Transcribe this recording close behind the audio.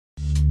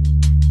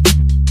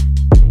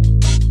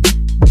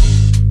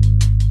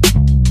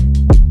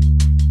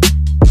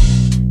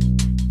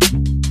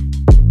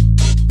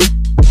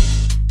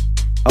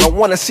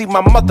wanna see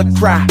my mother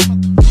cry.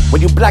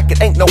 When you black,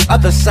 it ain't no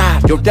other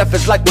side. Your death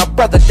is like my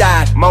brother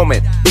died.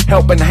 Moment,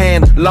 helping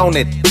hand, loan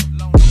it.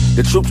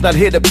 The troops not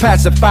here to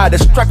pacify the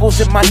struggles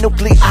in my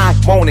nuclei.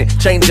 Want it?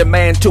 Change a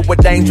man to a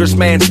dangerous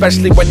man,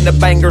 especially when the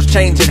bangers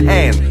changing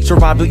hands.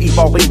 Survival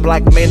evolving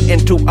black men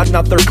into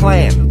another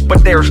clan.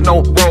 But there's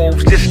no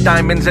robes, just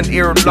diamonds and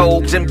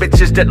earlobes and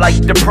bitches that like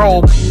to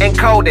probe.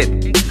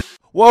 Encoded.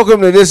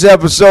 Welcome to this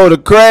episode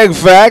of Craig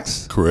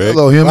Facts. Correct.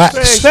 Hello, him.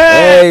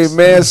 Hey,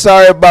 man,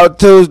 sorry about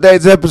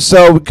Tuesday's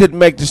episode. We couldn't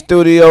make the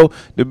studio.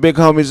 The big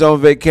homie's on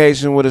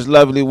vacation with his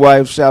lovely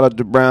wife. Shout out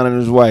to Brown and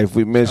his wife.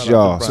 We miss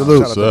y'all.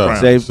 Salute.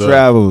 Safe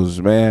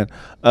travels, man.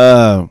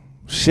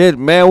 Shit,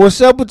 man, what's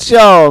up with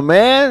y'all,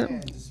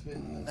 man?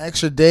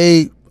 Extra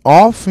day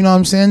off, you know what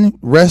I'm saying?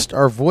 Rest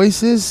our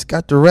voices.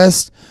 Got to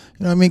rest.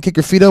 You know what I mean? Kick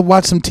your feet up,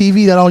 watch some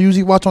TV that I don't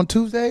usually watch on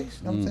Tuesdays.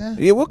 You know what I'm saying?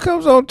 Yeah, what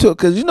comes on to it?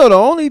 Because, you know, the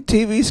only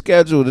TV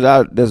schedule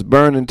that's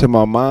burned into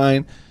my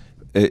mind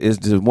is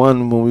the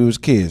one when we was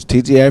kids,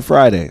 TGI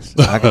Fridays.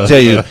 I can tell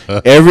you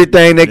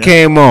everything that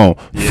came on.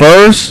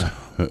 First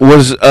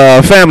was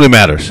Family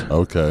Matters.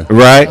 Okay.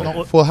 Right?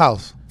 Full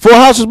House. Full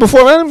House was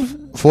before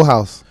that? Full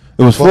House.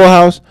 It was Full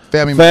House,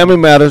 Family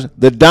Matters,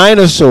 The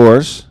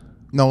Dinosaurs.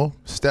 No,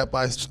 Step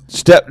by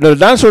Step. The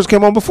Dinosaurs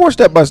came on before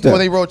Step by Step. Well,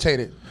 they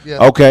rotated.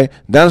 Yeah. Okay.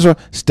 Dinosaur,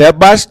 Step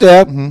by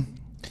Step,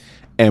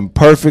 and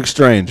Perfect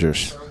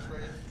Strangers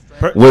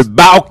with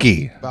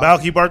Balky.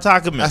 Balky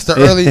Bartakaman. That's the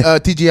early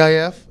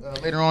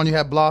TGIF. Later on, you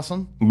had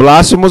Blossom.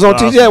 Blossom was on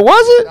Blossom. TGI,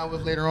 was it? That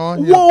was later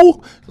on.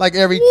 Whoa. Like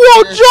every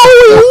Whoa,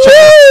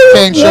 Joey.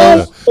 change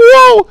Whoa. shows.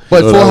 Whoa.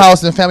 But Full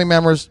House and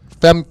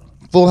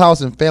Full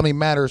House and Family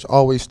Matters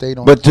always stayed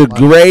on. But the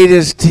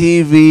greatest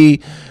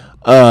TV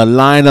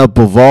lineup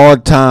of all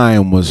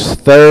time was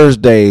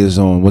Thursdays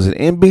on, was it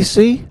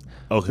NBC?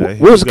 Okay.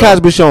 What was the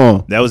Cosby Show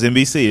on? That was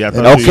NBC. I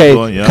thought Okay, you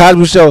were going, yeah.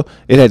 Cosby Show.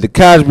 It had the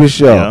Cosby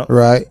Show. Yeah.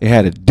 Right. It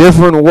had a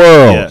different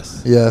world.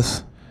 Yes.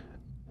 Yes.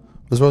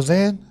 Was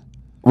Roseanne?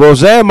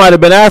 Roseanne might have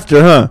been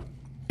after, huh?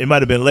 It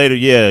might have been later.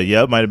 Yeah.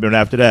 It might have been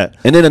after that.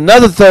 And then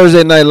another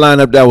Thursday night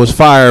lineup that was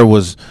fire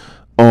was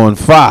on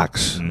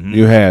Fox.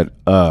 You had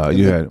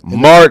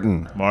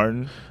Martin,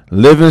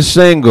 Living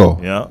Single,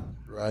 Yeah.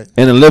 Right.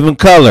 and A Living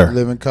Color.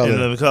 Living Color. In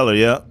Living Color.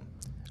 Yeah.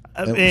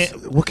 I mean,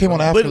 What came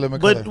on after Living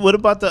Color? what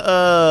about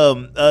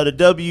the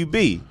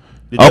WB?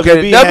 The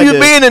Okay, the had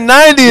WB in the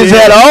 90s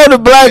had all the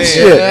black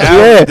shit.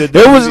 Yeah. The It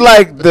was WB.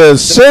 like the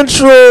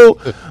Central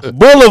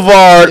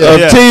Boulevard of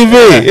Yeah.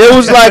 TV. It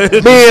was like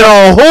being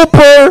on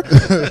Hooper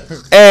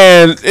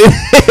and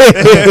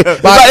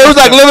it was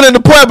like living in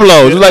the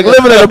Pueblos. It was like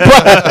living in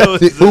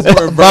the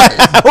Hooper and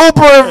Vernon.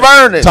 Hooper and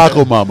Vernon.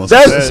 Taco Mama.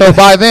 So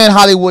by then,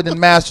 Hollywood had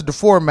mastered the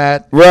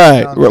format. Right.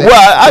 You know what I'm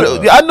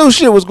Well, I knew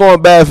shit was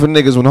going bad for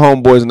niggas when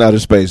Homeboys in Outer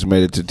Space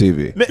made it to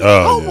TV. Man,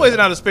 Homeboys in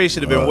Outer Space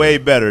should have been way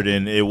better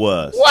than it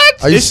was. What?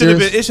 Are you It should have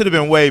serious? been. It should have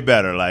been way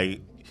better.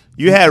 Like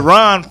you had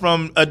Ron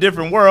from A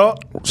Different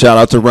World. Shout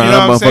out to Ryan. You know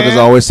what I'm Motherfuckers saying?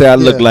 always say I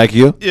look Yeah. like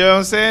you. You know what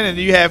I'm saying? And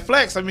you had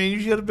Flex. I mean, you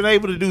should have been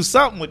able to do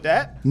something with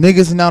that.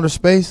 Niggas in outer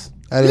space?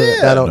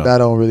 That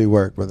don't really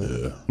work,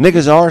 brother.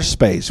 Niggas are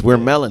space. We're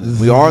melanin.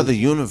 We are the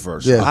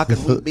universe. Yeah. How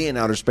can we be in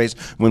outer space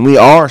when we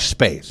are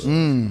space?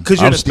 Because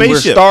you're in a We're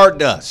spaceship.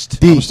 stardust.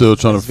 I'm still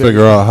trying to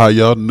figure out how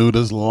y'all knew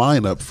this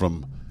lineup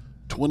from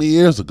 20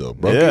 years ago,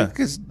 bro. Yeah.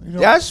 Because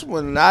that's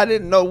when I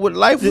didn't know what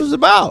life was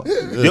about.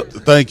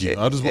 Thank you.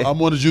 I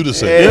wanted you to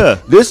say Yeah.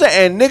 This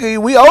and nigga,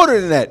 we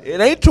older than that. It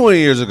ain't 20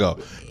 years ago.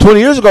 20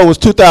 years ago was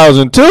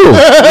 2002.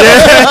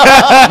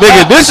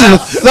 Nigga, this is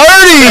 30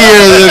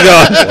 years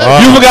ago.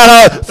 You forgot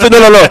how? No.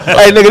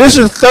 Hey, nigga, this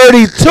is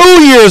 32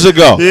 years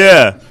ago.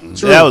 Yeah.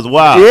 That was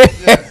wild. Yeah,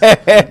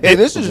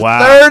 this is Wow.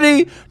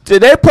 30.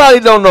 They probably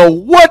don't know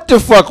what the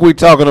fuck we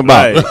talking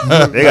about.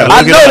 Right. They gotta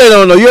I look know it they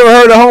don't know. You ever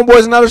heard of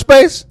Homeboys in Outer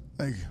Space?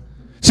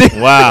 See,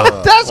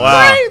 Wow. that's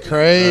Wow. crazy.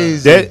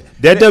 Crazy.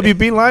 That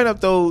WB lineup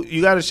though,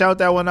 you got to shout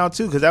that one out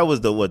too, because that was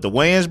the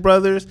Wayans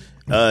brothers,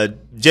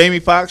 Jamie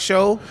Foxx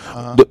show.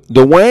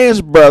 The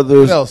Wayans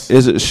brothers What else?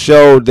 is a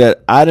show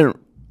that I didn't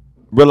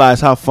realize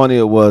how funny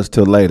it was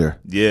till later.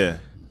 Yeah,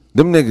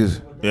 Them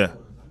niggas. yeah.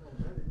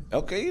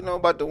 Okay, you know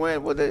about the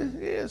Wayans. Well,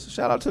 so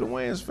shout out to the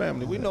Wayans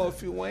family. We know a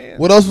few Wayans.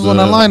 What else was on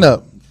that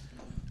lineup?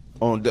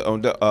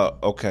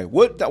 Okay.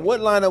 What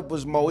lineup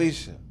was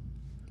Moesha?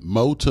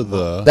 Mo to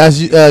the. That's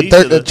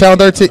Channel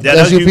 13.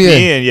 That's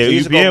UPN. Yeah, She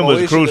used to UPN go was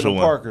a Moesha crucial to the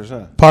one. Parkers,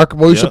 huh?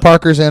 Moesha Yeah.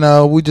 Parkers,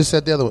 and we just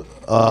said the other one.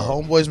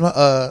 Homeboys,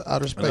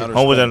 Outer Space.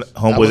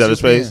 Homeboys was Outer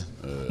Space,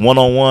 UPN.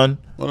 1-on-1.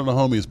 One of the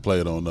homies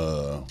played on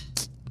the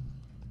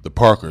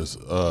Parkers.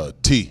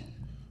 T.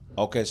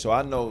 Okay, so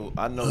I know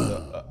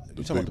the.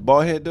 You talking about the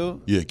bald head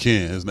dude? Yeah,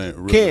 Ken. His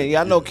name. Ken,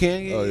 yeah, I know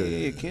Ken. Yeah, Oh,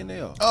 yeah, Ken. They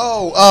are.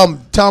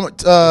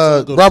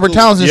 Robert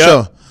Townsend Yep.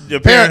 show. The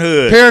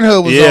Parenthood.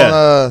 Parenthood was Yeah.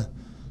 on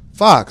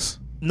Fox.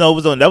 No,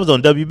 that was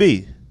on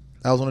WB.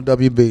 That was on the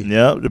WB.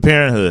 Yeah, The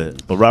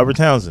Parenthood with Robert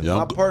Townsend. Yeah.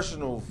 My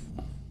personal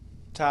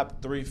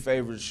top 3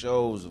 favorite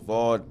shows of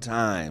all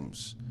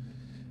times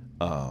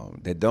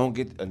that don't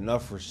get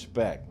enough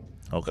respect.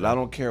 Okay. But I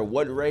don't care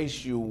what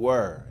race you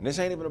were. And this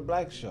ain't even a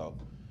black show.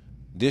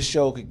 this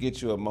show could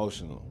get you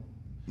emotional,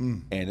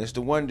 and it's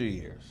the Wonder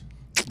Years.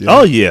 Yeah.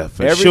 Oh yeah,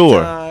 for Every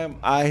sure. time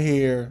I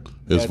hear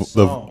It's that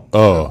song,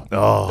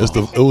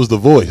 it was the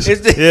voice.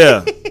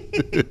 Yeah,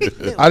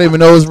 I didn't even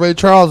know it was Ray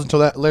Charles until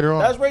later on.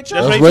 that's Ray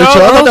Charles. That's Ray Ray Charles. I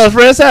thought Charles? that was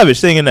Fred Savage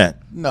singing that.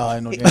 No, I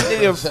know.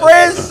 Nigga,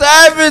 Fred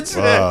Savage.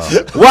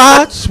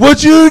 Watch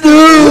what you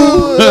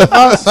do.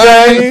 I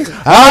sang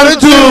How to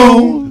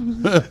do.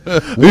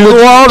 You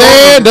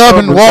stand up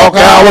and walk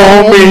out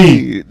on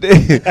me.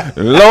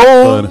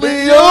 Loan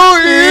me your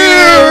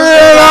ear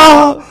and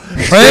I'll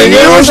sing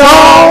you a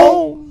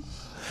song.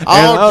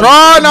 I'll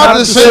try not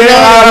to sing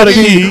out of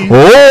key.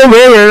 Oh,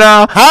 baby,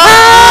 now.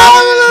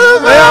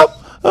 Help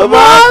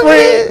my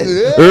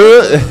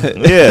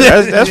friend.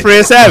 Yeah, that's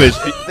Fred Savage.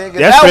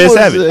 That's Fred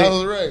Savage. That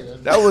was Ray.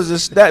 That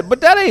was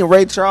but that ain't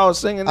Ray Charles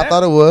singing that. I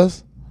thought it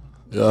was.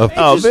 Yeah.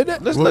 Oh, man,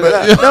 Let's look at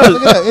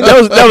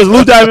that. that was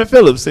Lou Diamond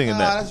Phillips singing Nah,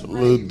 that. that's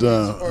Lil Ray.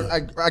 Jon. Or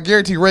I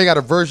guarantee Ray got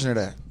a version of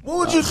that. What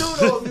would you do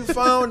though if you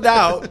found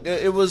out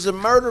that it was a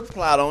murder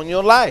plot on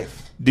your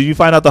life? Did you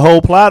find out the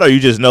whole plot, or you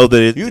just know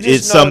that You it's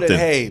just know something? that,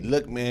 hey,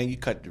 look, man, you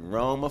cut the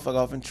wrong motherfucker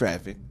off in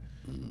traffic.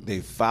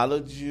 They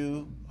followed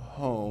you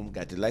home,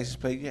 got the license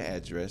plate, your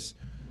address.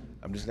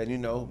 I'm just letting you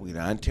know, we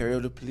got Ontario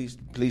the police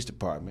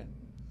department,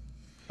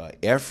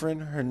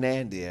 Efren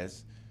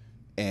Hernandez,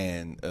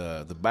 and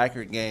the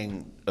biker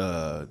gang,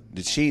 the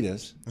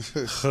Cheetahs.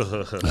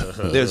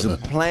 There's a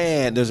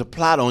plan. There's a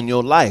plot on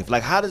your life.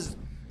 Like, how does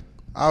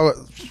I would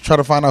try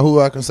to find out who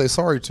I can say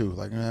sorry to.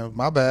 Like,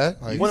 my bad.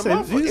 Like, when say- a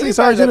you motherfucker, say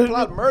sorry anybody to that the-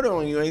 plot murder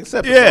on you ain't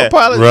accepted Yeah. no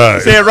apology.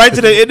 Right. Say it right to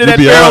the end of that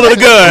barrel of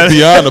the gun.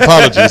 Beyond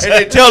apologies. And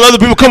they tell other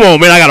people, "Come on,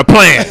 man, I got a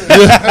plan."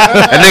 And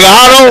nigga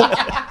Otto,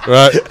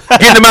 Right.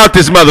 get him out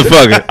this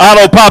motherfucker.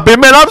 Otto pop in,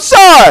 man. I'm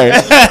sorry.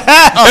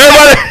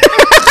 Everybody,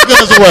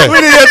 Guns away. We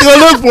didn't have to go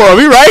look for him.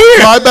 He right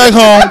here. Right back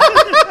home.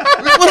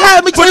 what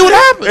happened? Let me tell you what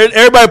happened. and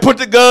everybody put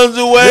the guns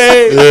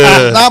away.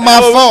 Yeah. Not my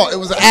fault. It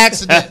was an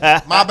accident.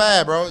 My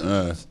bad,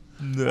 bro.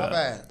 My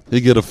bad. He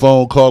get a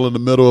phone call in the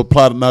middle of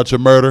plotting out your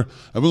murder,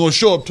 and we're gonna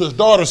show up to his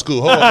daughter's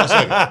school. Hold on a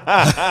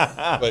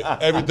second. Wait,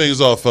 everything's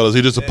off, fellas.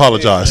 He just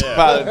apologized.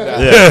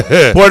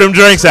 Yeah. Pour them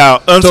drinks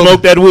out.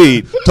 Unsmoke that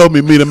weed. Told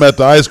me meet him at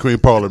the ice cream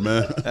parlor,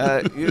 man.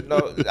 You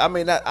know, I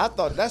mean, I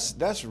thought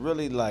that's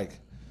really like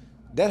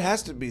that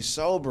has to be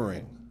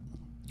sobering.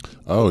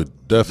 Oh,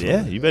 definitely.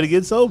 Yeah, you better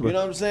get sober. You know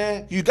what I'm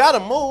saying? You gotta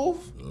move.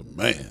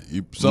 Man,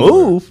 you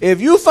Move.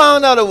 If you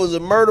found out it was a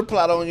murder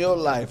plot on your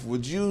life,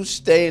 would you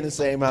stay in the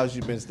same house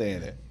you've been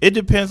staying at? It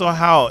depends on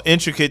how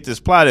intricate this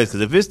plot is.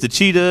 Because if it's the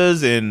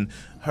Cheetahs and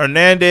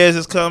Hernandez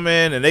is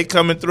coming and they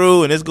coming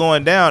through and it's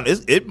going down,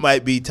 it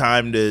might be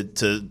time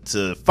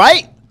to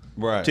fight,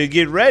 Right. to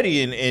get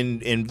ready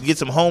and get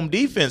some home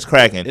defense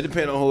cracking. It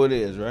depends on who it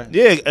is, right?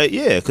 Yeah,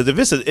 yeah. Because if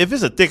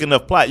it's a thick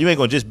enough plot, you ain't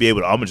gonna just be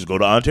able to. I'm gonna just go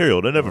to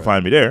Ontario. They'll never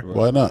find me there.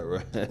 Why not?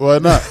 Right. Why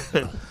not?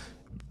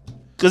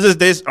 Because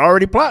they're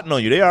already plotting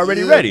on you. They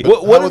already ready.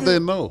 What What would if they you-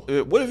 know?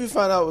 What if you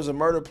found out it was a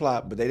murder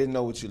plot, but they didn't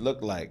know what you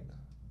looked like?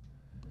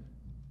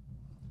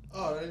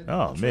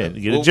 Oh man,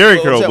 you get a Jerry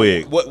curl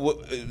wig. What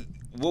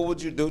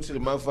would you do to the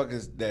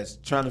motherfuckers that's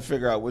trying to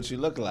figure out what you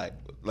look like?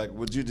 Like,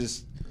 would you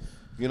just,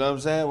 you know what I'm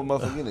saying?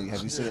 What motherfucker, you know,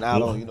 have you seen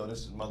Aldo? You know, this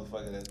is a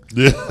motherfucker that.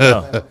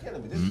 Yeah. Man, don't kill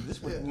me.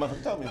 This what the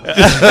motherfucker told me about.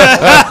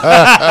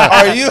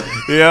 Are you?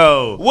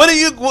 Yo, What do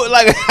you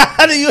like?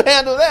 How do you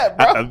handle that,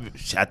 bro?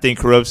 I think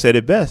Corrupt said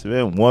it best,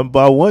 man. One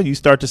by one, you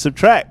start to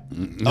subtract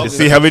and Okay,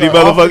 see how many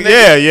start off motherfuckers. with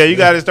Yeah, you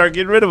got to start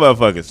getting rid of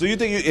motherfuckers. So you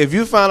think if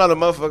you found out a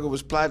motherfucker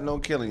was plotting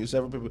on killing you,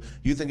 several people,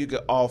 you think you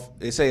could off?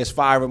 They say it's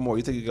 5 or more.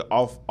 You think you could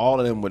off all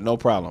of them with no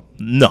problem?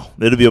 No,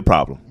 it'll be a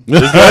problem.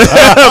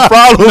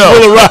 Problem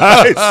will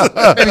arise.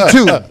 Maybe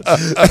two.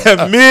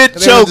 Mid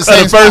choke the of the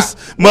same first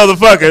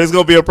motherfucker, it's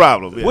gonna be a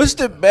problem. Yeah. What's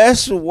the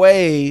best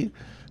way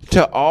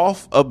to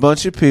off a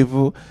bunch of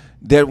people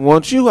that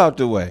want you out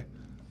the way?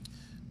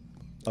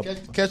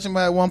 Catch them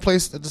at one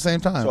place at the same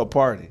time. So a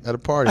party. At a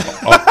party.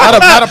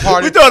 not a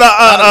party. We throwing an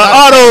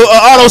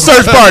auto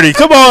search party.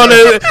 Come on,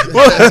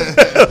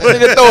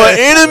 Nigga throw an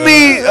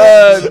enemy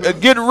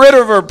get rid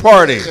of her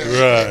party.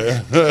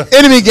 Right.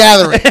 Enemy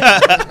gathering.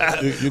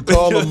 You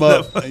call them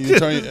up and you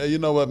turn. You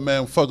know what,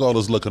 man? Fuck all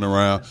this looking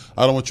around.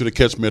 I don't want you to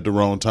catch me at the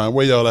wrong time.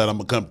 Where y'all at? I'm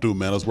gonna come through,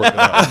 man. Let's work it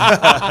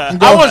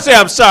out. I want to say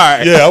I'm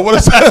sorry. Yeah, I want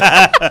to say.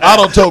 I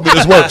don't told me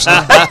this works,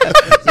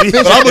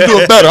 but I'm gonna do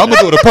it better. I'm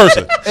gonna do it in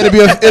person.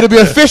 It'll be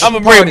a fishing I'm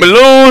gonna bring party.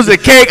 balloons and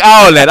cake,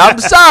 all that. I'm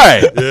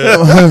sorry.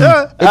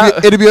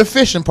 It'll be a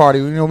fishing party.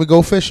 You know, we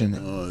go fishing.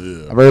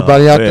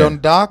 Everybody out there on the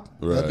dock.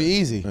 That'd be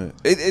easy.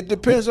 It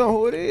depends on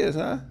who it is,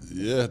 huh?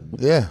 Yeah.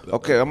 Yeah.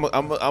 Okay, I'm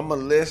a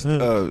list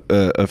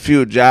a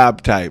few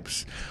job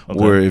types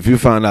where if you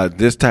found out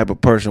this type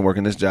of person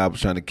working this job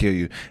was trying to kill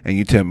you, and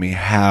you tell me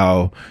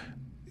how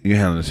you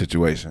handle the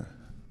situation.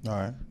 All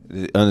right.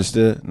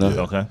 Understood? No.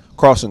 Okay.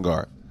 Crossing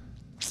guard.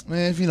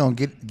 Man, if you don't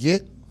get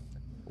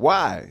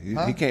Why?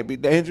 He can't be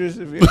dangerous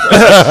if you.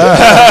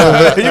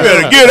 You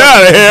better get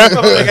out of here.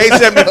 Like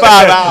 $8.75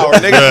 an hour,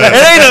 nigga.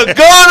 It ain't a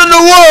gun in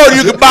the world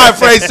you can buy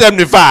for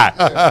 $8.75.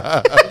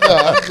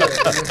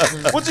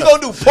 What you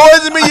gonna do?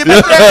 Poison me? You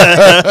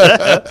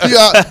bitch? You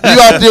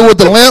out there with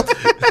the limp?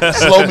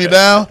 Slow me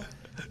down.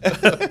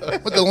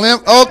 With the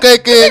limp? Okay,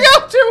 kid.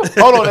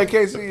 Hold on, they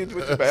can't see you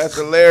with your That's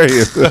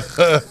hilarious.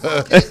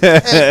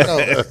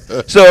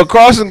 So a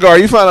crossing guard,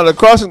 you find out a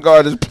crossing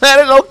guard is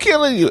planning on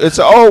killing you. It's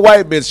an old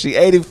white bitch. She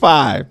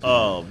 85.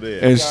 Oh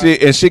man.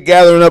 And she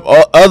gathering up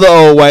other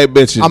old white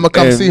bitches. I'ma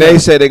come see her. They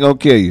say they gonna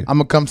kill you. I'm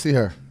gonna come see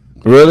her.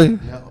 Really?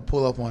 Yeah, I'll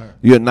pull up on her.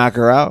 You'll knock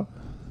her out?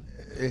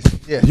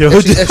 Yeah.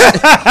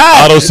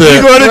 Otto said,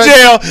 You going to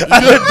jail?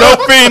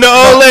 Don't feed the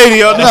old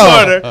lady on the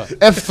corner.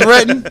 If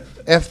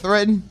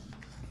threatened,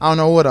 I don't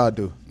know what I'll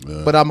do.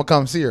 But I'm gonna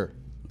come see her.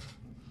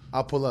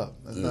 I'll pull up.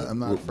 I'm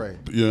not afraid.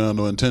 you have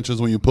no intentions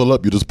when you pull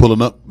up. You just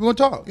pulling up. We gonna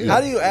talk. Yeah.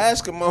 How do you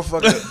ask a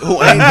motherfucker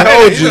who ain't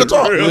told you?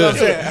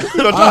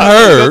 I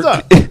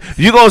heard.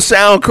 You gonna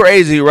sound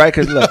crazy, right?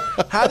 Because look,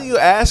 how do you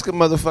ask a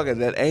motherfucker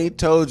that ain't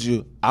told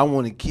you I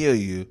want to kill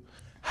you?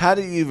 How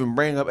do you even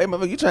bring up, hey,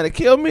 motherfucker, you trying to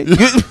kill me?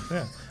 Just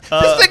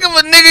think of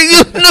a nigga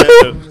you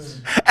knew.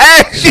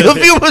 Ask you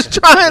if you was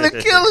trying to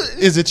kill it.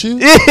 Is it you?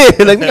 Yeah,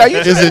 like,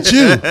 Is it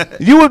you?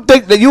 You would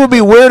think that you would be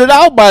weirded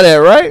out by that,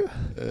 right?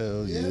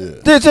 Hell yeah.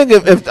 Just think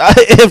if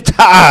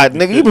Todd,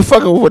 nigga, you been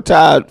fucking with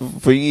Todd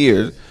for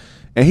years,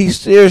 and he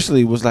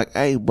seriously was like,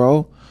 hey,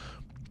 bro,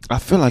 I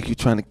feel like you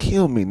trying to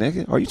kill me,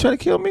 nigga. Are you trying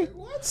to kill me?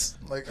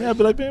 Yeah, but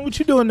like, man, what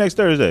you doing next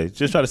Thursday?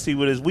 Just try to see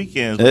what his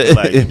weekends look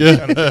like. You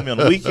trying to kill me on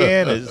the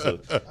weekend? Is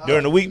this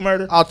during the week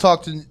murder? I'll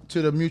talk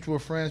to the mutual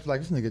friends. Be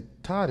like, this nigga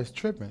Todd is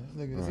tripping.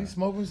 This nigga, is he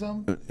smoking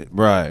something?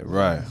 Right.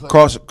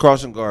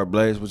 Crossing guard,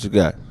 Blaze, what you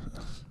got?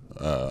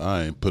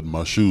 I ain't putting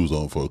my shoes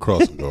on for a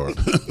crossing guard.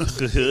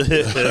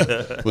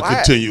 But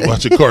continue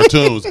watching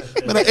cartoons.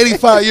 Man, an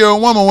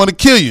 85-year-old woman want to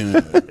kill you.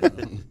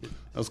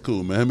 That's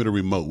cool, man. Hand me the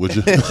remote, would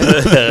you?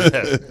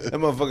 That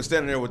motherfucker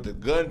standing there with the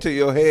gun to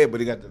your head, but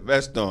he got the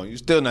vest on. You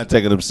still not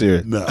taking him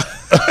serious. Nah.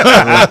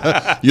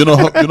 you know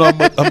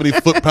how many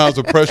foot-pounds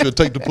of pressure it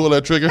take to pull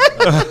that trigger?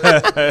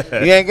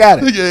 You ain't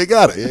got it. You ain't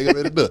got it. You ain't got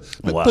ready to do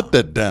it. Man, Wow. put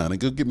that down and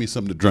go get me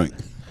something to drink.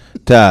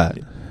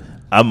 Todd.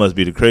 I must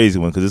be the crazy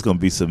one because it's going to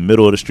be some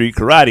middle of the street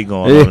karate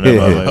going on.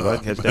 Yeah. If I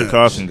catch that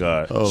crossing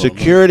guard.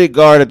 Security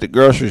guard at the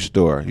grocery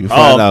store. You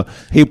find out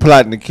he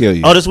plotting to kill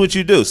you. Oh, that's what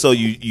you do. So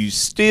you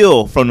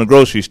steal from the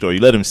grocery store.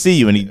 You let him see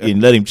you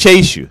and let him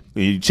chase you.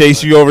 He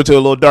chase you over to a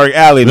little dark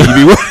alley and you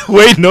be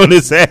waiting on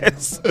his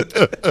ass.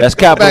 That's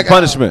capital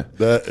punishment.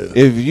 That is-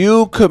 If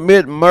you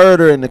commit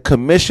murder in the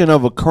commission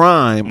of a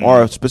crime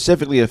or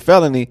specifically a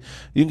felony,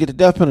 you can get the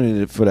death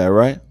penalty for that,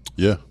 right?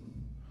 Yeah.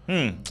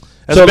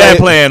 That's So a bad like-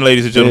 plan,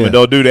 ladies and gentlemen. Yeah.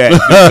 Don't do that. Do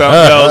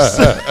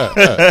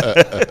something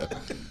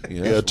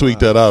else. Yeah, tweak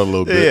that out a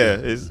little bit. Yeah,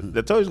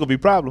 I told you it's going to be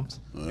problems.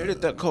 Here's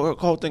the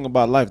whole thing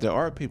about life. There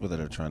are people that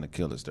are trying to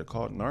kill us. They're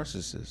called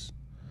narcissists.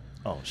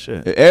 Oh,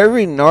 shit.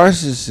 Every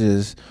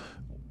narcissist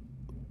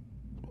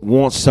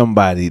wants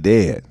somebody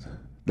dead.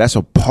 That's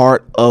a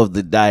part of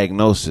the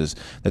diagnosis,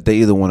 that they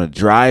either want to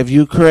drive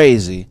you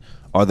crazy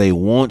or they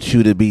want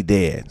you to be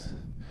dead.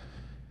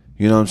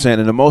 You know what I'm saying?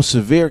 And the most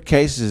severe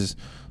cases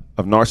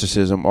of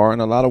narcissism are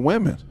in a lot of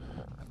women.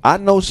 I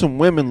know some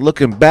women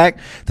looking back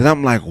that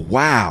I'm like,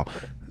 wow,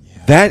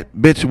 that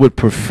bitch would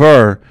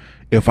prefer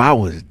if I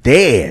was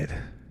dead.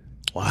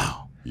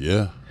 Wow.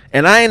 Yeah.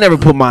 And I ain't never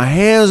put my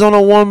hands on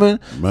a woman.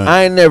 Man.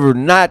 I ain't never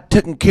not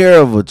taken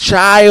care of a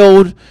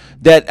child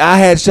that I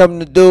had something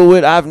to do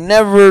with. I've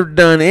never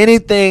done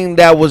anything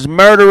that was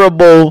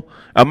murderable,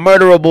 a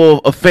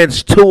murderable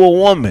offense to a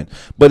woman.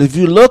 But if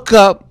you look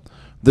up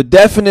the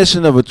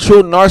definition of a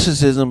true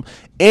narcissism,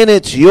 in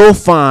it you'll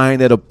find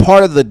that a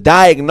part of the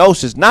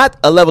diagnosis, not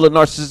a level of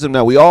narcissism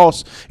that we all,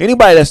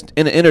 anybody that's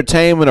in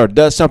entertainment or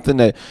does something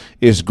that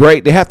is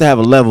great, they have to have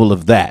a level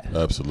of that.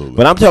 Absolutely.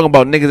 But I'm talking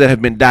about niggas that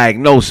have been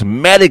diagnosed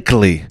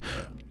medically.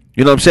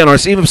 You know what I'm saying? Or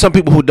it's even some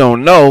people who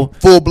don't know.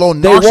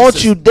 Full-blown They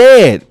want you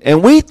dead.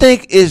 And we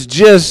think it's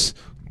just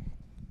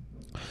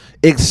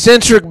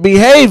eccentric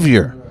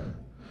behavior.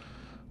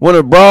 When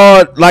a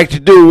broad like to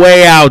do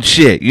way out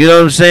shit, you know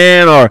what I'm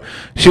saying? Or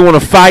she want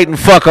to fight and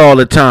fuck all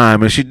the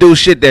time, and she do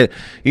shit that,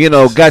 you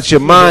know, got your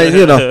mind,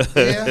 you know.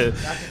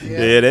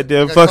 Yeah, that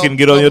damn fucking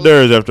get on your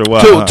nerves after a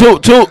while.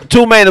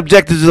 Two main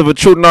objectives of a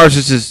true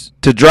narcissist: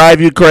 to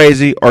drive you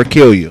crazy or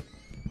kill you.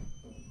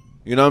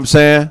 You know what I'm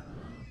saying?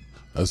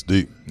 That's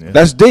deep.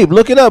 That's deep.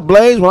 Look it up,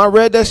 Blaze. When I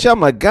read that shit, I'm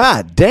like,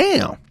 God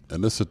damn.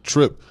 And it's a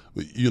trip.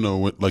 You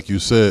know, like you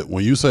said,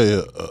 when you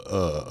say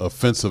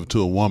offensive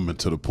to a woman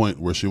to the point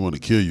where she want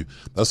to kill you,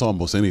 that's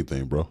almost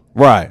anything, bro.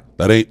 Right.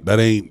 That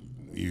ain't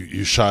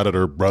you shot at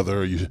her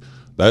brother.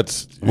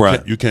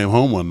 Right. You came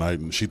home one night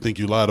and she think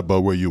you lied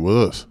about where you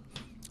was.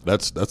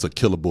 That's a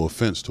killable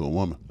offense to a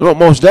woman. No,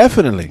 most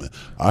definitely.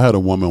 I had a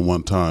woman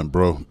one time,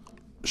 bro.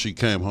 She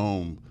came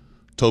home,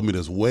 told me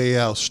this way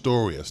out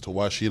story as to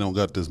why she don't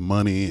got this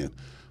money, and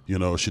you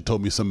know, she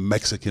told me some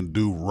Mexican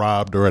dude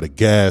robbed her at a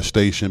gas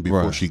station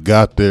before Right. she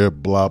got there,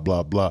 blah,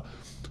 blah, blah.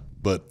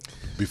 But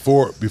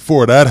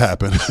before that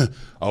happened,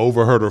 I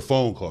overheard her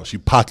phone call. She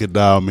pocket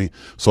dialed me,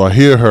 so I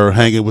hear her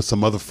hanging with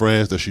some other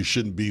friends that she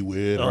shouldn't be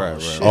with.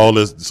 All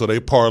this, so they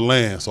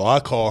parlaying. So I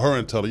call her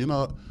and tell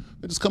her,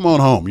 just come on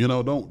home.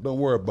 Don't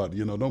worry about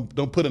it.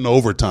 Don't put in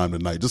overtime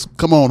tonight. Just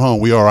come on home.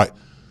 We all right.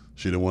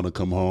 She didn't want to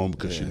come home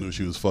because she knew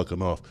she was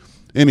fucking off.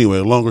 Anyway,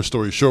 longer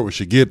story short, when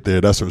she get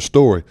there, that's her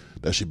story,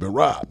 that she been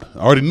robbed. I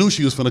already knew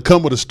she was finna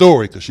come with a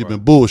story because she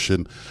been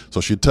bullshitting. So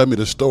she'd tell me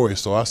the story.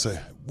 So I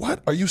say,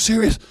 what? Are you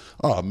serious?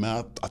 Oh,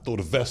 man, I throw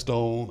the vest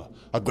on.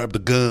 I grab the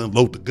gun,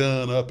 load the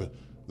gun up. And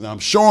I'm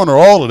showing her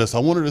all of this. I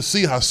want her to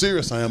see how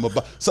serious I am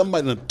about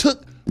somebody that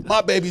took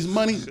my baby's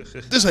money.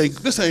 This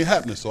ain't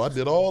happening. So I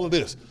did all of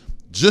this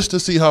just to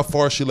see how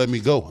far she let me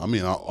go. I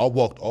mean, I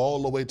walked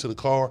all the way to the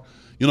car.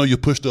 You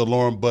push the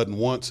alarm button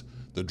once.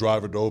 The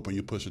driver door open,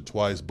 you push it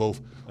twice,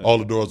 both, all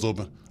the doors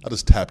open. I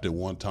just tapped it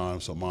one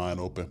time, so mine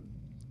open.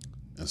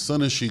 And as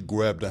soon as she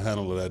grabbed the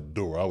handle of that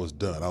door, I was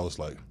done. I was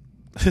like,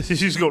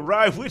 she's gonna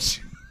ride with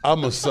you. I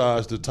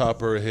massaged the top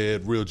of her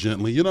head real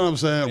gently. You know what I'm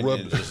saying?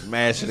 And just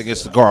smashed it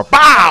against the car.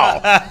 Pow!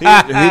 He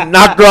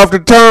knocked her off the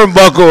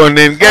turnbuckle and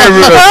then gave her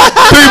the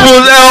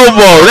people's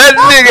elbow. That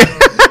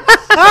nigga.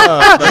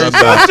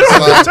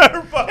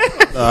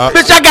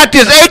 Bitch, I got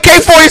this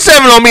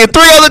AK-47 on me and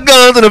 3 other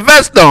guns and a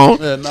vest on.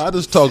 Yeah, I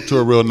just talked to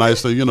her real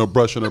nicely,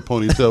 brushing her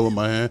ponytail with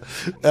my hand.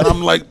 And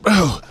I'm like,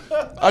 bro,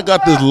 I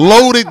got this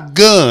loaded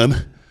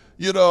gun.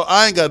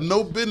 I ain't got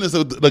no business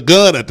with the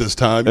gun at this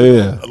time.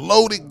 A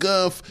loaded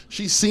gun.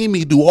 She seen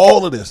me do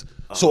all of this.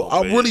 So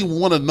I really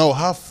want to know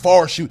how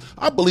far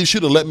I believe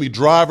she'd have let me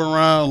drive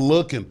around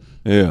looking.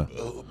 Yeah.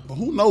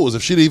 Who knows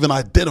if she'd even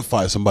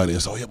identify somebody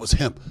and say, it was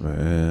him.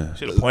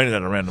 Should have pointed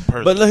at a random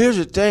person. But look, here's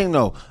the thing,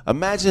 though.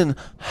 Imagine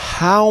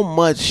how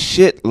much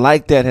shit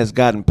like that has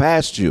gotten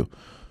past you,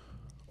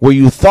 where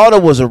you thought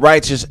it was a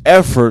righteous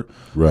effort,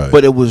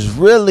 but it was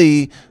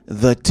really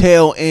the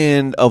tail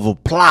end of a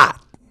plot.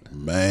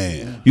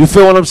 Man. You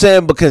feel what I'm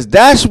saying? Because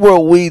that's where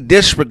we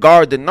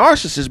disregard the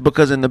narcissist,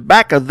 because in the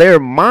back of their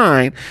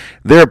mind,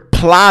 they're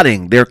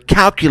plotting, they're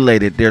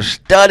calculated, they're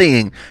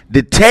studying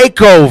the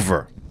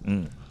takeover.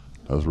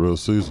 That's real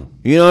season.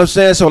 You know what I'm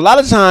saying? So a lot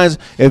of times,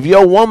 if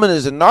your woman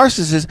is a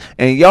narcissist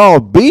and y'all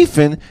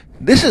beefing,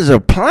 this is a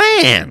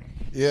plan.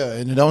 Yeah,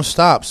 and it don't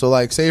stop. So,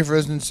 like, say for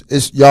instance,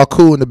 it's y'all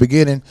cool in the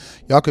beginning.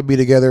 Y'all could be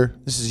together.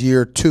 This is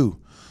year 2,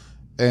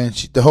 and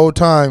the whole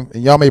time,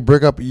 and y'all may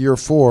break up at year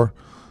 4.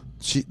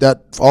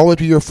 That all the way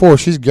to year 4,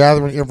 she's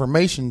gathering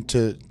information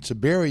to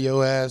bury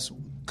your ass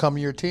come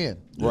year 10.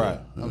 Right.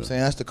 I'm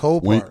saying that's the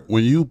cold part.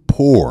 When you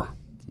poor,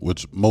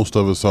 which most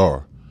of us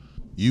are,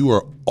 you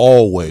are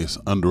always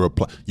under a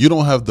you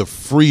don't have the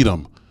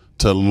freedom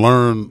to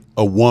learn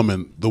a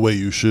woman the way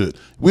you should.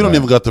 We don't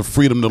even got the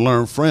freedom to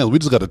learn friends. We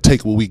just got to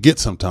take what we get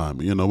sometime.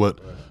 You know what?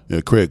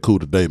 Yeah, Craig cool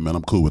today, man.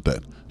 I'm cool with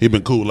that. He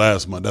been cool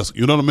last month.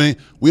 You know what I mean?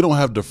 We don't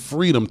have the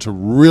freedom to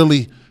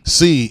really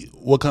see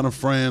what kind of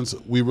friends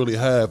we really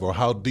have or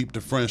how deep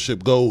the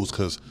friendship goes,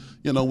 because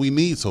we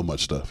need so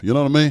much stuff. You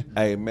know what I mean?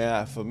 Hey,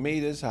 man, for me,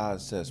 this is how I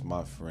assess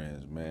my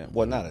friends, man.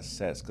 Well, not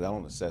assess, because I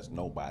don't assess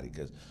nobody,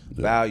 because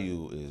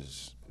value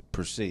is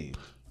perceived.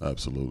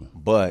 Absolutely.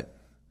 But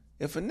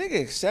if a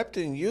nigga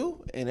accepting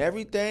you and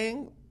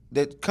everything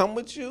that come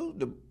with you,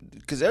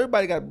 because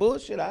everybody got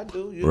bullshit, I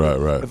do.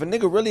 Right. If a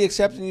nigga really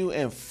accepting you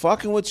and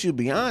fucking with you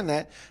beyond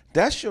that,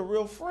 that's your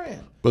real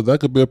friend. But that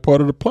could be a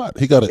part of the plot.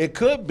 It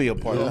could be a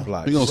part of the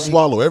plot. He gonna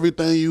swallow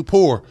everything you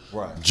pour,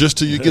 just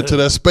till you get to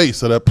that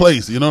space or that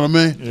place. You know what I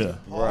mean? Yeah.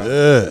 Right.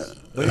 Yeah.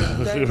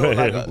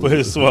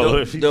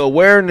 The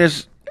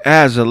awareness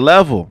has a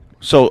level.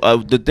 So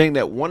the thing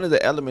that one of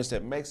the elements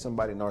that makes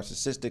somebody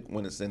narcissistic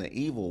when it's in an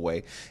evil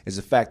way is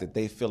the fact that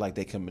they feel like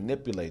they can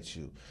manipulate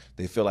you.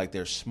 They feel like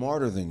they're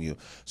smarter than you.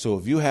 So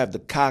if you have the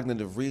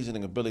cognitive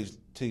reasoning abilities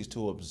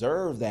to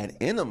observe that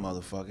in a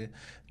motherfucker,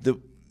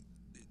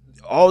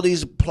 all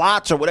these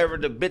plots or whatever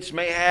the bitch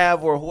may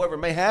have or whoever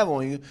may have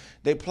on you,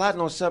 they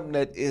plotting on something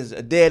that is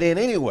a dead end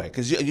anyway,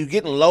 because you're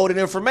getting loaded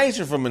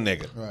information from a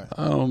nigga. Right.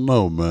 I don't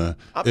know, man.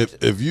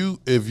 If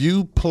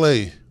you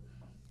play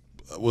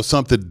with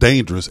something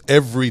dangerous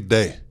every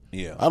day,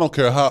 I don't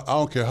care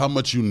how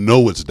much you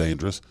know it's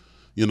dangerous.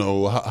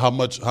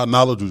 How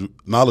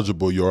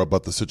knowledgeable you are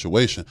about the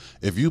situation.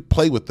 If you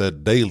play with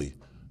that daily,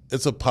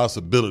 it's a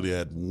possibility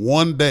that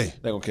one day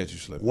they're gonna catch you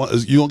slipping.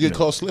 You gonna get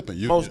caught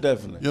slipping. Most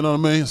definitely. You know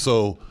what I mean?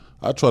 So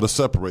I try to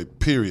separate.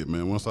 Period,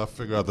 man. Once I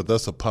figure out that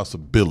that's a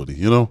possibility,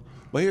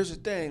 But here's the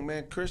thing,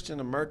 man. Christian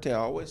Amurte, I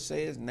always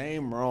say his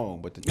name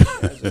wrong, but the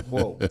nigga has a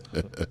quote,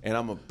 and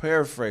I'm gonna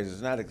paraphrase.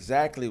 It's not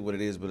exactly what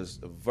it is, but it's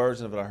a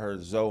version of it I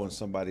heard Zoe and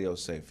somebody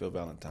else say. Phil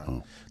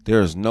Valentine.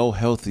 There is no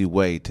healthy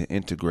way to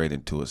integrate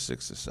into a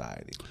sick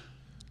society.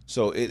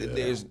 So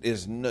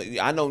there's no.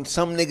 I know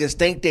some niggas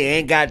think they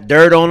ain't got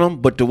dirt on them,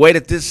 but the way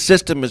that this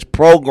system is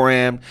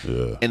programmed,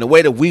 and the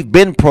way that we've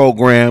been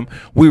programmed,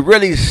 we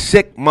really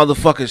sick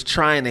motherfuckers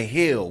trying to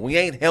heal. We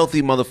ain't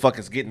healthy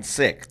motherfuckers getting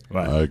sick.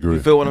 Right. I agree.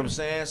 You feel what I'm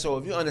saying? So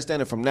if you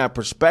understand it from that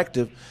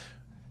perspective,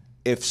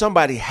 if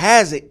somebody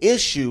has an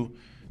issue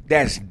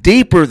that's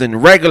deeper than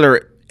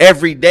regular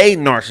everyday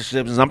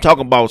narcissism. I'm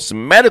talking about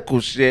some medical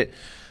shit.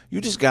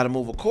 You just got to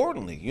move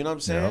accordingly. You know what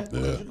I'm saying? Yeah.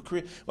 You can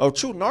create, a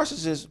true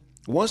narcissist,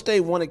 once they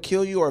want to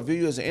kill you or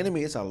view you as an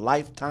enemy, it's a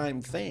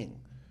lifetime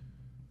thing.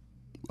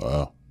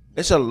 Wow.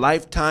 It's a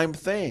lifetime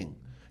thing.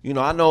 You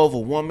know, I know of a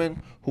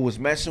woman who was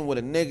messing with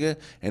a nigga,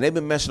 and they've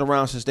been messing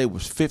around since they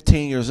was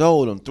 15 years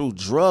old, and through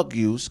drug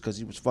use, because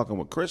he was fucking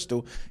with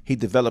Crystal, he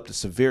developed a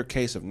severe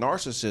case of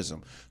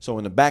narcissism. So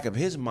in the back of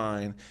his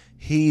mind,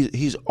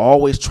 he's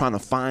always trying to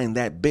find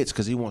that bitch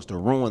because he wants to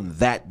ruin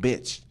that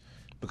bitch,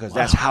 because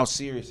that's how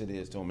serious it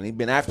is to him. And he's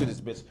been after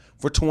this bitch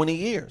for 20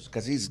 years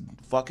because he's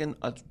fucking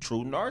a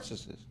true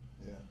narcissist.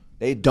 Yeah.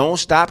 They don't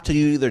stop till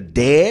you either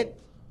dead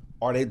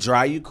or they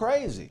drive you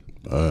crazy.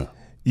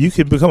 You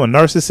can become a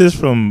narcissist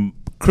from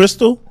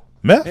crystal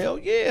meth? Hell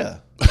yeah.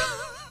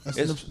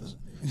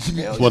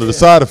 It's one of the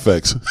side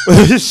effects.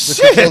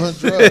 Shit.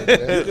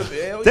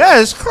 That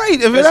is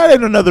crazy. If that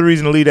ain't another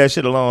reason to leave that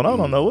shit alone, I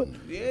don't know what.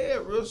 Yeah,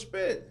 real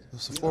spit.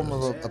 It's a form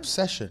of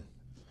obsession.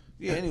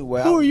 Yeah,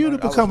 anyway. Who are you to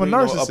become a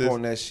narcissist? Up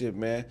on that shit,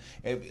 man.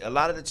 A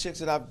lot of the chicks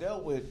that I've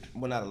dealt with,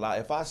 well, not a lot.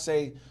 If I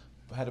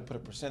had to put a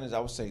percentage, I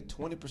would say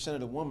 20% of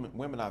the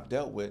women I've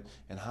dealt with,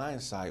 in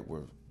hindsight,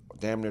 were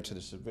damn near to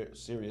the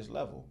serious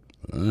level.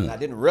 And I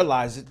didn't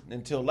realize it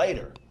until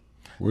later.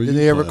 Did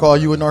they ever call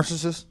you a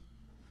narcissist?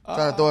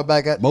 Trying to throw it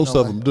back at Most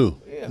of them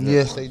do. Yeah.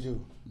 Yes, they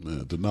do.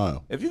 Yeah,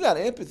 denial. If you got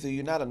empathy,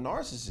 you're not a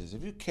narcissist.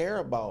 If you care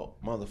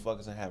about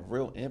motherfuckers and have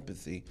real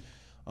empathy,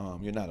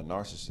 you're not a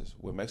narcissist.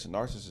 What makes a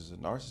narcissist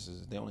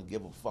is they only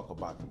give a fuck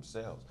about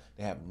themselves.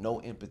 They have no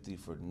empathy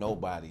for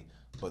nobody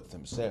but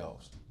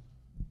themselves.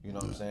 You know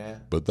what I'm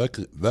saying? But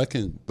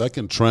that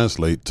can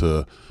translate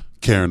to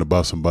caring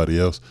about somebody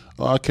else.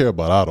 Oh, I care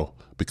about Otto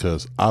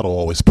because Otto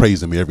always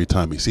praising me every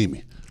time he see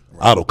me.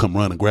 Otto come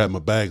run and grab my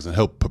bags and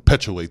help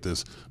perpetuate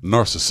this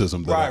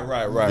narcissism.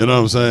 Right. You know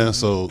what I'm saying?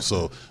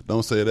 So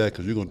don't say that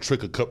because you're gonna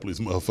trick a couple of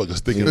these motherfuckers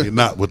thinking they're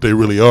not what they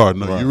really are.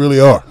 No, you really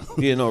are.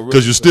 Yeah, no,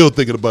 because you're still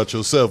thinking about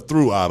yourself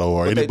through Otto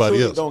or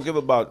anybody else. Don't give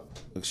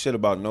shit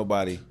about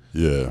nobody.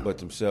 Yeah. But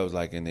themselves.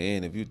 Like in the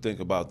end, if you think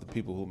about the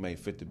people who may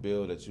fit the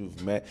bill that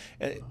you've met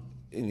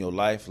in your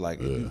life, like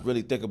if you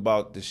really think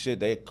about the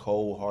shit, they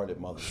cold-hearted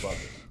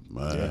motherfuckers.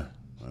 Man.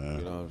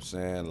 You know what I'm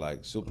saying? Like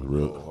super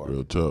cold-hearted.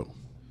 Real tough.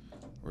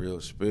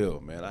 Real spill,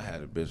 man. I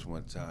had a bitch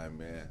one time,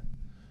 man.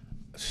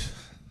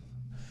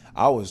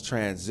 I was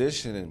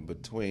transitioning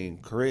between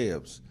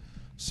cribs,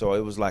 so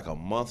it was like a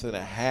month and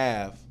a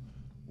half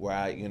where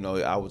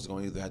I was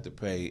going to either have to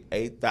pay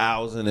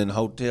 $8,000 in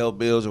hotel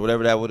bills or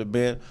whatever that would have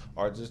been,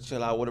 or just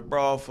chill out with a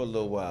bra for a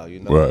little while, you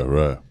know.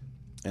 Right.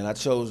 And I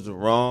chose the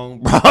wrong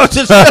bra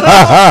to chill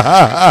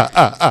out.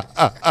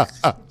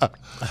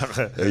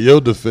 In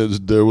your defense,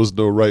 there was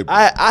no right.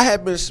 I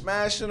had been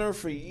smashing her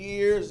for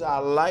years. I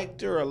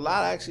liked her a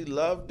lot. I actually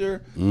loved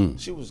her.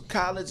 She was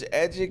college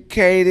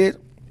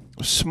educated,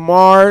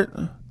 smart.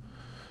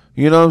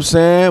 You know what I'm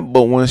saying?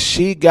 But when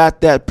she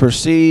got that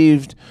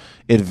perceived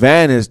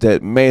advantage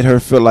that made her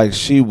feel like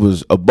she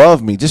was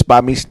above me, just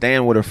by me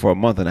staying with her for a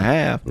month and a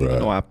half, even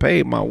though I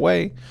paid my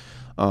way,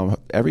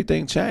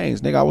 everything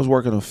changed. Nigga, I was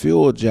working a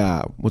fuel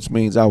job, which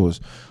means I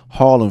was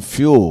hauling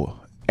fuel,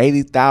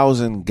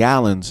 80,000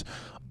 gallons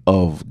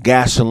of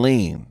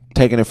gasoline,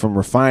 taking it from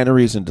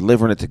refineries and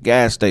delivering it to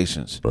gas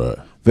stations. Right.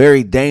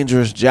 Very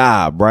dangerous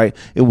job, right?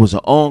 It was an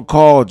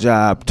on-call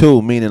job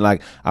too, meaning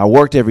like I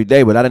worked every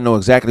day, but I didn't know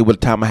exactly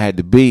what time I had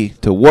to be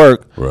to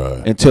work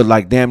until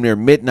like damn near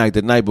midnight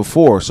the night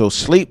before. So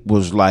sleep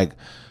was like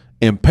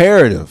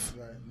imperative.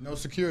 Right. No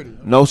security.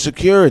 No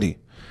security.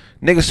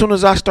 Nigga, as soon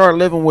as I started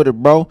living with her,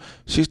 bro,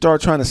 she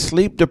started trying to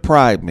sleep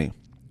deprive me.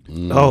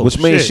 Which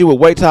means she would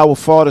wait till I would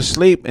fall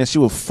asleep and she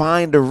would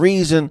find a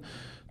reason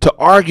to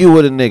argue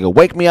with a nigga,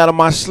 wake me out of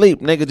my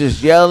sleep, nigga,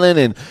 just yelling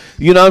and,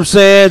 you know what I'm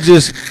saying?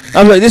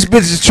 I'm like, this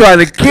bitch is trying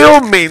to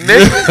kill me,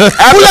 nigga.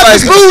 Who left the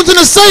spoons in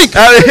the sink?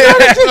 Why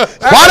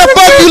the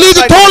fuck you leave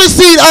the toilet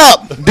seat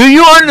up? Do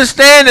you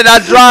understand that I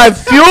drive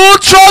fuel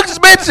trucks,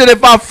 bitch, and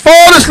if I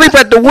fall asleep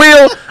at the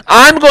wheel,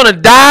 I'm gonna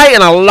die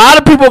and a lot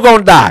of people are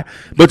gonna die.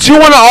 But you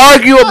wanna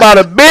argue about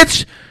a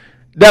bitch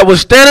that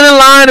was standing in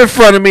line in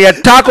front of me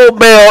at Taco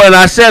Bell and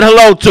I said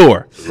hello to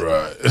her.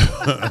 Right.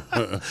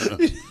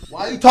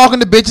 Why are you talking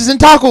to bitches in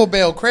Taco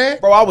Bell, Craig?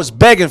 Bro, I was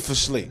begging for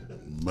sleep.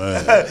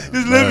 Man. Just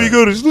let me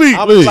go to sleep.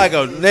 I was like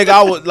a nigga.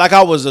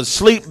 I was a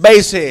sleep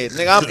basehead.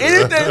 Nigga, I'm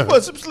anything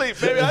but some sleep,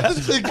 baby. I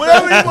just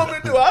whatever you want me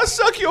to do. I'll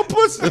suck your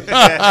pussy. Fuck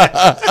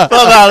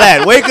all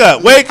that. Wake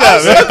up.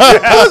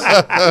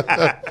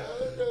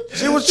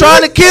 She was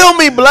trying to kill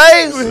me,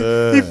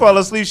 Blaze. He fall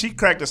asleep. She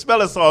cracked the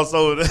smelling sauce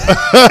over.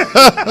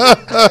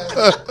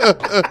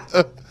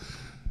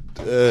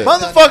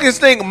 Motherfuckers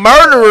think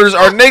murderers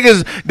are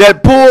niggas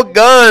that pull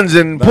guns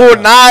and pull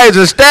knives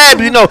and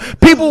stab. You know,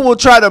 people will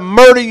try to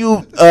murder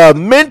you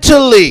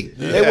mentally.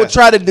 They will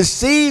try to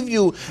deceive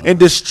you and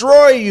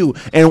destroy you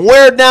and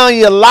wear down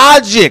your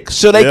logic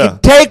so they can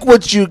take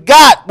what you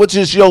got, which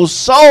is your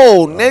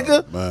soul,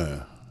 nigga.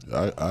 Man.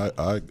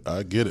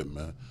 I get it,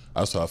 man.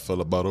 That's how I felt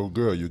about old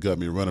girl. You got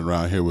me running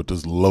around here with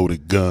this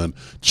loaded gun,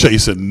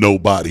 chasing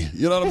nobody.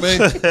 You know what I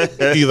mean?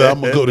 Either I'm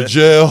gonna go to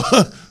jail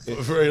for a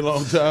very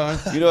long time.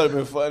 You know what'd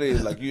been funny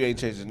is like you ain't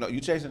chasing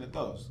you chasing the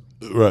ghost.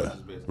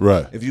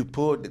 Right. If you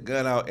pulled the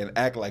gun out and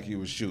act like you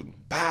was shooting,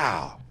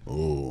 pow.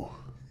 Oh,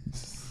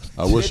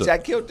 I wish Bitch, I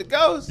killed the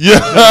ghost. Yeah.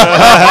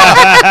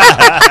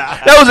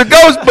 That was a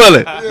ghost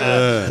bullet.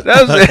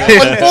 That was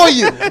for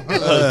you.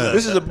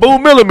 This is a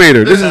boom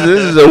millimeter. This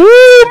is a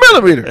woo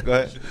millimeter. Go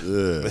ahead.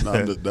 Yeah,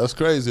 no, that's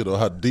crazy though.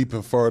 How deep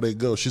and far they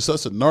go. She's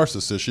such a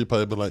narcissist. She'd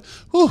probably be like,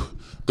 "Whew,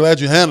 glad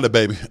you handled it,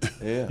 baby."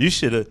 Yeah. You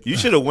should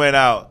have went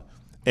out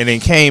and then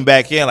came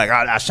back in like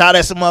I shot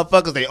at some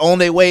motherfuckers. They on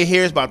their way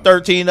here. It's about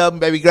 13 of them.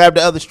 Baby, grab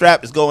the other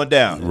strap. It's going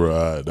down.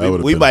 Right.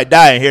 We might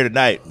die in here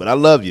tonight, but I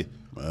love you.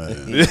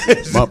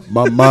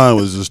 my mind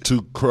was just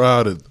too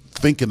crowded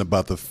thinking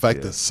about the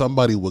fact that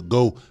somebody would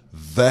go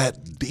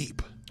that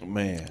deep.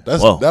 Man.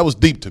 That was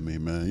deep to me,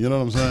 man. You know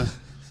what I'm saying?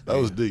 That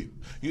was deep.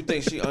 You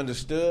think she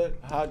understood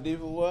how deep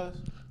it was?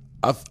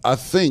 I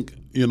think,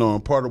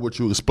 and part of what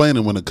you were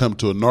explaining when it comes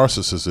to a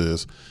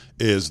narcissist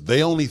is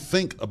they only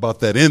think about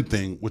that end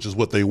thing, which is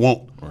what they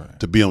want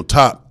to be on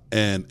top.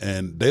 And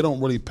they don't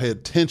really pay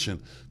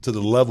attention to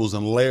the levels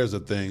and layers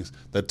of things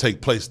that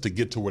take place to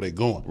get to where they're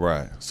going.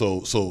 Right.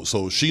 So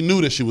she knew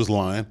that she was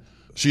lying.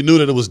 She knew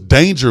that it was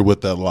danger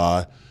with that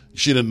lie.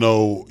 She didn't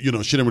know, she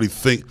didn't really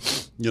think,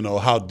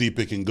 how deep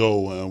it can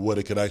go and what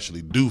it could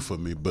actually do for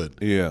me. But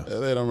yeah,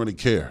 they don't really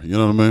care. You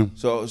know what I mean?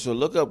 So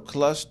look up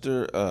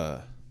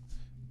cluster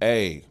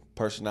A,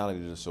 personality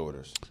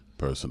disorders.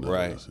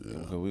 Personality. Right.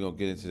 Yeah. We're going to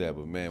get into that.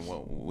 But, man,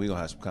 we're going to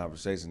have some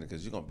conversation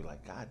because you're going to be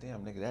like, God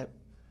damn, nigga,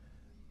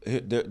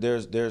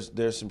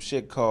 there's some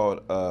shit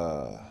called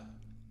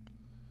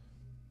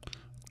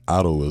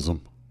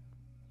autoism.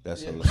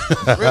 That's a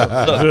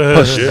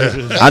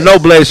I know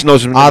Blaze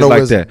knows some niggas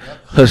like that.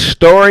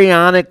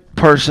 Histrionic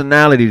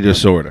personality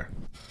disorder.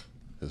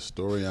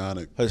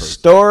 Histrionic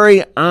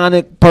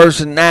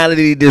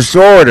personality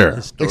disorder.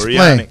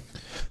 Explain.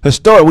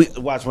 We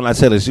watch when I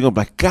tell this, you're gonna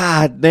be like,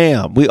 God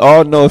damn. We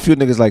all know a few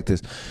niggas like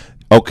this.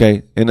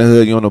 Okay, in the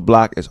hood, you on the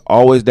block, it's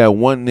always that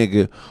one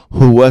nigga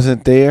who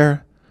wasn't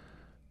there.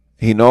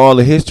 He know all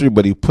the history,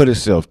 but he put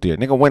himself there.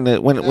 Nigga, when the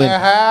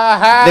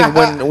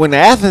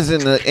Athens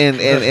and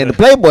the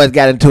Playboys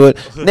got into it,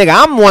 nigga,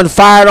 I'm one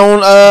fired on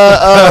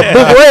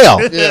Big Rail.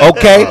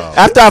 Okay,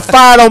 after I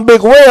fired on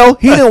Big Rail,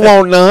 he didn't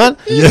want none.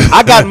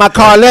 I got in my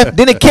car left,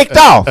 then it kicked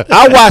off.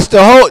 I watched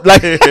the whole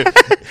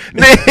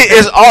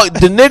it's all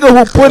the nigga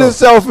who put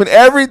himself in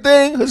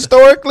everything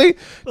historically.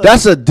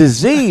 That's a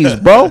disease,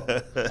 bro.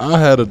 I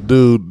had a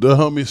dude, the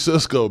homie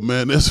Cisco,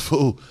 man. This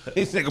fool.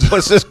 This nigga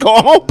put Cisco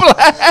on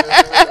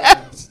blast.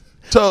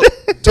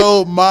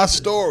 Told my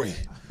story.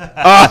 You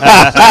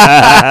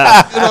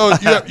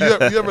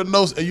ever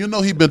know?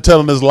 He been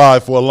telling this lie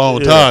for a long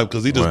time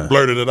because he just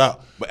blurted it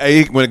out. But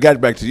when it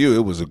got back to you,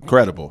 it was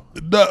incredible.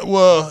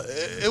 Well,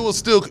 it was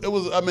still. It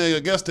was. I mean, I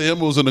guess to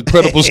him it was an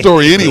incredible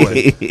story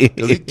anyway.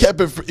 'Cause he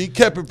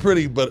kept it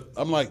pretty, but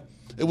I'm like,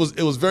 it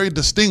was very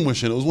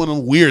distinguishing. It was one of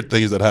the weird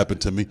things that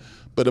happened to me.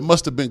 But it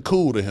must have been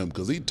cool to him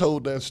because he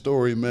told that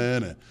story,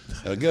 man. And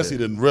I guess he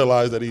didn't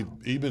realize that he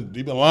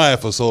been lying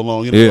for so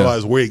long. He didn't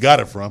realize where he got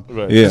it from.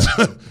 Right. Yeah.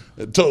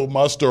 And told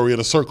my story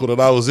in a circle that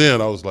I was in.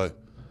 I was like,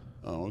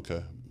 oh,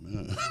 okay.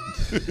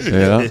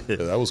 Yeah.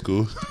 That was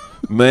cool.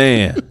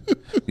 Man.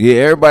 Yeah,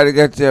 everybody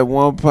got that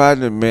one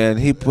partner, man.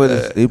 He put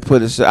it.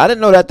 I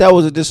didn't know that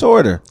was a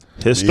disorder.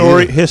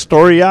 Histrionic.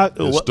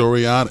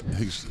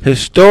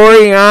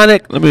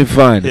 Let me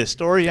find it.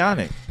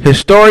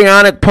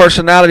 Histrionic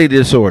personality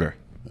disorder.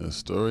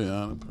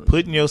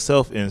 Putting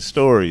yourself in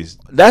stories.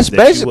 That's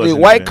basically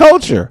white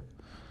culture.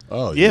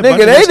 Oh yeah,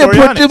 nigga, they done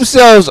put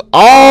themselves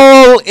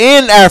all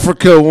in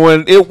Africa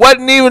when it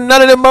wasn't even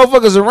none of them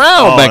motherfuckers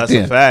around back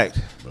then. That's a fact.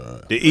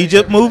 The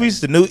Egypt movies,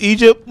 the new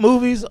Egypt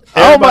movies,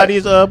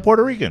 everybody's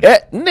Puerto Rican.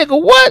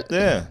 Nigga, what?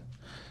 Yeah.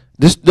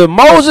 The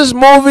Moses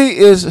movie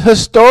is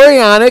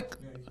histrionic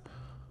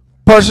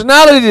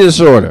personality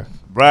disorder.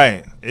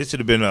 Right. It should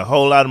have been a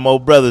whole lot of more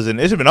brothers,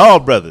 and it should have been all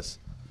brothers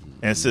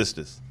and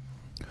sisters.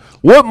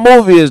 What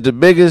movie is the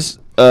biggest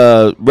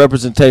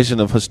representation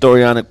of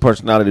histrionic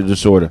personality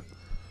disorder?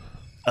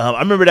 I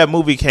remember that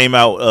movie came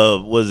out.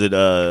 Was it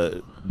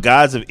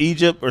Gods of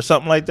Egypt or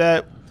something like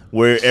that?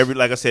 Where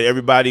like I said,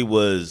 everybody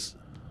was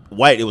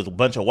white. It was a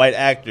bunch of white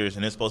actors,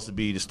 and it's supposed to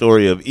be the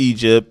story of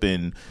Egypt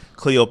and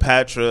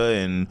Cleopatra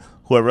and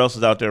whoever else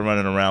was out there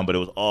running around, but it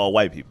was all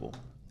white people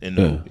in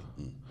the movie.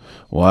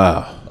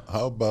 Wow.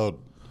 How about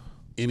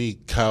any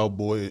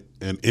cowboy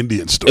and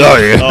Indian story? Oh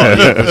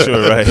yeah, for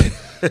sure, right.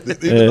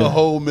 Even the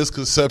whole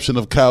misconception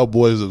of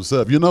cowboys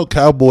themselves.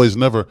 Cowboys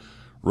never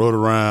rode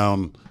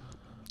around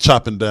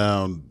chopping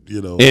down,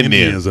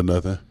 Indians or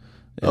nothing.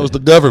 That was the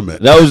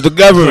government. That was the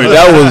government.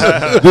 That was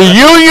the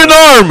Union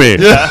Army.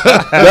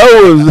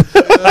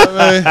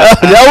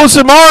 That was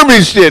some army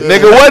shit,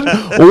 nigga. One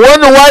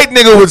white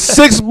nigga with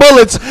 6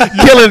 bullets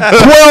killing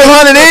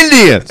 1,200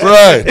 Indians.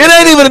 Right. It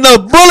ain't even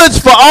enough bullets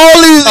for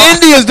all these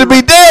Indians to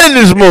be dead in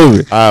this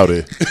movie.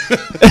 Howdy.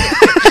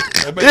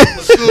 Them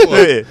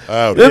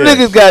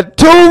niggas got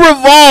 2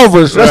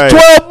 revolvers. That's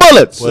 12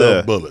 bullets.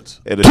 12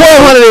 bullets.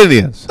 1,200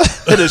 Indians.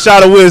 Hit a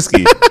shot of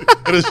whiskey.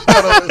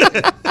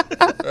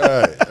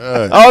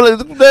 Right. All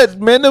of that,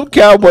 man, them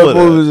cowboy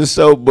movies are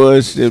so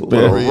bullshit,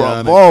 man.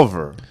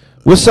 Revolver.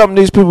 What's something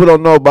these people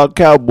don't know about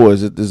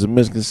cowboys that there's a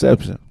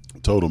misconception?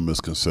 Total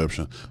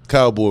misconception.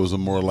 Cowboys are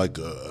more like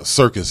a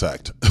circus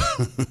act.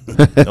 Okay.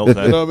 You know what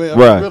I mean?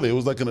 Right. Really, it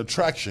was like an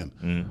attraction,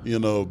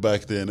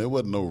 back then. It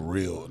wasn't no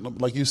real.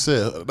 Like you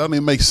said, it doesn't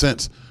even make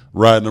sense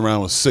riding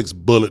around with 6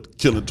 bullets,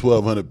 killing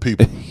 1,200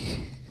 people.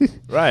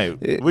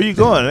 Right. Where you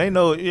going? Ain't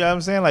no, you know what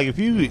I'm saying? Like, if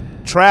you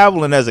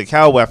traveling as a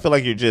cowboy, I feel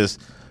like you're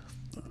just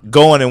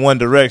going in one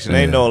direction.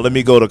 Ain't no, let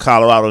me go to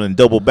Colorado and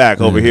double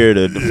back over here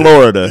to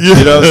Florida.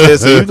 You know what I'm saying?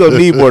 So you're going to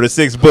need more than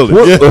 6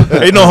 bullets.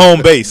 Ain't no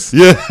home base.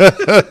 Yeah,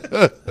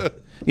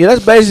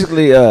 that's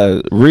basically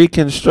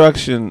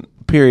Reconstruction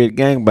period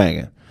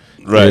gangbanging.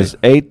 Right. It's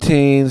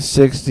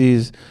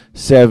 1860s,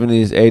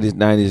 70s, 80s,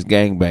 90s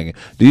gangbanging.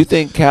 Do you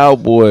think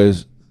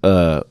cowboys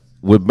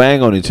would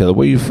bang on each other?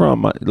 Where you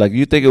from? Like,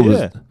 you think it was?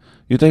 Yeah.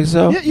 You think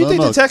so? Yeah, you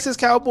think the Texas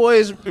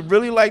Cowboys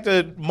really like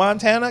the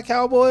Montana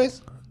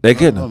Cowboys? They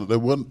couldn't. No, they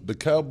wasn't. The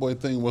cowboy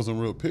thing wasn't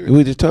real. Period.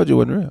 We just told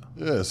you it wasn't real.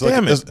 Yeah. It's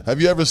Damn like, it.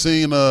 have you ever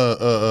seen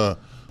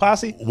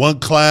Posse? one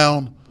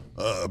clown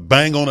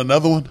bang on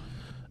another one?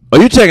 Are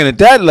you taking it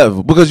that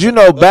level? Because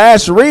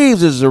Bass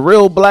Reeves is a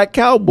real black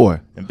cowboy.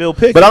 And Bill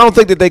Pickett. But I don't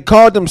think that they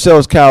called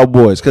themselves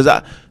cowboys. Because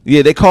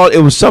they called it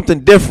was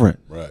something different.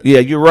 Right. Yeah,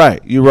 you're right.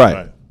 You're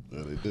right.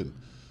 Yeah, they didn't.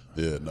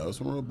 Yeah, no,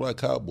 some real black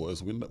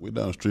cowboys. We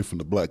down the street from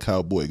the Black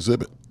Cowboy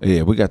exhibit.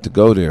 Yeah, we got to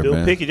go there, Bill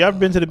man. Pickett. You ever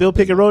been to the Bill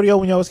Pickett rodeo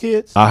when y'all was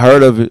kids? I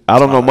heard of it. I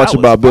don't know much that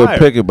was about Bill fire.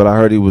 Pickett, but I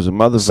heard he was a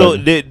motherfucker. So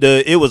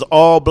it was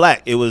all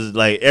black. It was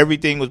like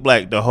everything was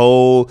black. The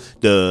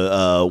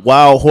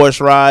wild horse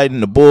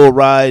riding, the bull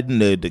riding,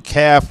 the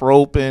calf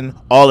roping,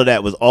 all of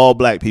that was all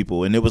black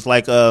people, and it was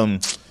like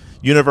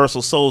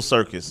Universal Soul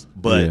Circus,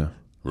 but Yeah.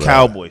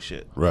 cowboy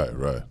shit. Right.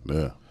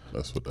 Yeah.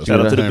 That's Shout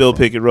out to the came Bill from.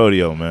 Pickett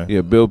rodeo, man. yeah,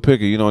 Bill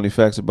Pickett. You know any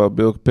facts about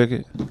Bill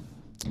Pickett?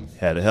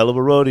 Had a hell of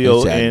a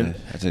rodeo, and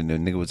I said the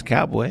nigga was a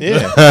cowboy. yeah,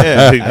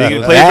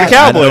 nigga played for the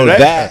Cowboys, right?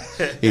 That.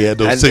 He had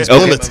those 6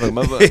 Okay, bullets.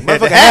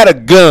 motherfucker had a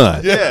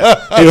gun.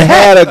 Yeah. He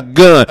had a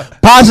gun.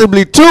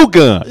 Possibly 2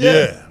 guns.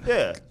 Yeah.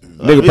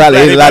 Nigga probably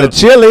ate a lot of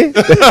chili.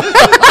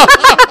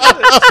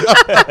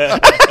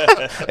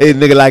 Hey,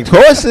 nigga liked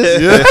horses.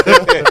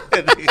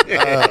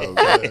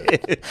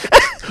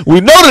 We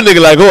know the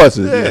nigga like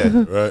horses.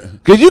 Right.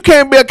 Because you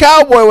can't be a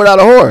cowboy without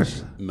a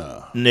horse.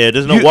 Nah. Yeah,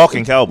 there's no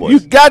walking Cowboys. You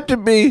got to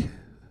be.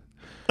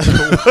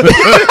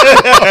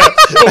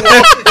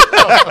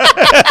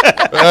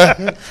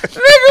 Nigga,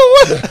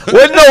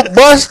 wasn't no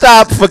bus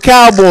stop for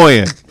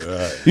cowboying.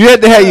 Right. You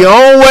had to have your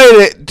own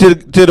way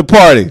to the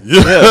party.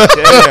 Yeah,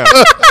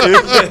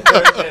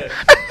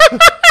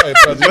 Hey,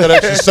 brother, you got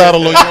extra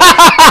saddle on your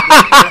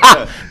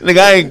Nigga,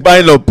 I ain't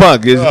buying no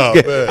punk. man.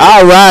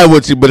 I'll ride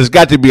with you, but it's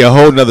got to be a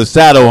whole nother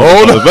saddle.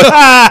 I'm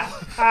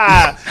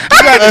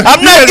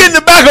not getting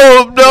the back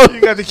of him, though. You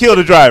got to kill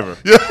the driver.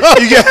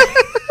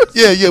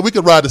 Yeah, we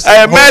could ride the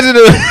Hey, same imagine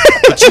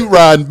but you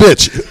riding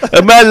bitch.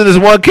 Imagine this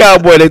one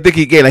cowboy they think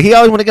he gay. Like, he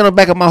always want to get on the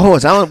back of my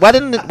horse. Why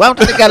don't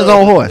he got his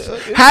own horse?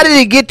 How did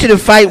he get to the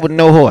fight with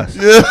no horse?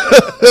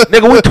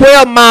 Nigga, we're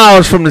 12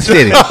 miles from the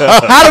city.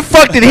 How the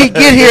fuck did he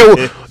get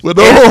here With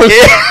no horse.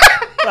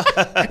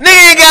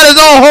 Nigga ain't got his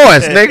own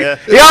horse, nigga.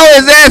 He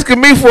always asking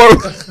me for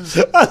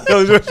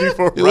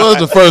He was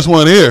the first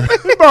one here.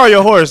 Borrow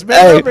your horse, man.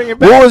 Hey, I'll bring it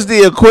back. what was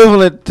the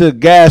equivalent to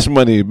gas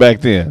money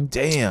back then?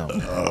 Damn.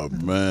 Oh,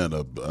 man.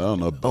 I don't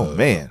know. Oh,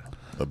 man.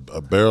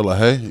 A barrel of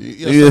hay.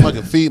 You got something I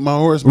can feed my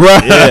horse?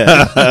 Right.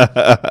 Yeah.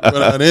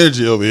 Run out of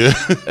energy over here.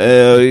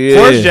 Hell yeah.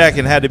 Horse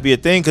jacking had to be a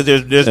thing because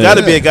there's got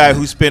to be a guy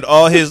who spent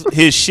all his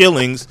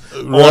shillings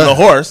on the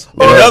horse,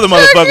 and another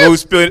motherfucker who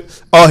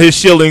spent all his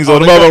shillings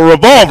on the mother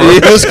revolver.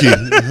 Whiskey.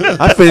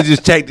 I finna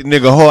just take the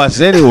nigga horse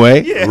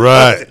anyway. Yeah.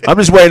 Right. I'm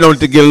just waiting on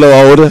it to get a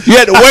little older. You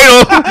had to wait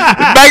on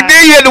back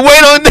then. You had to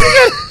wait on.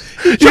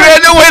 You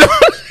had to wait on.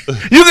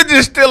 You could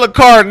just steal a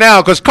car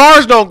now because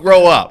cars don't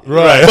grow up.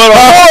 Right. But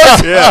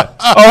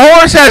a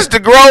horse has to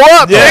grow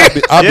up. Yeah.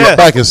 nigga. I'll be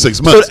back in 6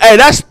 So, months. hey,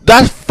 that's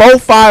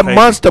 4-5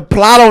 months to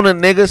plot on a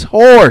nigga's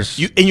horse.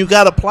 You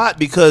got to plot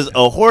because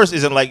a horse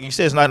isn't like you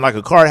said. It's not like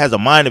a car. It has a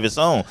mind of its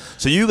own.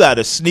 So you got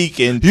to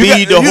sneak and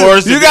feed the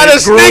horse. You got to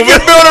sneak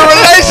and build a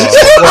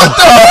relationship with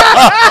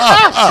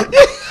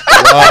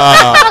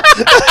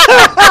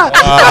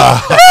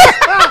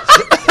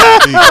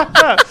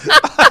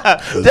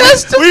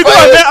That's the Where you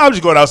going now? I'm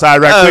just going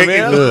outside right quick.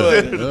 man.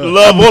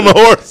 Love on the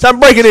horse. Stop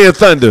breaking in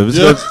thunder.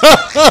 You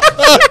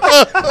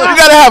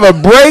gotta have a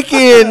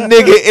break-in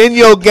nigga in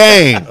your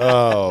game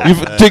Oh,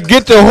 to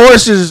get the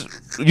horses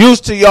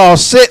used to y'all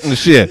sitting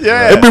shit.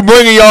 Yeah. They be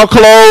bringing y'all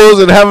clothes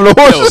and having the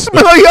horses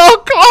smell y'all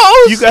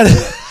clothes. You got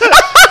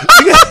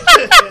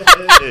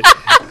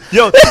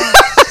yo.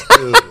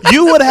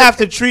 You would have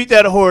to treat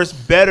that horse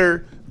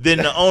better than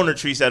the owner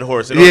treats that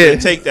horse in order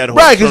to take that horse.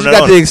 Right, because from you that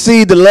got to owner.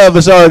 exceed the love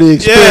it's already Yeah,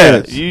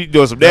 experienced. you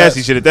doing some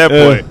nasty shit at that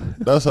point.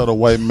 That's how the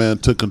white man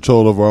took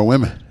control of our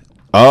women.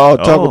 Oh,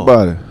 talk Oh.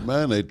 about it.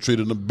 Man, they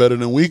treated them better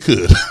than we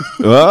could.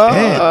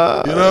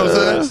 Oh, You know what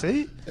I'm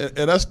saying? See?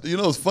 And that's, you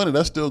know, it's funny.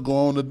 That's still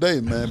going on today,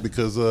 man,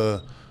 because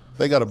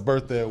they got a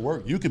birthday at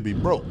work. You can be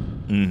broke,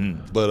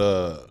 but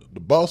the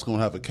boss gonna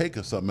have a cake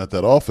or something at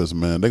that office,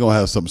 man. They're gonna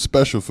have something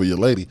special for your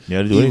lady,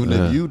 Yeah, they do. even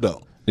if you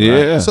don't.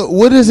 yeah. So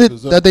what is it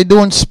that they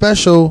doing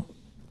special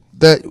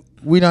that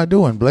we not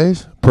doing,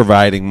 Blaze?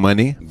 Providing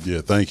money.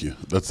 Yeah, thank you.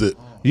 That's it.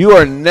 You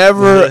are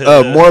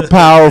never more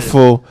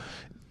powerful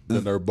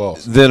Than their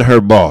boss. than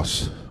her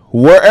boss.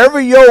 Wherever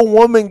your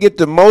woman get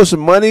the most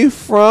money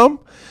from,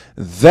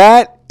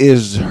 that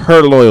is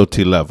her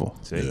loyalty level.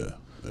 See?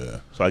 Yeah.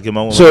 So I give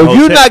my woman So a if whole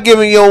you're check. not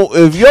giving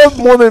if your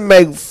woman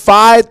make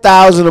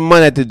 $5,000 a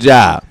month at the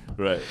job,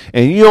 Right.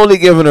 and you only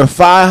giving her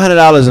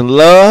 $500 in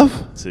love,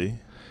 See?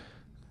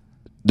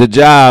 the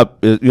job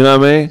is, you know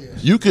what I mean?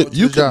 You could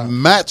job?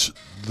 match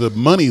the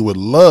money with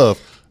love,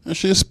 and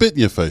she'll spit in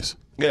your face.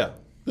 Yeah.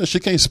 She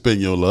can't spit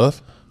in your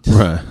love.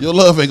 Right. Your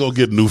love ain't gonna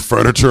get new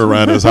furniture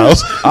around his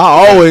house.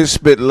 I always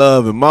spit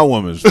love in my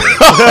woman's face.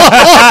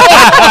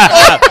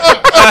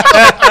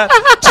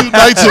 2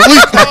 nights a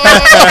week.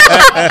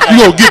 You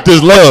gonna get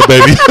this love,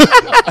 baby.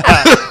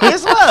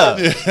 It's love.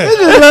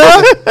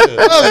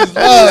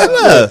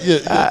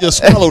 Yeah,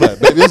 swallow that,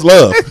 baby. It's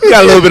love. You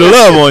got a little bit of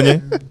love on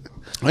you.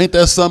 Ain't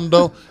that something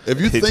though? If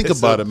you think It's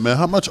about it, man,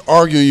 how much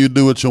arguing you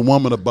do with your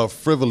woman about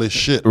frivolous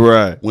shit?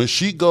 Right. When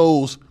she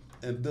goes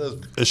and does,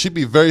 and she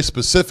be very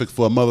specific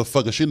for a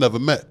motherfucker she never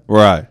met.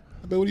 Right.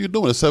 Babe, what are you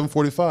doing at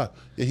 7:45?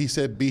 Yeah, he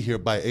said be here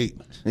by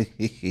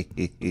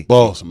 8.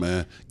 Boss,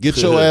 man, get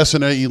your ass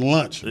in there eating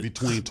lunch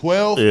between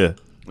 12 Yeah.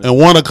 and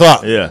 1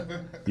 o'clock. Yeah.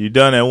 You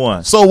done at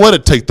once. So what?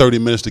 It take 30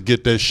 minutes to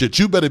get that shit.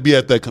 You better be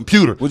at that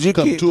computer. Would you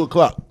come keep- 2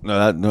 o'clock?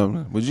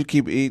 No. Would you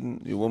keep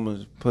eating your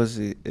woman's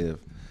pussy if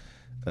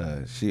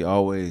she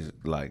always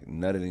like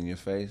nutted in your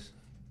face?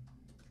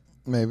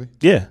 Maybe.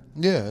 Yeah.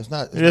 Yeah, it's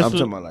not. Yeah. I'm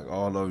talking about like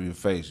all over your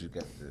face. You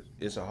got this.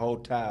 It's a whole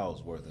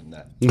towel's worth of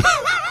nut.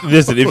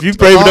 Listen, if you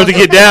brave enough to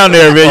get down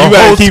there, man, you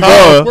gotta keep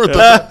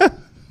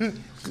on.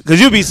 Because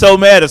you'd be so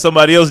mad if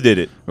somebody else did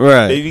it.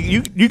 Right.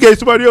 You gave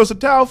somebody else a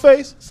towel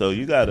face, so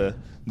you gotta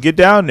get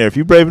down there. If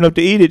you're brave enough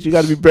to eat it, you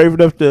gotta be brave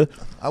enough to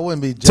I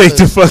wouldn't be jealous. take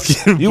the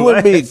fucking. You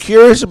wouldn't be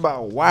curious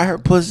about why her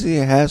pussy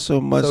has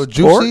so much so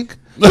juicy. torque?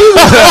 Bitch,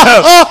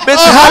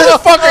 how the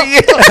fuck are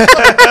you?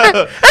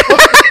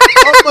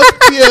 How much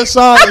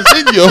PSI is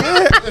in you?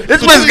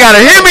 This bitch got a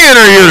Hemi in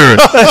her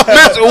uterus.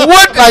 Bitch,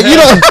 what? Like you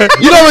don't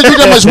drink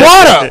that much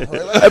water.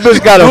 That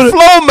bitch got a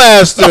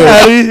Flowmaster.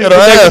 Get her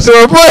ass.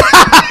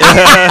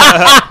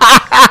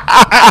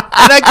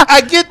 And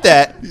I get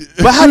that,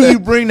 but how do you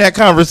bring that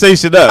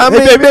conversation up? I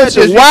mean, Hey, baby,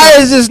 bitch, why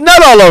is this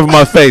nut all over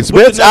my face,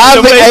 bitch? the nut I've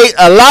in your face? ate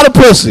a lot of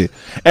pussy,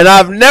 and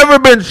I've never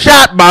been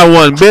shot by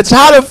one, bitch.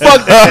 How the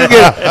fuck did you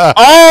get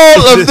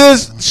all of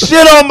this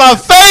shit on my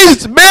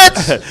face,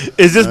 bitch?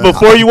 Is this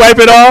before you wipe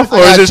it off, or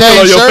I is this still on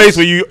changed your shirts. face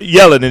when you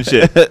yelling and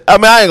shit? I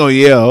mean, I ain't gonna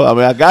yell. I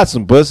mean, I got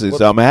some pussy,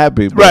 so I'm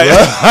happy. But Right.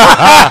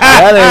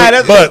 that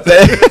ain't, But but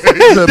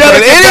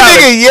any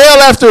nigga yell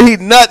after he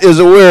nut is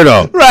a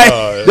weirdo. right,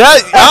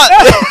 That,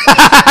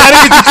 how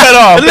did you cut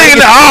off?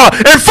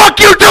 and fuck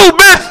you too,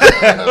 bitch.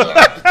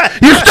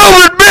 You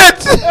stupid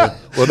bitch.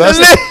 Well, that's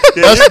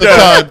the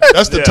time.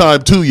 That's the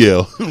time to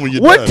yell when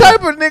you're What done.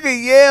 type of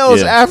nigga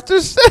yells Yeah. after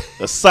sex?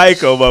 A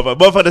psycho motherfucker.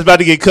 Motherfucker's about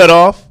to get cut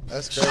off.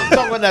 That's crazy.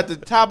 Talking at the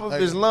top of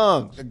his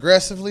lungs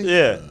Aggressively.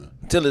 Yeah.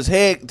 till his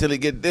head, till he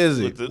get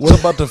dizzy. What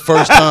about the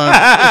first time?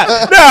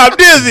 No, I'm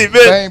dizzy,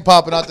 bitch. Bang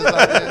popping out the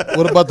side.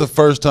 What about the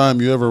first time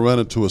you ever ran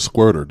into a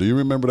squirter? Do you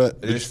remember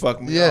that? Just fuck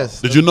me.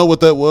 Yes. Did you know what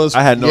that was?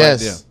 I had no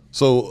Yes. idea.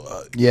 So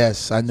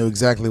Yes, I knew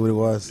exactly what it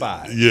was.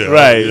 yeah,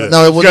 Right. yeah.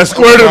 No, it Got wasn't.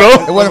 squirted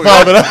on. It wasn't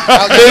popping out.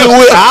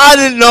 I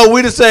didn't know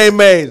we the same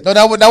age. No,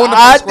 that wasn't the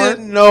I first squirt.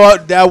 didn't know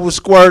that was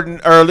squirting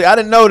early. I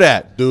didn't know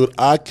that. Dude,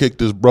 I kicked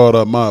this broad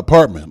up my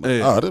apartment. Like,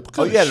 Yeah. this-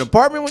 Oh, you had an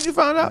apartment when you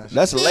found out?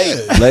 That's late.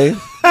 Yeah. Late.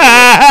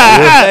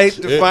 Late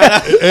to find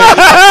out.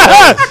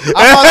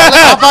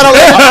 I found out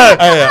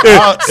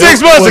later.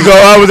 6 months ago,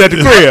 I was at the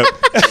crib.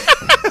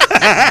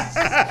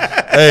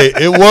 Hey,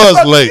 it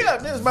was late. Yeah,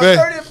 this is my Man,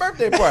 30th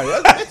birthday party.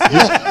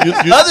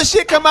 you- Other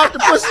shit come out the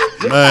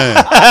pussy. man.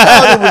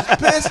 I was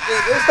pissed.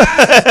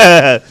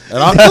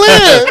 And I'm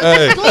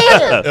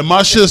clear. And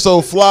my shit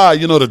so fly,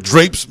 you know, the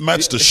drapes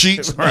match the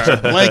sheets, match the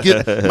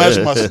blanket, match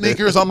my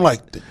sneakers. I'm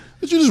like,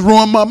 did you just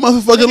ruin my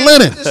motherfucking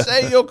linen? Just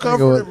say your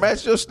comforter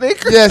match your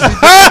sneakers. Yes,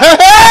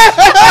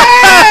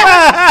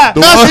 The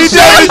one-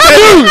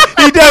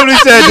 He definitely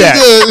said that.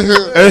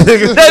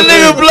 That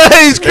nigga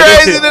Blaze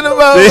crazy than the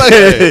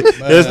motherfucker.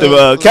 That's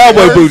the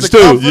cowboy boots,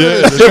 too.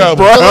 Yeah, the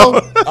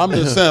cowboy. I'm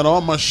just saying,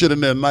 all my shit in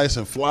there nice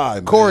and fly,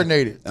 man.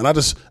 Coordinated. And I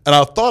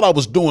thought I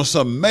was doing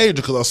something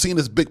major because I seen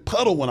this big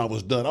puddle when I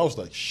was done. I was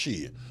like,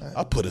 shit,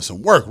 I put in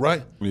some work,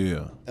 right?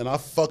 Yeah. And I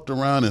fucked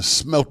around and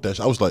smelt that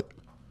shit. I was like,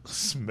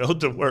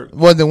 Smelled the work.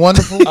 Wasn't it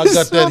wonderful? I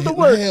got smelled that. the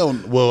work. Hell,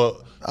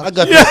 well, I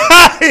got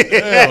that.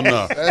 Hell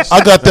no.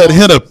 I got that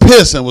hint of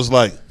piss and was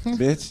like,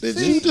 Bitch. did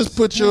you just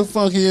put your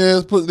funky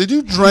ass pussy? Did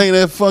you drain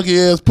that funky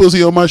ass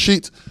pussy on my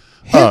sheets?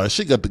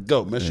 She got to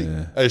go,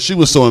 man. She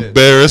was so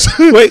embarrassed.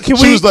 Wait, can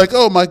she we- was like,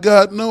 "Oh my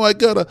God, no,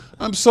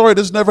 I'm sorry,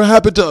 this never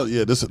happened to."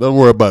 Yeah, don't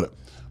worry about it.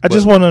 I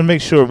just want to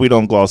make sure we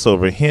don't gloss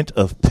over a hint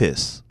of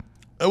piss.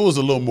 It was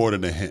a little more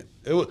than a hint.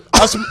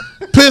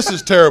 Piss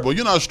is terrible.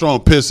 You know how strong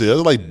piss is.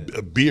 It's like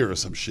a beer or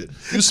some shit.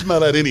 You smell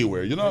that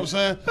anywhere. You know what I'm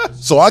saying?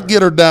 So I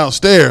get her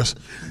downstairs.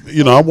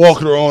 You know, I'm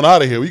walking her on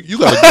out of here. You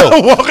got to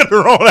go. Walking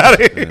her on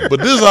out of here. But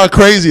this is how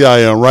crazy I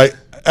am, right?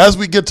 As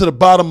we get to the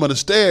bottom of the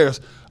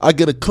stairs, I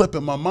get a clip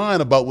in my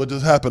mind about what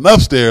just happened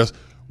upstairs.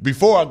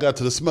 Before I got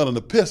to the smell of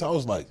the piss, I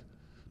was like,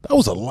 that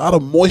was a lot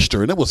of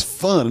moisture, and it was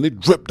fun, and it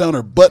dripped down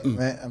her butt. And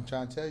Man, I'm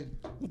trying to tell you.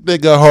 they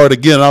got hard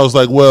again. I was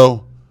like,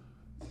 well,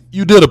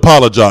 you did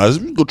apologize.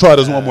 You go try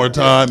this one more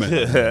time. And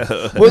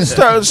Well,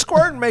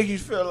 squirting make you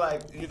feel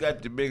like you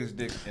got the biggest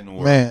dick in the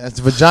world. Man, it's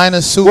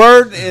vagina soup.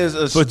 Squirting is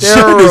a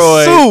Vagina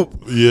steroid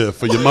soup. yeah,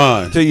 for your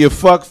mind. to your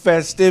fuck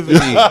festivity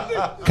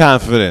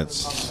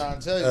confidence. I'm trying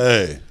to tell you.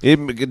 Hey,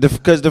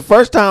 Because the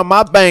first time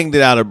I banged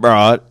it out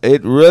abroad, I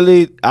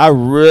joined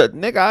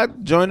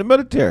the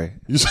military.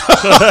 I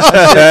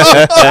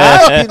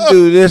can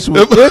do this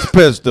with this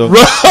pistol.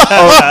 Imagine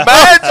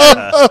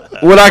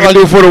what I can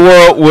do for the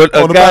world with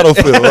a on the guy.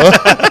 battlefield,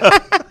 huh?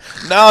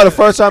 No, the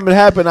first time it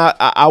happened,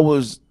 I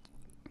was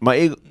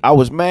mad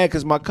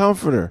because my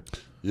comforter.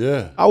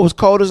 Yeah. I was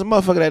cold as a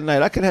motherfucker that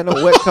night. I couldn't have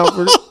no wet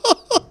comforter.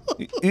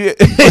 Yeah.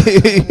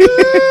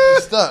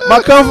 Stuck.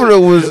 My comforter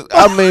was,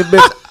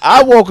 bitch,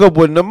 I woke up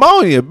with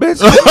pneumonia, bitch.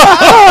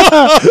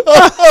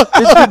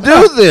 Did you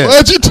do this?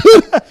 What'd you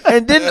do?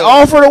 And didn't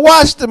offer to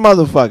wash the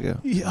motherfucker.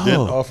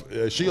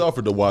 She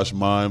offered to wash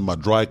mine, my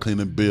dry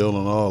cleaning bill,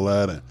 and all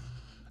that.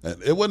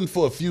 And it wasn't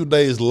for a few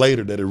days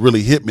later that it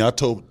really hit me. I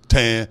told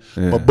Tan,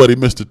 my buddy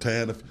Mr.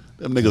 Tan,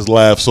 them niggas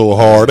laugh so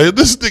hard. Hey,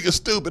 this nigga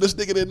stupid. This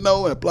nigga didn't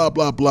know, and blah,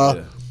 blah, blah.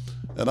 Yeah.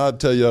 And I'll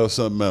tell y'all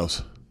something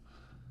else.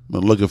 I've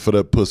been looking for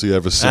that pussy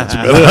ever since,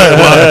 man.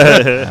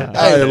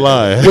 I ain't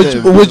lying.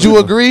 Would you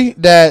agree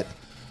that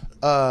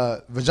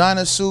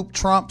vagina soup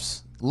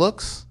trumps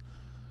looks?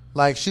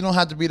 Like, she don't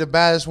have to be the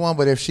baddest one,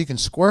 but if she can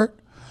squirt,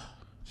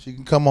 she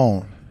can come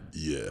on.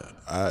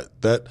 Yeah,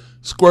 that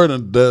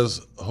squirting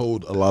does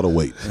hold a lot of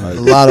weight. A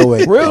lot of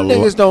weight. Real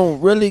niggas don't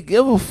really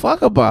give a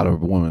fuck about a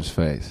woman's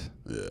face.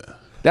 Yeah.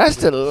 That's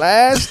the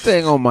last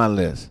thing on my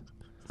list.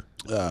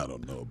 I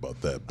don't know about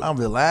that. But I'm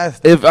the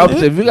last. If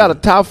you got a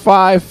top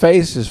 5,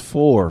 face is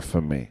 4 for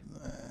me.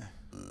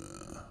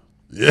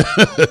 yeah,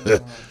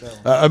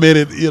 I mean,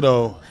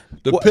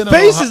 depending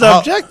Face on is how,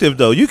 objective,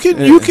 though. You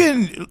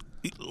can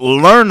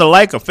learn to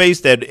like a face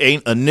that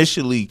ain't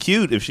initially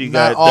cute if she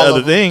got the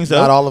other things.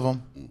 Not all of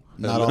them.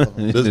 Not all of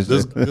them. this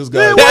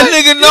guy. That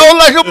nigga know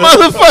like a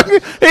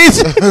motherfucker. I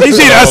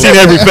seen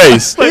every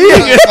face.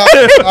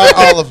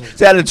 All of them.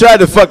 See, I tried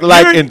to fuck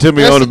light into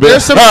me on the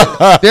bed.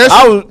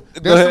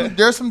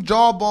 There's some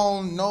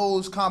jawbone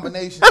nose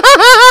combinations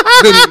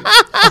really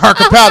are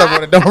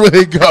compatible and don't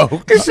really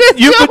go.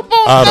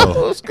 I don't.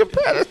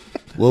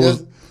 What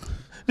was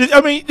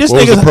I mean, this the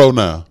nigga.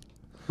 pronoun?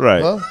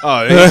 Right. Oh,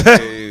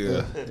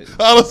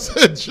 I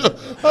said,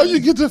 how you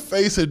get the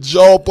face and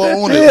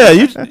jawbone?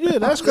 That's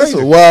That's crazy.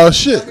 some wild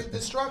shit. The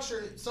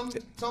structure, some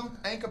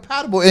ain't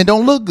compatible and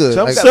don't look good.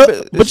 Like,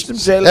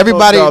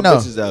 everybody know.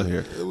 bitches out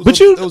here. But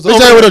you, It was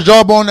Bitch out with a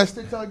jawbone that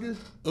sticks like this.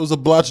 It was a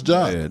blotch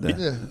job.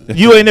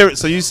 you ain't never.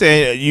 So you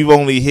saying you've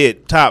only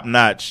hit top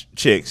notch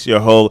chicks your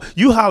whole?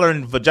 You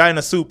hollering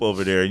vagina soup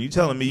over there, and you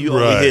telling me you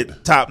only Right.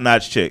 hit top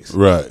notch chicks?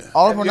 Right.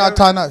 All of them are not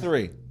tie knot.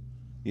 3.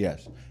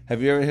 Yes.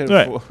 Have you ever hit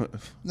Right. a 4?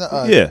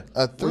 Yeah.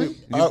 A 3.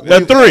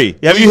 A 3.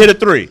 Have you hit a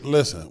 3?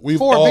 Listen, we've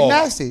 4, all big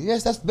nasty.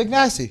 Yes, that's big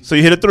nasty. So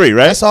you hit a 3,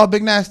 right? That's all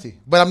big nasty.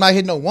 But I'm not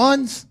hitting no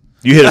ones.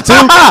 You hit a 2.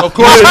 Of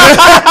course.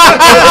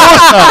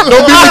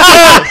 Don't be You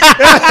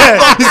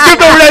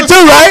skipped over that 2,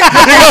 right?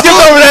 You skipped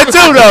over that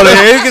 2, though.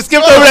 You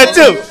skipped over that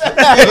 2.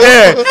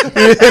 Yeah.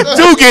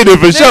 2 getting it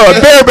for sure.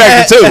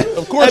 Bareback to 2.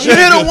 Of course. Have you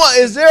hit a 1?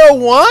 Is there a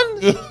 1?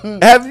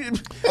 Have you?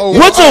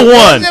 What's a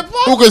 1?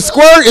 Who can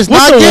squirt is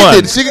What's not a one?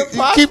 gifted. She can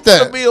keep Could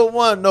that. be a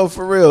 1. No,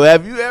 for real.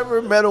 Have you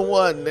ever met a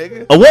 1,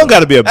 nigga? A 1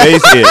 got to be a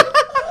base hit.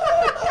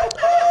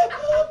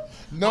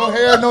 No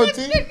hair, no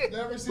teeth.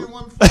 Never seen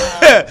one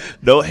before.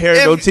 No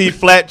hair, no teeth,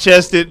 flat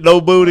chested,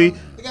 no booty.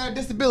 They got a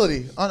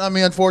disability. I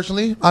mean,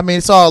 unfortunately. I mean,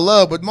 it's all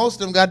love, but most of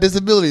them got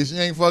disabilities. You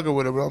ain't fucking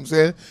with them, you know what I'm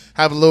saying?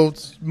 Have a little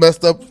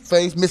messed up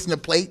face, missing a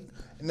plate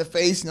in the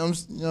face, you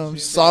know,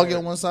 soggy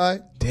on one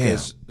side. Damn.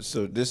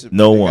 So this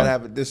No they 1. gotta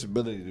have a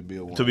disability to be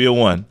a 1. To be a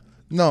 1.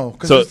 No,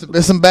 because So-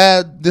 there's some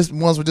bad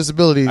ones with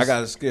disabilities. I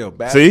got a skill.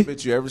 Baddest See?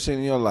 bitch you ever seen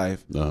in your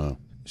life. Uh-huh.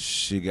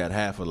 She got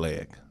half a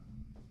leg,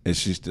 and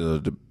she's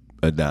still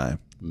a dime.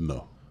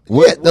 No.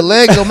 Yeah, the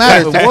leg don't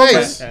matter.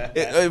 It's the face.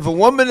 If a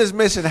woman is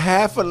missing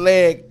half a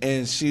leg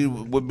and she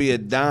would be a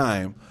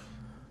dime,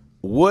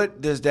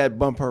 what does that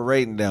bump her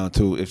rating down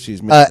to if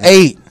she's missing?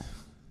 8.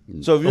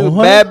 So if you're a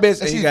bad bitch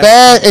and If you she's got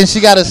bad and she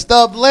got a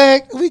stubbed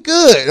leg, we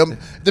good.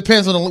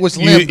 Depends on which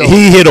limb. though.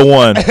 He hit a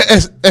 1.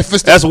 If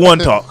it's That's one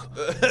talk.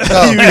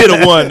 You hit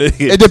a 1.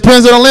 It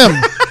depends on the limb.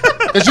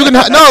 Cause you can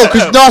no,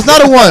 it's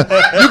not a 1.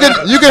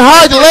 You can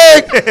hide the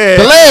leg,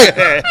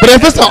 but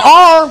if it's an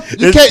arm,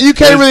 you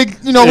can't really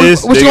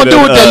what you gonna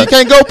do with that? You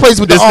can't go place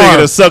with the This arm. nigga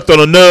done sucked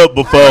on a nub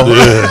before.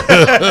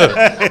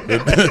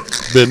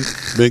 been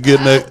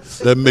getting that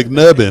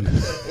McNubbin.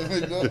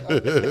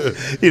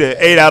 He done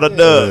ate out a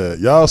nub. Yeah,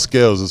 y'all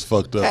scales is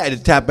fucked up. I had the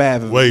top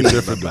half of Way it.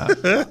 different.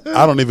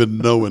 I don't even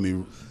know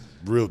any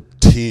real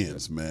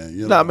 10s, man.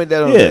 You know? No, I mean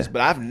that on Yeah. this,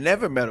 but I've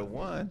never met a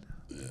 1.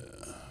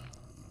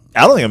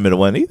 I don't think I met a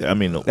 1 either. I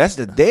mean, That's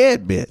the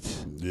dead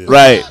bitch. Yeah.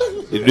 right.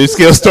 This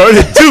scale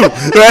started too.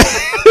 Right.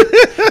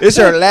 It's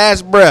her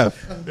last breath.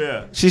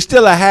 Yeah. She's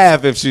still a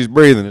half if she's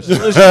breathing. You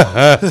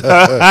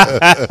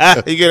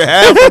get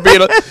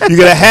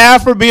a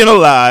half for being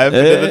alive,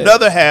 and then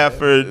another half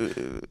for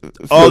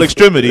all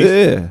extremities.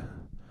 Yeah.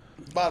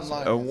 Bottom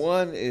line, A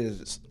 1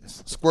 is.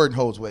 squirting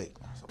holds weight.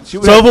 She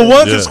would So have if a to-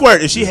 1 Yeah. can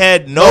squirt, if she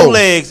had no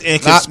legs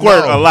and could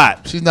squirt a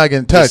lot, She's not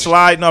getting just touched.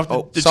 sliding off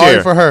the Sorry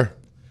chair. for her.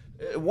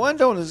 1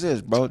 don't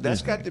exist, bro.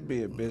 That's got to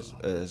be a bitch.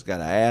 It's got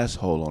an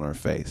asshole on her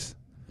face.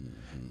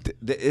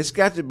 It's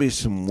got to be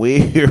some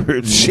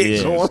weird shit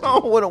Yes. going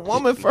on with a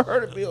woman for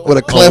her to be a With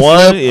a one. cleft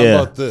one, lip. How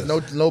yeah. about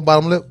this? No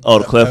bottom lip. Oh,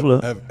 the cleft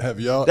lip. Have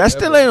y'all? That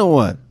still ain't a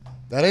 1.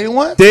 That ain't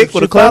one. Thick If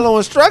with she a cleft. follow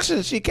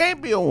instructions, she can't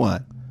be a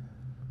 1.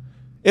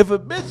 If a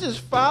bitch is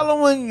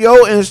following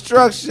your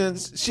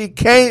instructions, she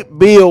can't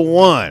be a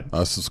 1.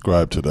 I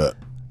subscribe to that.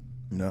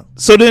 No.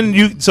 So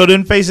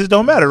then faces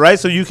don't matter, right?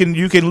 So you can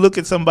look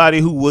at somebody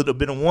who would have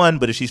been a 1,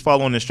 but if she's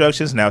following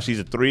instructions, now she's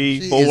a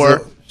 3,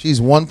 4.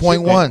 She's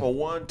 1.1. From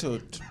 1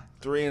 to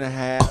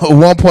 3.5.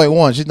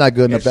 1.1. She's not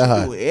good If enough she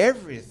that do high.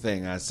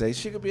 everything I say,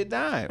 she could be a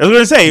dime. I was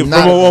gonna say from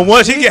Not- a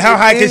 1, she get how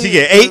high can she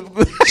get? 8?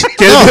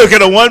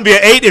 Can a 1 be an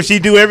 8 if she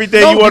do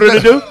everything you want her to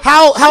do?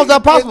 How's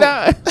that possible?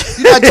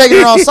 You're not taking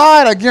her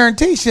outside. I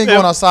guarantee she ain't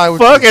going outside with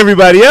Fuck you.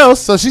 everybody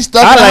else. So she's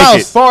stuck I in the like house. it.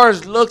 As far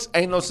as looks,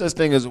 ain't no such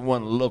thing as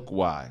 1 look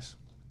wise.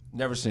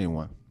 Never seen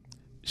 1.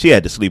 She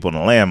had to sleep on a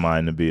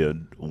landmine to be a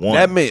 1.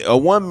 That mean a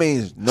 1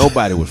 means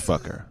nobody would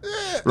fuck her.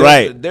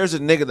 Right. There's a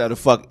nigga that'll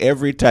fuck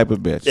every type of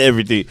bitch.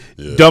 Everything.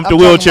 Dump the I'm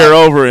wheelchair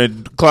talking over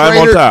and climb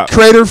on top.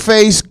 Crater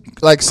face,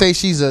 like say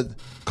she's a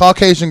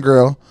Caucasian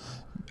girl,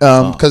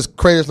 because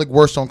craters look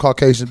worse on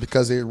Caucasians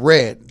because they're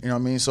red. You know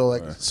what I mean? So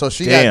so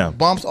she Damn. got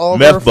bumps all over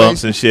Meth her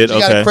bumps face. and shit, She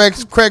got okay. a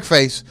Craig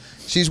face.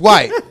 She's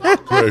white.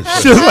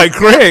 She was like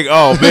Craig.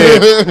 Oh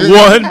man,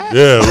 1.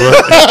 Yeah, right.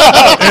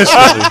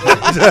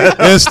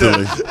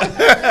 Instantly.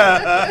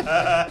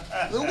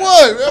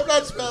 What? I'm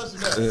not spelling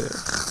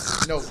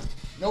that.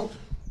 Nope.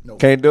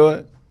 Can't do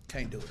it.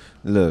 Can't do it.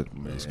 Look,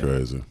 man. It's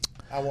crazy.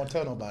 I won't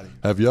tell nobody.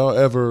 Have y'all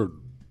ever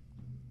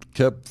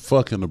kept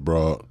fucking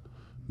abroad?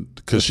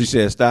 Because She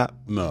said stop.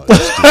 no. You don't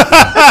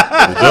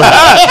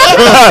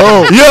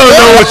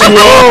know what you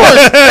want.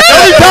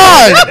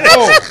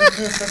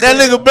 That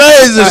nigga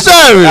Blaze is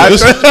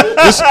savage.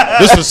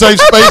 This is a safe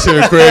space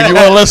here, Craig. You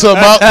want to let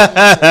something out?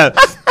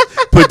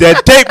 Put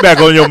that tape back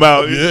on your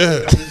mouth.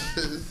 Yeah.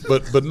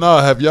 But no,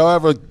 have y'all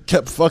ever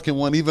kept fucking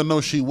one even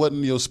though she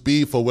wasn't your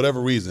speed for whatever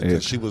reason?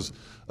 'Cause she was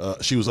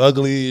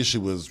ugly, she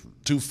was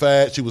too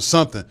fat, she was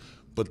something,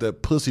 but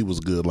that pussy was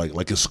good. Like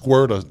it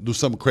squirt or do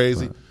something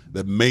crazy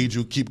that made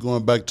you keep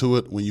going back to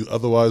it when you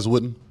otherwise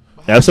wouldn't.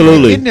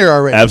 Absolutely. In there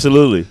already.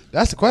 Absolutely.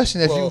 That's the question.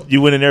 If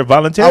You went in there I would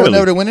voluntarily.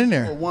 never went in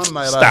there. One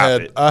night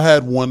Stop it. I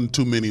had one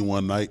too many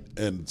one night,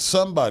 and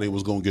somebody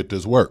was gonna get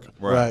this work.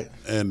 Right.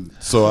 And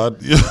so and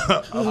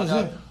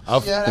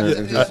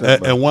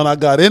when I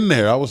got in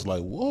there, I was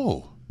like,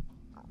 "Whoa,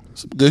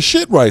 some good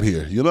shit right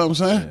here." You know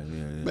what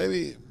I'm saying?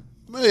 Maybe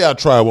I'll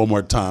try one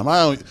more time.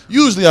 I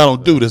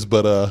don't do this,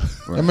 but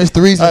That means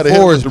 3s I'd and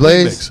hit 4s, with the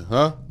Blaze. remix,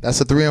 huh?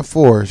 That's a 3 and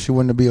 4. She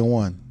wouldn't be a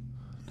 1.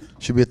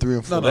 She'd be a 3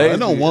 and 4. No, I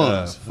know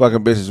ones. Fucking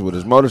bitches with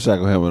his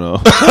motorcycle helmet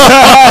on.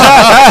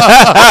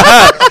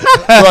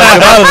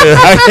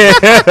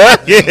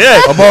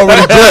 Yeah. I'm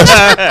already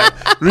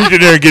dressed. Reach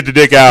in there and get the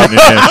dick out.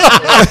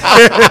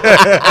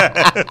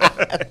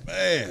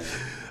 Man,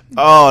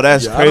 Oh,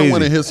 that's I don't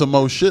want to crazy. hear some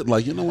more shit.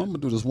 Like, you know what? I'm gonna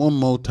do this one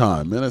more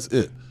time, man. That's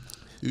it.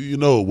 You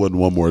know it wasn't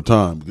one more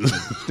time.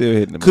 Still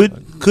hitting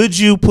them. Could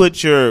you put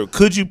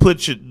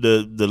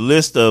the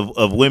list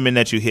of women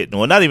that you hit?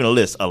 Well, not even a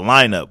list, a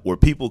lineup where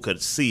people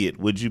could see it.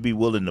 Would you be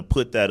willing to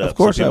put that up? Of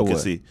course so people I could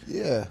would. see?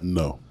 Yeah.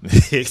 No.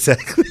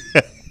 Exactly.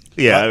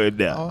 Yeah, I mean,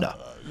 no.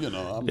 You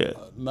know, I'm Yeah.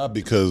 not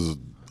because of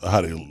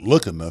how they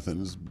look or nothing.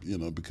 It's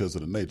because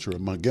of the nature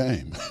of my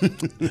game.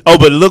 Oh,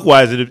 but look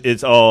wise,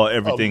 it's all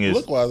everything is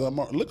look wise. I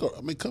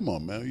mean, come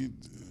on, man. You,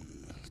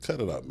 cut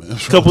it out, man.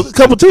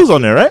 couple twos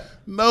on there, right?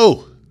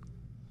 No.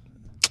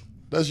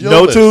 That's your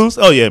No list. twos.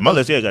 Oh yeah, my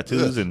list. Yeah, got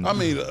twos Yeah. and I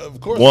mean, of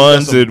course.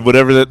 ones we got and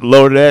whatever that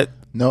lower that.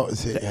 No,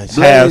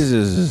 Blaze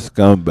is a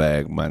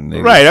scumbag, my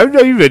nigga. Right. I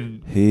know you've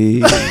been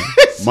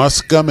My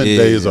scumming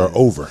days are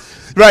over.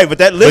 right, but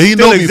that list But he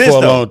still knew me exists. for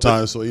a though. long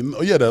time, so he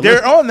that They're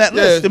list- on that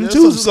list. Them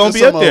twos is gonna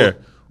be up there.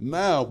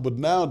 Now, but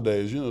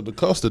nowadays, the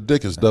cost of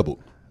dick is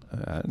doubled.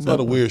 There's a lot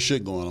of weird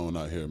shit going on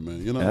out here, man.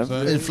 You know what I'm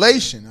saying?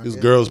 inflation. These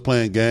girls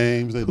playing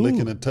games, they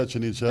licking and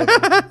touching each other. You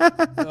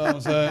know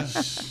what I'm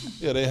saying?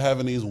 Yeah, they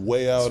having these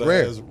way out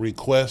rare. as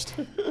requests.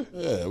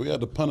 Yeah, we had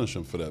to punish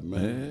them for that,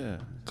 man. Yeah,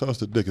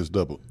 Cost of dick is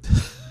doubled.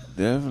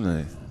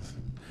 definitely.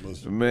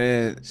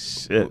 Man,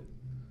 Shit.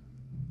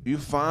 you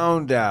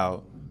found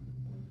out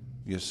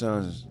your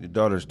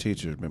daughter's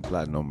teacher has been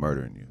plotting on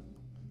murdering you.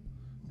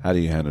 How do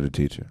you handle the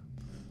teacher?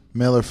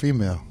 Male or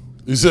female?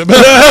 You said,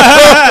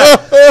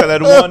 That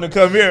one to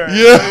come here.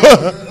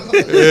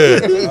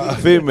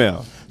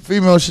 Female.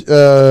 Female,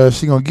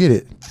 she gonna get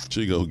it.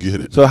 she go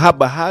get it. So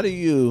how do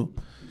you?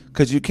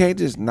 Because you can't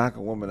just knock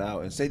a woman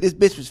out and say this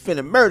bitch was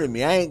finna murder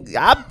me.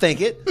 I'm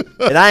thinking,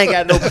 and I ain't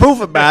got no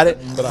proof about it.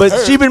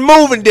 But she been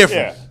moving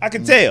different. Yeah, I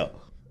can tell.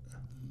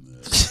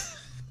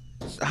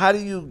 How do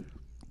you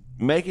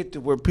make it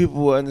to where people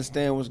will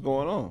understand what's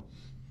going on?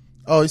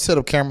 Oh, you set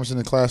up cameras in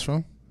the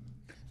classroom.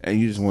 And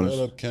you just want Set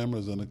to, up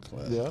cameras in the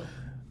class. Yeah.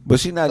 but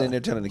she's not in there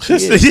telling the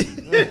kids.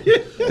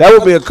 That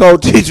would be a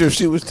cold teacher if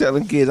she was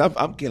telling kids,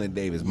 "I'm killing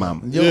David's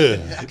mama." Yeah.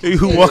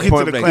 Who walk into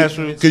Point the blank.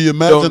 classroom? Can you Don't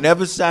imagine?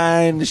 never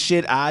sign the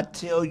shit I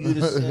tell you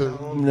to send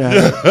home. Now.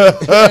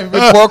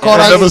 Report card.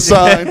 Never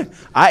signed.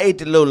 I ate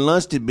the little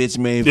lunch the bitch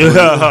made for me.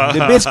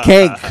 The bitch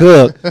can't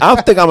cook. I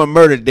think I'm gonna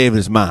murder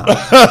David's mom.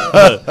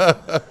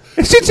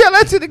 And she tell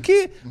that to the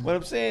kid. What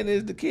I'm saying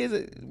is the kids.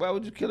 Why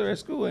would you kill her at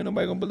school? Ain't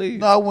nobody gonna believe you.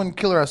 No, I wouldn't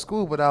kill her at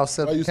school, but I'll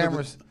set Why the you said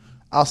cameras.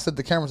 I'll set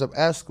the cameras up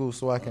at school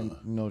so I can,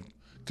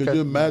 Could you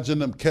imagine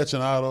them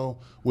catching Otto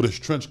with his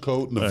trench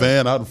coat and the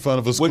van out in front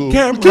of a school? With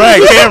cameras. Right,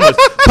 cameras.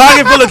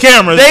 Pocket full of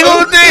cameras. They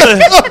gonna do.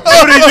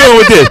 What are you doing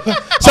with this?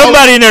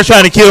 Somebody in there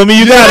trying to kill me.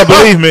 You gotta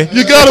believe me.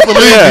 You gotta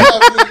believe me.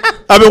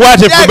 I've been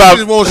watching for Jack about.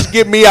 just wants to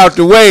get me out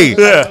the way,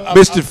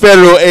 Mr.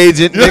 Federal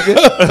Agent,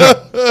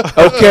 nigga.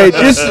 Okay,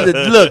 this is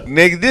look,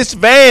 nigga. This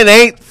van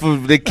ain't for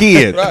the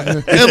kid.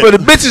 It's for the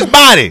bitch's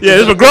body. Yeah,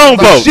 this is for grown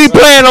folks. She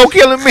planning on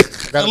killing me.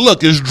 And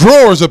look, his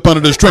drawers up under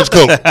this trench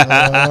coat.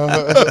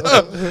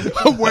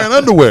 I'm wearing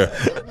underwear.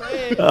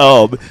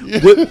 Oh,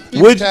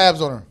 keep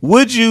tabs on her.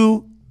 would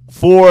you,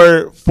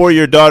 for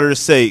your daughter's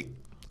sake,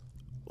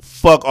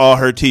 fuck all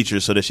her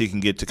teachers so that she can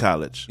get to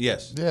college?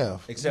 Yes. Yeah.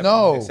 Except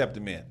the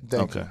men.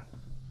 Thank you.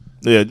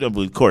 Yeah,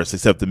 of course,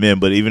 except the men.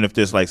 But even if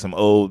there's like some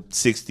old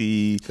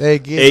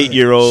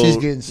 68-year-old, She's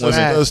getting smashed.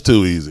 That's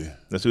too easy.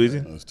 that's too easy.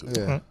 That's too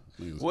Yeah.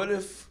 What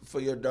if for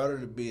your daughter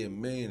to be a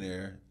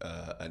millionaire,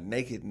 a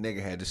naked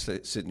nigga had to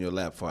sit in your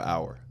lap for an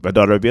hour? My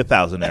daughter would be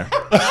 $1,000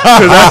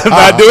 I'm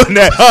not doing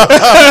that.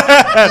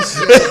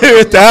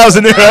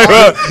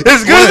 $1,000.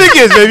 It's good as it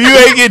gets, baby. You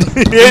ain't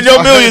getting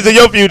no millions in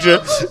your future.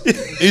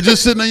 He's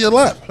just sitting in your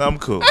lap. I'm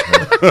cool.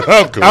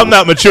 I'm cool. I'm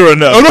not mature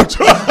enough.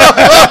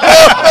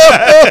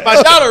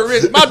 My daughter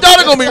rich. My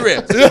daughter gonna be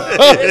rich.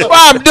 That's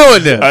why I'm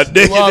doing this. A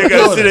nigga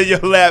gotta sit in your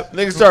lap.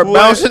 Niggas start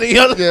bouncing each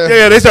other.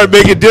 Yeah, they start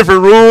making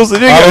different rules.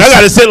 And I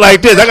gotta sit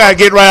like this. I gotta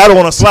get right. I don't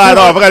want to slide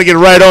off. I gotta get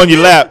right on your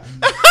lap.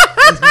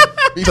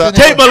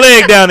 Take my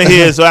leg down to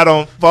here so I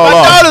don't fall My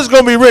off. daughter's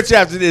gonna be rich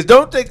after this.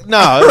 Don't think.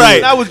 No,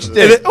 Right. Not what you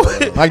think.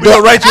 We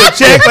gonna write you a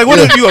check. Like, what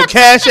if you gonna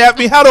cash at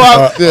me? How do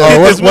I get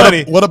this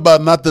money? What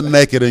about not the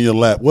naked in your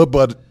lap? What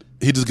about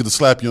he just get to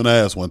slap you in the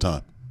ass one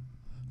time?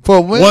 For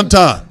when? One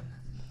time.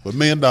 For $1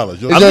 million. I'm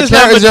just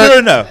not mature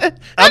enough.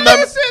 I'm not.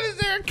 Is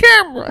there a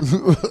camera?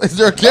 Is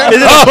there a Is camera?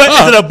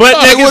 it a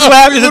butt naked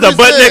slap? Is it a what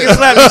butt you naked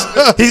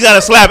slap? He's got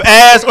to slap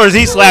ass, or is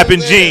he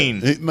slapping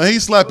Gene?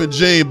 He's slapping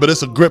Gene, but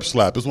it's a grip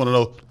slap. It's one of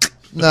those.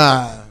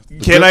 Nah.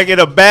 Can I get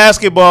a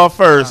basketball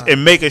first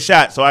and make a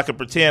shot so I can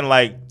pretend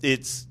like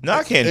it's? No,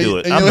 I can't do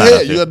it. In I'm your not head.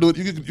 out You there. gotta do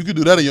it. You can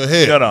do that in your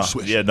head. No.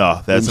 Swish. Yeah,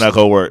 no. That's not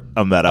gonna work.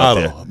 I'm not out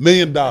there. $1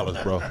 million,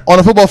 bro. On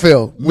a football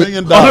field. $1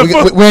 million.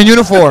 We're in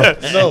uniform.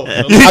 No,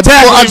 You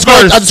tackle I me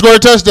first. just scored a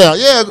touchdown.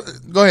 Yeah,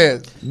 go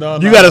ahead. no,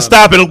 You got to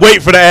stop and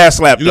wait for the ass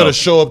slap. You got though. to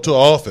show up to an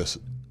office,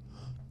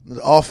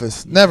 The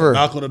office. Never.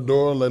 knock on the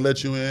door,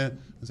 let you in, and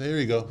say, "Here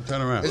you go,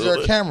 turn around." Is there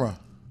a camera?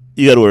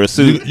 You got to wear a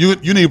suit.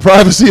 You need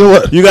privacy or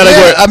what? You got to Yeah,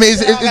 wear. I mean,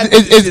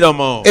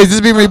 is this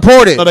being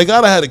reported? No, they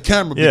gotta have a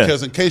camera Yeah.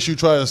 because in case you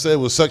try to say it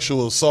was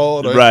sexual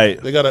assault, or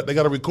Right. They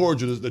gotta record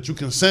you that you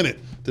consented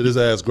to this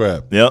ass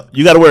grab, Yep.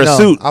 You got to wear a No,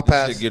 suit. I'll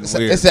pass. Shit getting It's,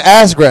 weird. it's an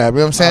ass grab. You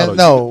know what I'm saying? Oh,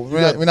 No,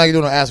 you we're not doing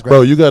an ass grab.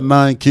 bro. You got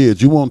 9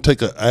 kids. You won't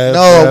take an ass?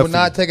 No, grab we're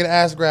not taking an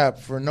ass grab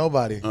for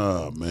nobody.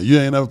 Oh man, you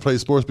ain't never played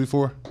sports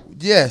before.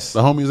 Yes,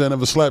 The homies ain't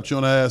never slapped you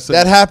on the ass.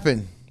 that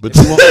happened. But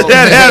you won't.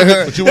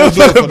 But you won't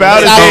do it for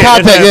about the it. Out of Yeah.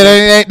 contact.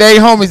 Yeah, they ain't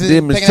homies.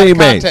 Them is Taking out of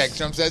teammates. context.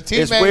 You know what I'm saying? It's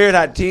Teammates. weird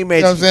how teammates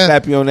You know what I'm saying?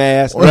 slap you on the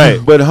ass, Right.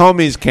 But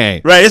homies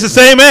can't. Right, it's the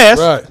same ass.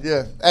 Right.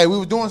 Yeah. Hey, we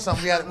were doing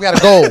something. We had a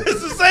goal. It's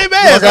the same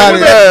ass. out of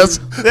here.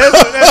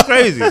 That's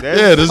crazy.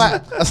 Yeah, this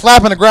A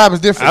slap and a grab is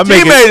different. I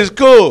make Teammate it, is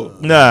cool.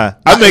 nah,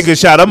 I make a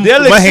shot. I'm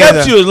They'll my hands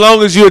accept you as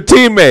long as you're a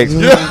teammate.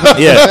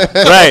 Yeah,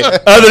 right.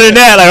 Other than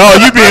that, like, oh,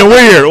 you being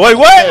weird. Wait,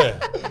 what?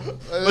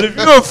 But if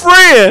you're a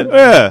friend,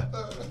 Yeah.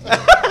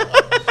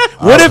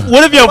 What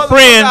if your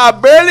friend? I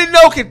barely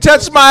know can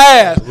touch my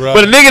ass, Right.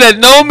 but a nigga that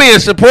know me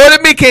and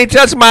supported me can't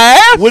touch my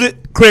ass.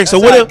 Craig? So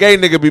That's what how a if? gay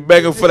nigga be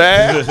begging for the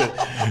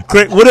ass?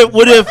 Craig, what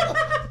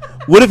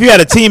if you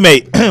had a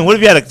teammate? What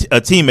if you had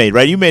a teammate?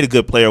 Right, you made a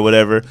good play or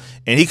whatever,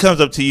 and he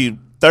comes up to you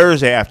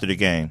Thursday after the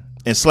game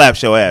and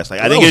slaps your ass. Like,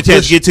 I didn't get a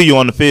chance to get to you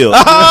on the field.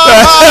 but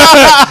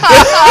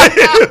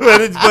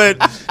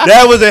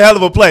that was a hell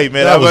of a play,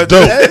 man. That was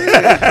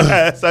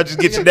dope. So I just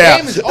get you down.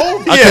 Game is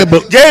over. Yeah,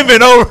 game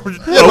been over.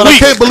 Yeah, but I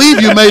can't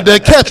believe you made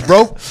that catch,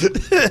 bro.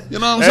 You know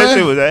what I'm That shit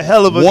saying? was a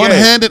hell of a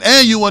One-handed,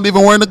 and you weren't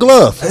even wearing the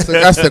glove.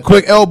 That's the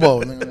quick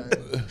elbow.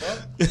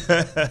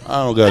 I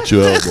don't got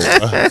your elbow.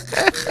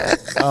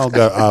 I don't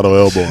got Otto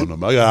elbow in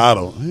them. I got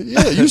Otto.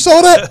 Yeah, you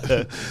saw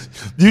that?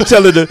 You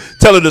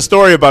telling the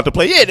story about the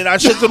play. Yeah, then I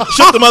shook the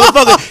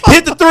motherfucker,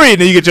 hit the three, and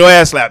then you get your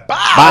ass slapped. Man,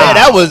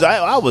 that was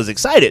I was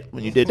excited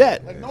when you did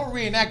that. Like, don't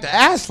reenact the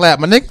ass slap,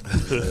 my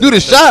nigga. Do the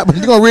shot, but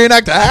you gonna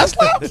reenact the ass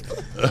slap?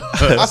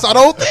 I saw the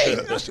whole thing.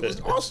 That shit was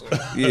awesome.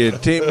 Yeah,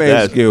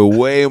 teammates get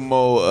way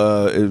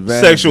more advantages.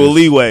 Sexual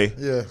leeway.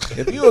 Yeah.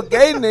 If you a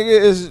gay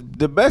nigga, is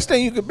the best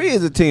thing you could be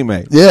is a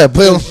teammate. Yeah,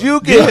 play on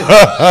You get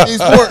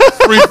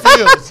Free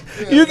fields.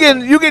 you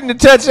getting to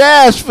touch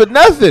ass for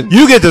nothing.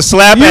 You get to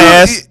slap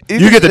ass.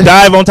 You get to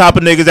dive on top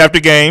of niggas after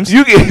games.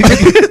 You get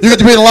You get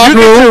to be in the locker you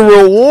room. get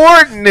to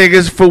reward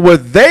niggas for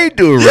what they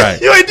do right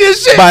You ain't did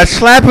shit. by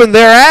slapping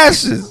their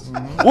asses.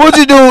 What'd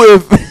you do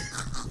if?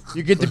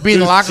 You get to be in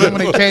the locker room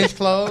when they change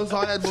clothes.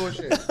 All that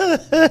bullshit.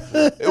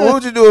 What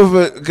would you do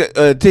if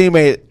a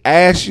teammate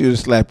asked you to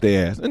slap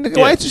their ass? Nigga,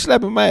 why ain't you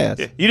slapping my ass?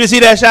 You didn't see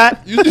that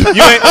shot? You ain't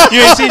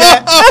see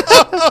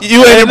that?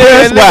 You ain't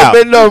impressed? Nigga Wow.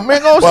 been no,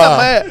 man, go slap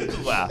my ass.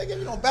 Wow.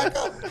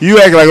 You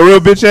act like a real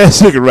bitch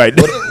ass nigga right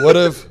now. What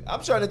if?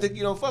 I'm trying to think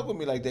you don't fuck with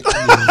me like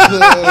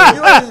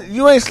that.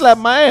 you ain't slap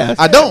my ass.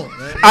 I don't.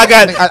 I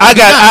got 8.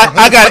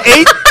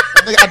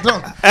 I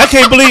don't. I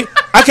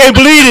can't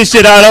believe this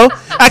shit, Otto.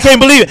 I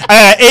can't believe it.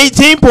 I got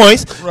 18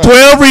 points,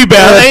 12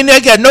 rebounds. I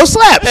got no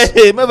slaps.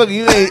 Hey, motherfucker,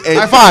 you ain't.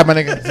 High five, my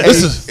nigga.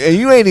 This is And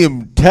you ain't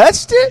even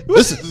touched it.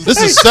 this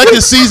is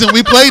second season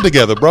we played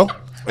together, bro.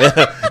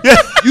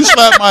 You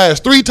slapped my ass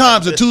 3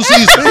 times in 2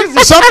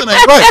 seasons. Something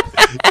ain't right.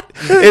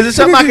 Is it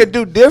something I could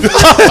do different?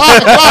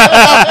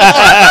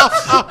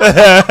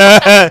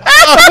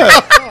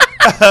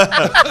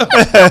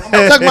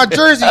 Tuck my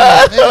jersey.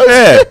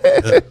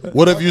 Yeah.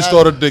 What if you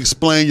started to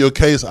explain your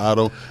case,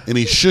 Otto, and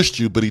he shushed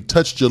you, but he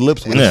touched your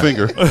lips with his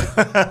finger?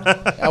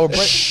 I would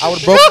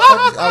broke.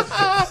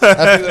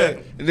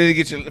 And then you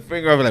get your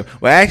finger over like,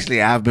 well,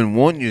 actually, I've been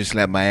wanting you to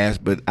slap my ass,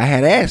 but I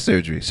had ass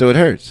surgery, so it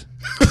hurts.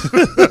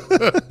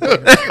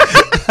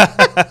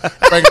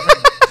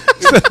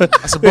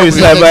 Hey,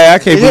 slap my ass. I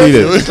can't believe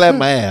You it. slap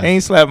my ass.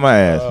 Ain't slap my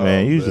ass,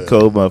 man. You's a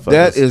cold motherfucker.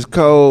 That is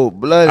cold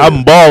blooded.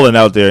 I'm balling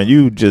out there, and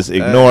you just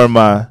ignoring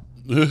my.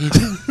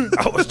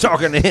 I was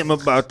talking to him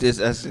about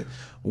this. I said,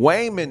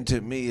 Wayman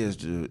to me is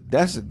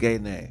that's a gay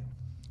name.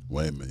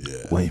 Wayman,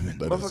 yeah. Wayman.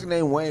 That is- Motherfucker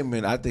named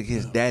Wayman. I think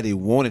his daddy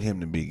wanted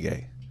him to be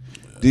gay.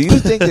 Do you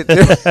think that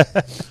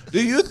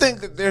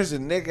there's a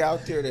nigga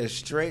out there that's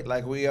straight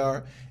like we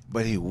are,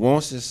 but he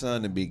wants his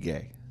son to be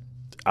gay?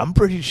 I'm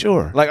pretty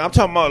sure. Like I'm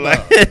talking about, like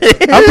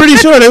I'm pretty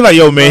sure they're like,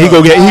 yo, man, he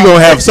gonna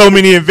have so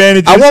many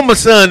advantages. I want my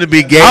son to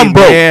be gay. I'm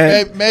broke.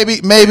 Man.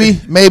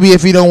 Maybe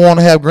if he don't want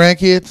to have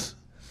grandkids,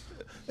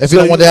 if he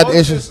don't want to have the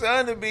want your issues,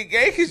 son to be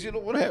gay because you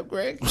don't want to have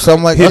grandkids.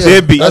 something like He that.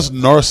 did beat. That's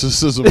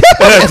narcissism.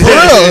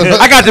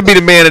 I got to be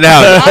the man of the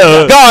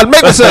house. God,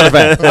 make my son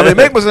fat. I mean,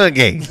 make my son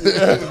gay.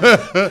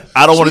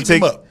 I don't want to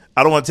Sweep take. him up.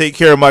 I don't want to take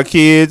care of my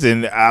kids,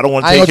 and I don't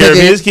want to I take ain't care of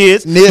gonna take his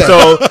kids. Yeah.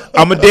 So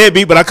I'm a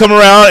deadbeat, but I come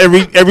around every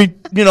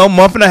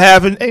month and a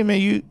half, and hey man,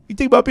 you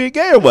think about being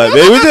gay or what,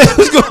 man?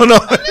 What's going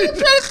on?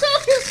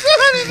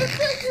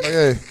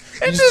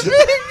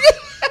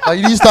 Hey,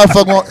 you need to stop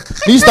fucking.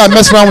 You need to stop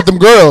messing around with them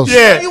girls.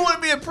 Yeah. You want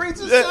to be a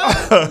preacher,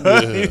 son?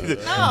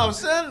 No,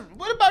 son.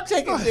 What about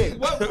taking dick?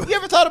 You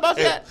ever thought about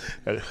that?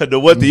 The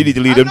what? You need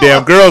to leave them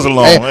damn girls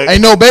alone. Hey,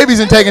 ain't no babies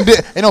in taking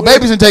dick. Ain't no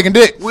babies in taking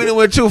dick. We done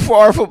went too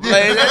far for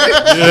playing.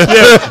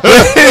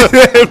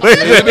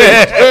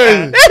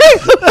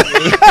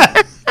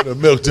 The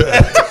milk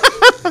dad.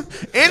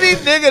 Any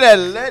nigga that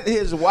let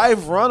his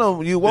wife run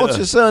him, you want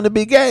your son to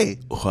be gay.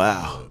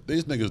 Wow.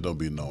 These niggas don't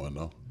be knowing,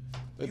 though.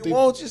 You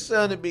want your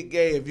son to be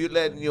gay if you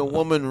letting your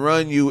woman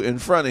run you in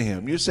front of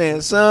him. You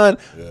saying, son,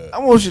 I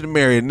want you to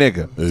marry a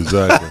nigga.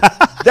 Exactly.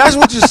 That's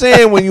what you're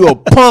saying when you a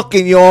punk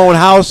in your own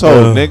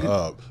household,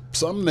 nigga.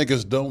 Some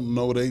niggas don't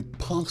know they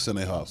punks in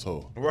their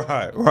household.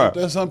 Right.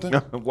 That's something.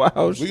 Wow,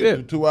 We shit. can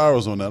do 2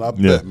 hours on that. I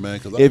bet, man.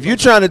 'Cause If you're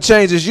trying to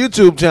change this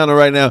YouTube channel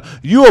right now,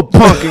 you a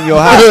punk in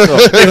your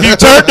household. If you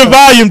turn the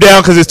volume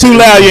down because it's too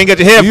loud, you ain't got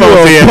your You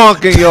headphones a in.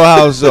 punk in your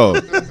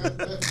household.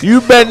 You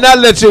better not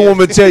let your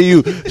woman tell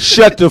you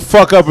shut the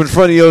fuck up in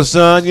front of your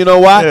son. You know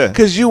why? Yeah.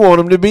 Because you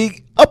want him to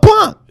be a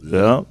punk.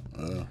 Yeah.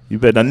 You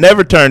better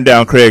never turn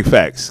down Craig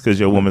Facts because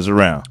your woman's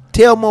around.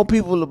 Tell more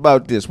people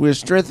about this. We're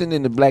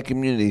strengthening the black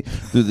community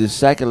through the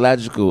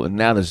psychological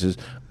analysis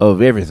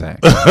of everything.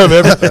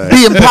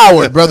 Be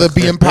empowered, brother.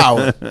 Be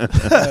empowered.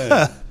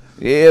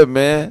 Yeah,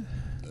 man.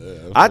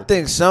 I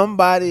think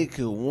somebody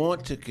could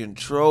want to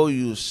control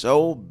you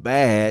so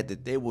bad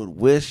that they would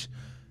wish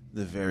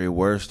the very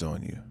worst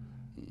on you.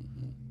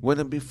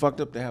 Wouldn't it be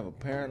fucked up to have a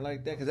parent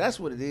like that? Because that's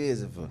what it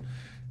is.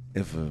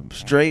 If a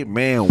straight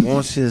man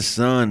wants his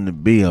son to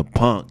be a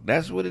punk,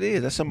 that's what it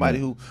is. That's somebody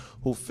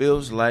who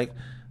feels like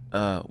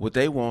what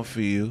they want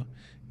for you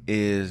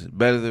is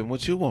better than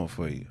what you want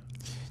for you.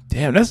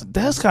 Damn,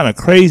 that's kind of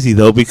crazy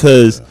though,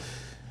 because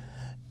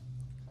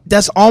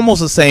that's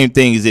almost the same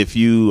thing as if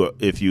you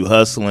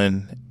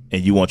hustling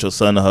and you want your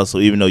son to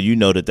hustle, even though you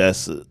know that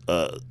that's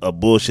a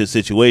bullshit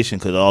situation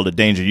because of all the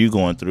danger you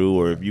going through,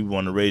 or if you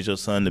want to raise your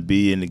son to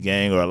be in the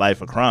gang or a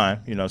life of crime,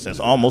 you know what I'm saying? It's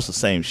almost the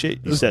same shit.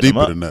 You It's set them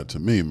deeper up. than that to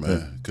me,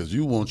 man. Because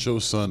you want your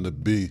son to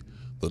be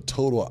the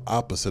total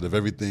opposite of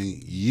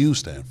everything you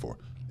stand for.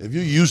 If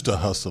you're used to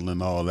hustle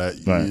and all that,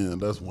 Right. yeah,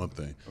 that's one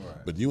thing.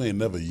 But you ain't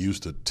never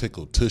used to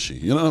tickle tushy.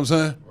 You know what I'm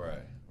saying? Right.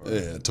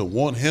 Yeah, to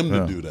want him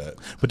to do that.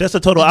 But that's the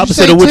total Did you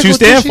opposite say of what you tickle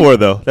stand tushy? for,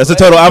 though. That's the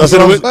total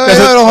opposite of what. Wait, that's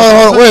a-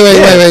 hold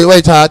on.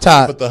 Wait,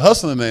 Todd. But the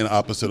hustling ain't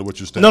opposite of what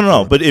you stand No, for.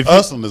 no, no, but if you-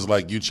 hustling is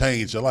like you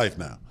change your life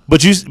now.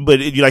 But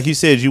like you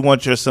said, you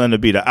want your son to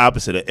be the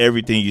opposite of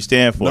everything you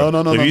stand for. No.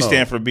 So if you no.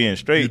 stand for being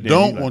straight, You then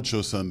don't like- want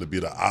your son to be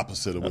the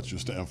opposite of what you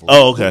stand for.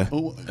 Oh, okay.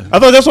 Who- I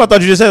thought that's what I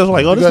thought you just said. I was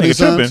like, oh, You this got any nigga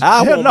tripping. sons? I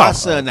Hell want no. my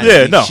son not Yeah,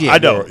 to be no, shit. I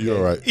don't.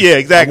 You're right. Yeah, I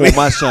exactly. want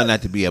my son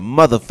not to be a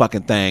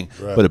motherfucking thing,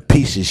 Right. but a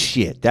piece of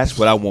shit. That's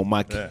what I want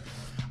my kids.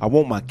 I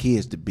want my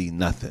kids to be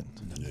nothing.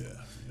 Yeah.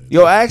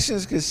 Your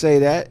actions can say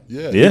that.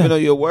 Yeah. Yeah. Even though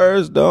your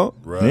words don't.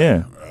 Right.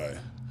 Yeah. Right.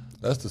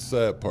 That's the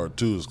sad part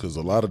too, is because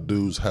a lot of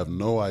dudes have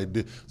no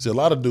idea. See, a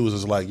lot of dudes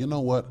is like, you know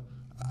what?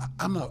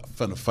 I'm not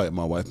finna fight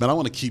my wife, man. I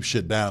want to keep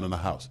shit down in the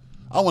house.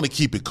 I want to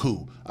keep it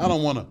cool. I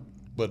don't want to.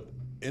 But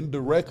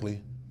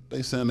indirectly,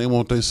 they saying they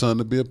want their son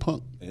to be a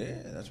punk. Yeah,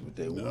 that's what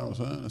they You want. know what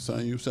I'm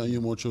saying? You're saying you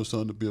want your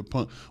son to be a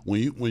punk.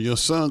 When your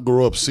son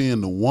grow up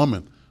seeing the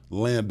woman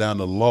laying down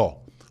the law,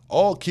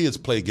 all kids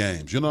play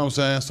games. You know what I'm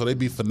saying? So they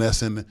be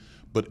finessing.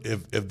 But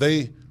if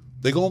they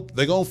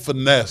gon'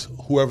 finesse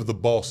whoever the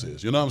boss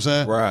is. You know what I'm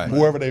saying? Right.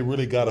 Whoever they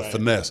really gotta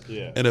finesse.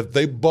 Yeah. And if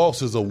they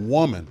boss is a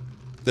woman,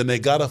 then they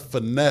gotta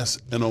finesse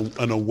in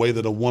a way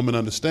that a woman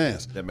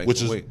understands. That makes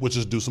Which it is weak. which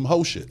is do some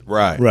hoe shit.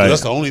 Right. Right.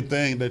 That's the only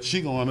thing that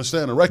she gonna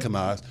understand and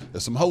recognize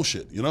is some hoe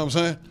shit. You know what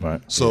I'm saying?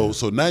 Right. So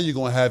now you're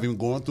gonna have him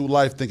going through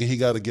life thinking he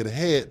got to get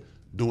ahead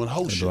doing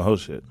hoe shit. Doing whole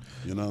shit.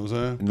 You know what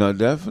I'm saying? No,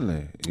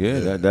 definitely.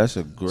 Yeah, that's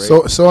a great.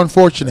 So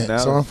unfortunate. Now-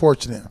 So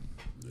unfortunate.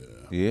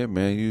 yeah,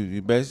 man.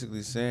 You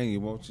basically saying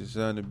you want your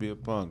son to be a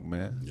punk,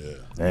 man. Yeah.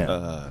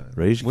 Damn.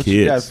 Raise your What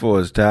you got kids. for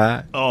us,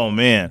 Ty? Oh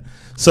man.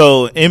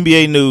 So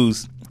NBA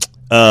news,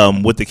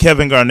 with the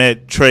Kevin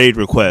Garnett trade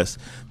request,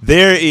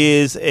 there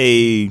is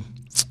a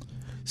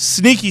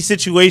sneaky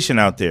situation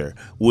out there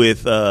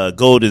with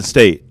Golden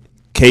State.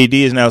 KD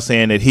is now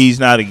saying that he's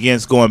not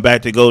against going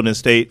back to Golden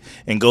State,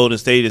 and Golden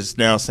State is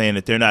now saying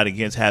that they're not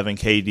against having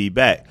KD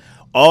back.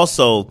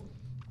 Also,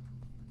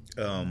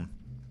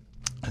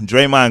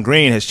 Draymond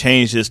Green has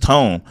changed his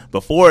tone.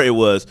 Before it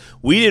was,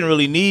 we didn't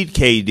really need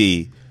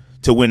KD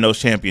to win those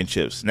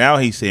championships. Now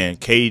he's saying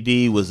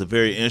KD was a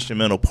very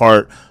instrumental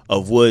part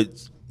of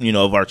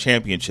of our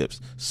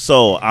championships.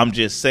 So I'm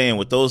just saying,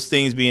 with those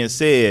things being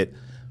said,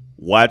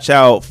 watch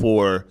out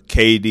for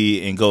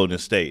KD and Golden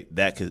State.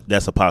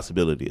 That's a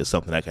possibility. It's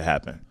something that could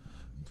happen.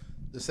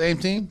 The same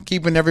team,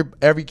 keeping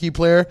every key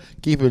player,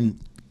 keeping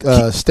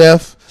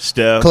Steph,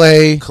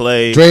 Clay,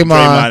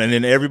 Draymond, and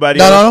then everybody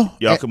No, else, no.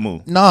 y'all can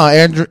move. Nah,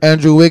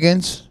 Andrew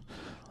Wiggins.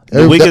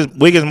 But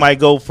Wiggins might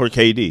go for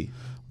KD.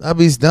 That'd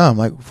be dumb.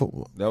 Like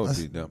That would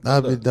be dumb.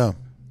 That'd be dumb.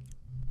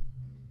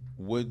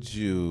 Would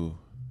you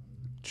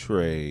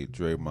trade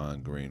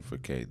Draymond Green for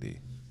KD?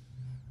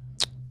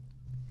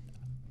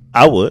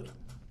 I would.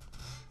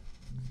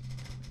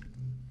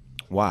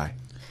 Why?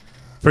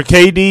 For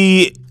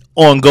KD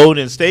on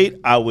Golden State,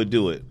 I would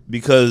do it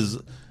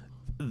because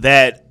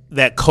that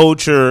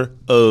culture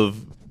of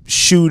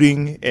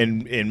shooting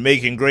and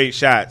making great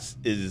shots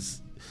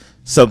is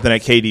something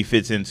that KD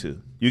fits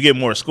into. You get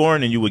more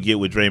scoring than you would get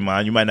with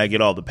Draymond. You might not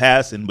get all the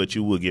passing, but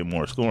you will get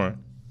more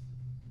scoring.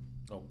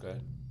 Okay.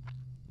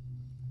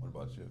 What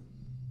about you?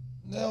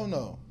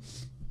 No.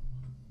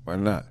 Why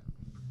not?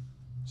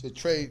 So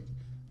trade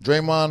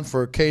Draymond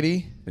for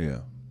KD. Yeah.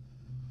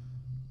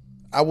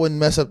 I wouldn't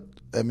mess up.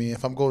 I mean,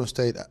 if I'm Golden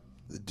State,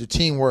 the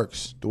team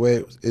works the way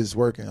it is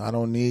working. I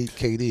don't need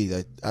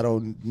KD. I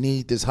don't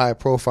need this high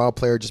profile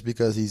player just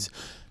because he's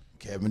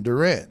Kevin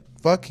Durant.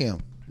 Fuck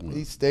him.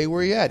 He stay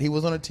where he at. He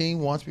was on a team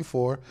once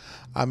before.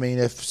 I mean,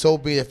 if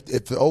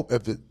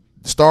the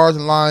stars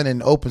align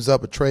and opens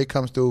up, a trade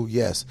comes through,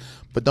 yes.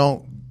 But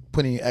don't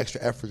put any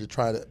extra effort to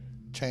try to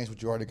change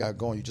what you already got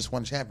going. You just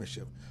won a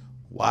championship.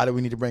 Why do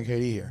we need to bring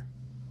KD here?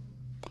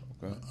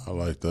 I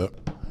like that.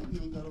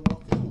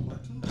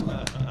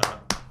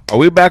 Are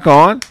we back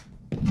on?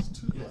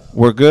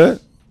 We're good?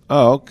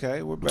 Oh,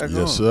 okay. We're back on.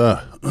 Yes,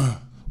 sir.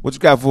 What you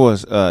got for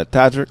us,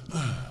 Todrick?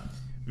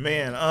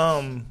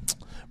 Man,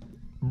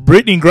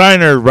 Brittany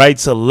Griner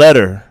writes a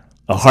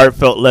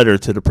heartfelt letter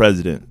to the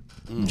president,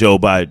 Joe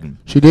Biden.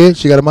 She did?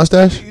 She got a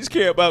mustache? You just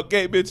care about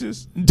gay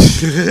bitches.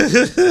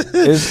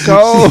 It's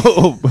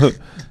cold.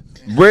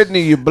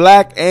 Brittany, you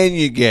black and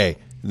you gay.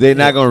 They're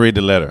not going to read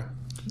the letter.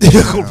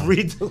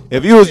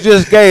 If you was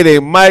just gay, they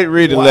might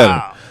read the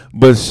letter.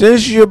 But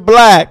since you're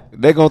black,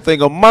 they're going to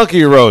think a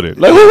monkey wrote it.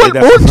 Like, who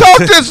taught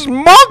this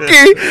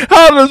monkey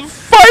how to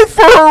fight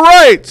for her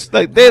rights?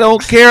 Like, they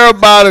don't care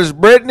about us,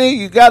 Brittany.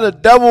 You got a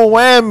double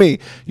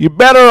whammy. You're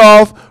better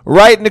off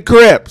writing the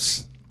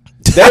Crips.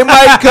 They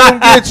might come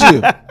get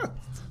you.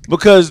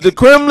 Because the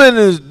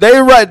Kremlin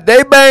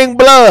they bang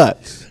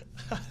bloods.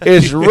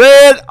 It's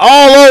red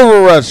all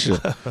over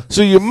Russia.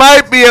 So you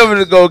might be able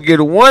to go get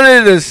one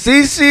of the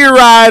CC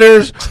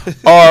riders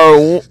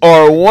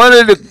or one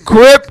of the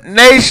Crip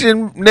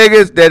Nation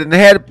niggas that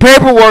had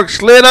paperwork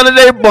slid under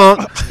their bunk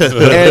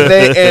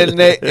and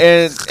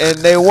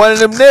they one of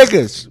them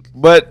niggas.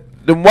 But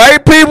the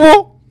white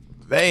people,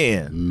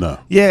 Man. No.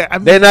 Yeah, I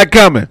mean, they're not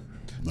coming.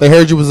 They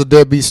heard you was a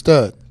deadbeat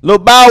stud. Lil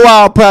Bow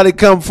Wow probably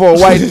come for a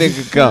white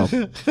nigga come.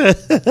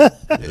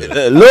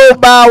 Lil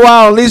Bow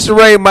Wow and Lisa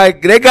Ray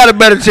they got a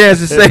better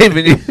chance of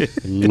saving you.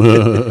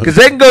 Because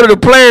they can go to the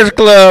Players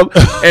Club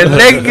and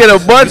they can get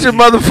a bunch of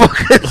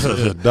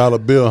motherfuckers. Dollar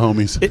bill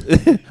homies.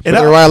 And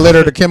they write a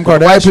letter to Kim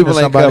Kardashian White people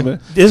or ain't somebody. coming.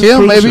 It's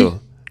Kim, crucial. maybe?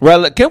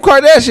 Well, Kim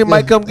Kardashian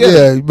might come get Yeah,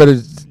 her. you better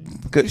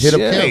Hit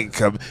up up Kim. Ain't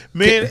coming.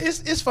 Man,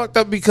 it's fucked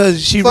up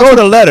because she Fuck wrote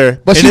a with-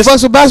 letter. But and she it's-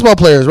 fucks with basketball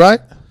players, right?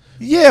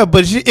 Yeah,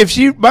 but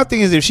my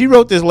thing is, if she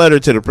wrote this letter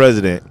to the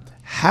president,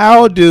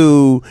 how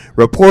do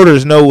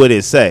reporters know what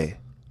it say?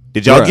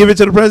 Did y'all Right. give it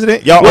to the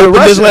president? Y'all Well,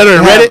 opened this Russia letter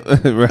and read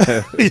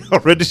it? Right. Y'all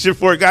read the shit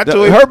before it got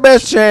to it? Her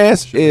best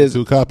chance is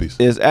 2 copies.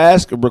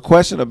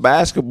 requesting a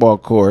basketball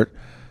court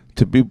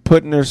to be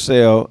put in her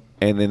cell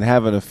and then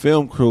having a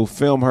film crew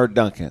film her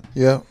dunking.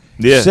 Yeah.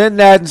 Yeah. Send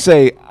that and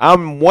say,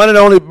 I'm one of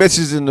the only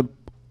bitches in the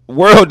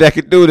world that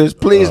could do this.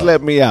 Please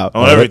let me out.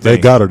 On They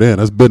everything. got her then.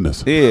 That's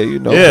business. Yeah, you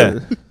know. Yeah.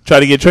 Try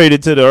to get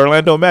traded to the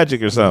Orlando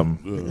Magic or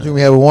something.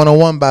 We have a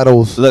one-on-one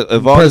battles. Look,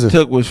 if in all prison. it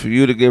took was for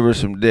you to give her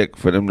some dick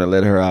for them to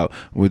let her out,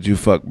 would you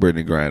fuck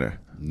Brittany Griner?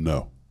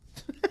 No.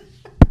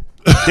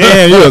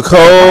 Damn, you a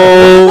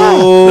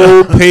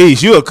cold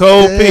piece. You a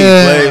cold piece,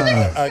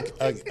 Yeah.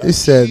 Blake. He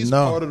said He's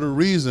no. part of the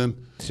reason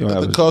She don't that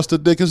have the a- cost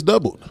of dick is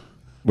doubled.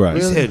 Right.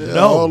 He said Yeah,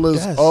 no. all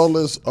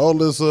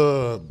this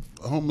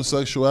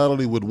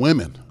homosexuality with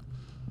women.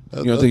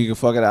 You don't think you can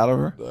fuck it out of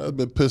her? I've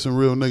been pissing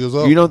real niggas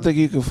off. You don't think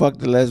you can fuck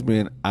the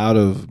lesbian out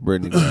of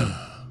Brittany Griner?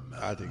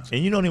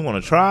 And you don't even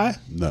want to try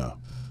No.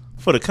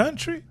 for the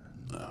country?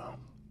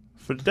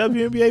 For the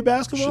WNBA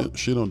basketball?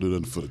 She don't do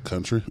nothing for the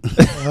country.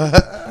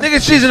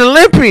 Nigga, she's an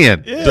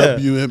Olympian. Yeah.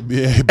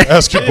 WNBA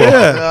basketball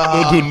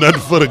don't do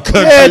nothing for the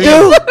country. Yeah,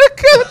 dude.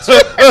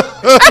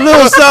 A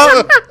little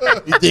something.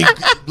 You think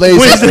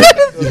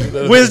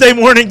Blaze Wednesday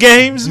morning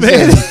games,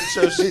 man.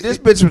 So this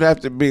bitch would have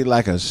to be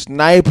like a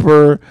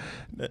sniper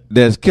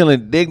that's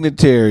killing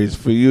dignitaries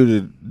for you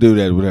to do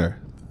that with her.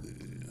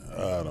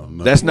 I don't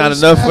know. That's not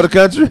enough for the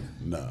country?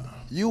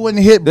 you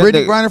wouldn't hit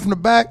Brittany nigga- Griner from the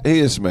back? He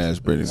is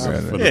smashed Brittany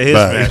Griner. Yeah, he'll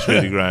back. smash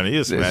Brittany Griner.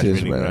 He'll smash He'll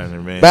Brittany smash.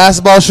 Griner, man.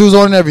 Basketball shoes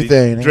on and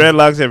everything.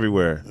 Dreadlocks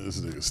everywhere. This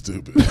nigga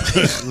stupid.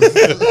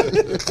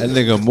 That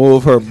nigga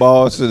move her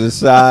balls to the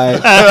side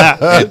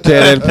and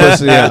tear that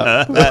pussy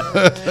out.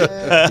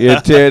 You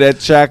tear that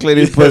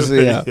chocolatey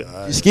pussy out.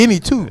 He's skinny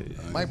too.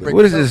 Might break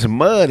What is this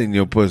mud in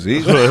your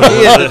pussy?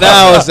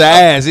 Now it's the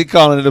ass. He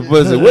calling it a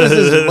pussy. What is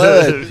this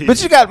mud?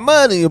 But you got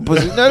mud in your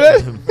pussy. You know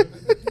that?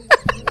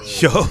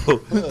 Yo.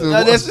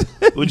 No, that's,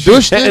 Would you-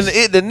 and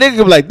the nigga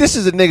be like, this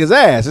is a nigga's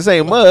ass. This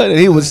ain't mud. And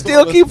he would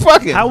still keep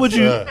fucking. How would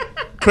you,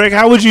 Craig,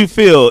 how would you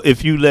feel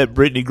if you let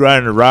Brittany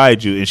Griner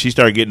ride you and she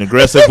started getting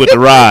aggressive with the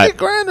ride?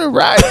 Grindr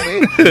ride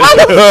me.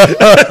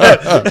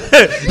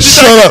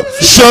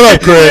 Shut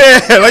up, Craig.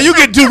 Yeah, like you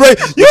get too right.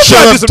 You Shut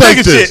try to do up, some take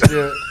nigga this.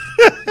 shit.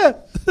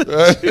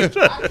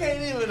 I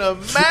can't even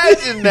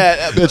imagine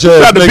that. Bitch ass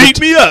Trying to nigga beat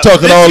me up.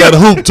 Talking all that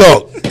hoop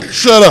talk.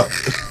 Shut up.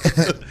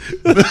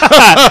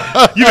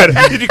 You better,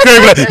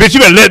 Craig, like, bitch, you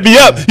better let me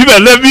up. You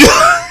better let me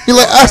up. He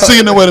like, I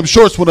seen the way them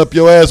shorts went up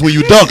your ass when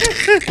you dunked.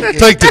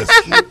 Take this.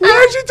 Why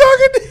aren't you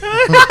talking?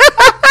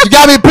 You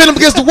got me pinned up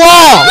against the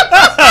wall.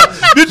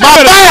 Bitch,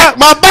 my back,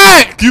 my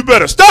back. You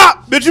better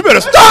stop, bitch. You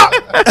better stop.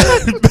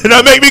 You better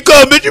not make me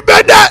come, bitch. You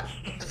better not.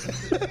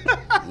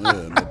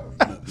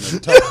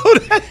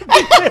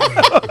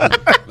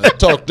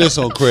 Talk this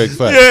on Craig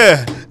Fact.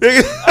 Yeah.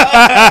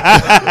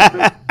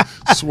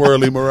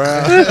 swirly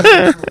morale.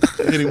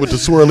 Hit him with the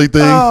swirly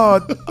thing.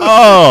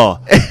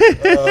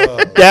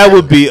 That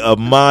would be a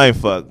mind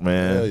fuck,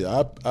 man.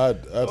 Yeah,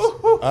 I'd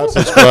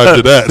subscribe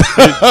to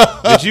that.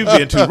 But you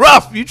being too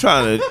rough. You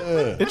trying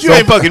to? That you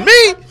ain't fucking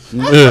me.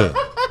 Yeah.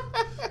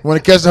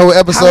 Want to catch the whole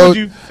episode? How would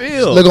you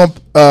feel? Look on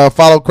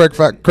follow Craig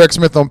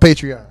Smith on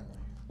Patreon.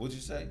 What'd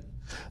you say?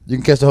 You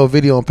can catch the whole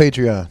video on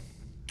Patreon.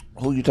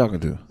 Who you talking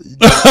to?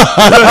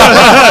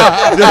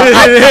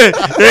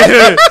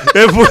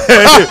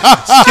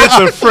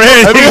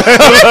 Schizophrenic.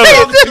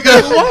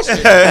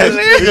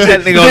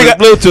 That nigga on his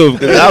Bluetooth.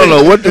 'Cause I don't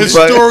know what the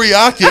fuck.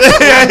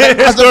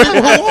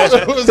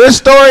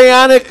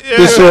 Historionic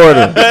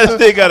disorder.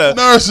 They got a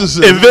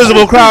Narcissist.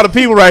 invisible crowd of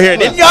people right here.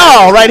 And then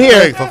y'all right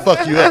here. Hey, for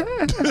fuck you up.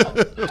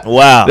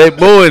 Wow. They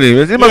booing him.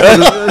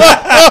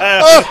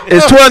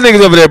 It's 12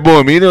 niggas over there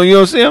booing me. You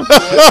don't see them?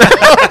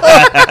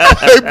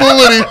 Hey,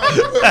 bully.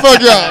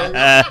 Fuck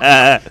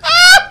y'all.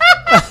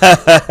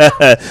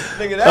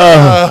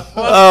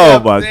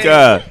 Oh my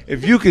God.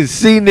 If you can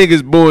see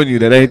niggas booing you,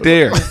 that ain't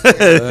there.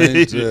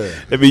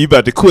 I mean, you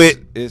about to quit.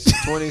 It's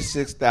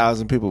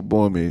 26,000 people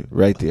booing me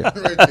right there.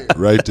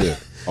 Right there.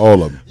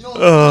 All of them. You know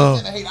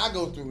the hate I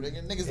go through.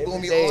 Niggas boo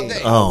me all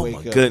day. Oh Wake my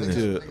up goodness.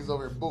 to Niggas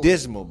over here boo.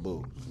 dismal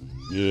boo.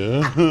 Yeah.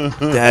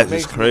 That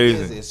Makes is me crazy.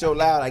 dizzy. It's so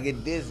loud I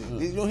get dizzy.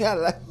 You know how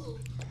like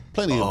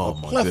Plenty of Oh, a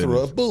my plethora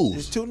goodness. of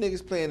there's booze. 2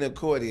 niggas playing the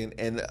accordion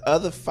and the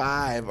other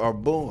 5 are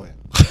booing.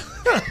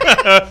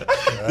 That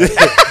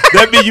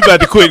mean you about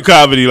to quit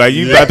comedy. Like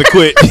you about to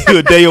quit. You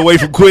a day away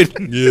from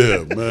quitting.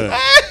 Yeah, man.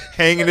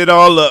 Hanging it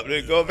all up.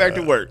 Then go back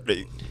to work.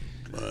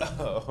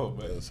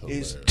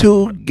 It's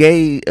 2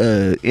 gay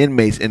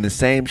inmates in the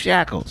same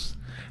shackles.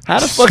 How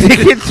the fuck they get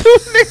 2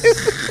 niggas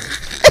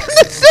in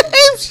the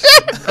same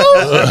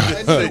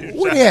shackles?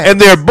 What they at? And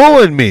they're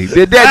booing me.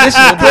 This is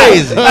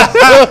crazy.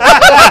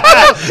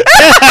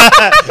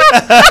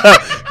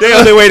 They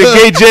on their way to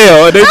gay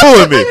jail and they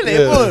booing me. They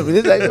booing me.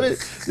 It's like,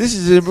 this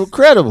is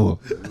incredible.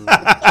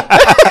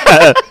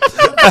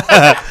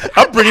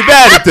 I'm pretty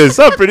bad at this.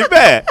 I'm pretty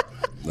bad.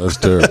 That's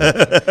terrible.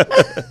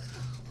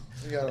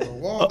 You got a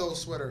Waldo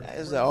sweater.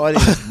 There's the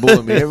audience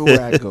booing me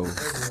everywhere I go.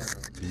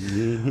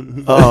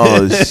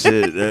 Oh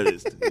shit, that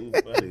is too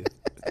funny.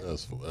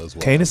 That's wild.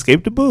 Can't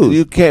escape the booze.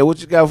 You can't. What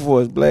you got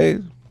for us,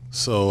 Blaze?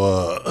 So,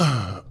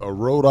 a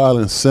Rhode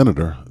Island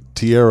senator,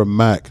 Tiara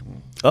Mack,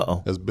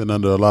 Uh-oh. has been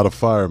under a lot of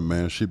fire,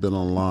 man. She's been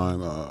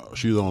online.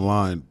 She's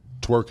online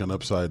twerking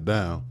upside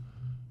down,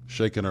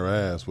 shaking her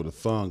ass with a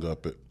thong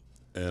up it,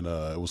 and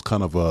it was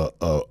kind of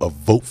a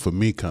vote for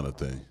me kind of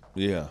thing.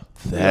 Yeah.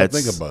 What do you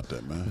think about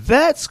that, man?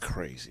 That's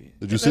crazy.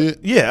 Did you see it?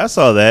 Yeah, I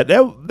saw that.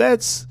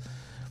 That's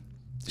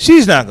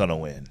she's not gonna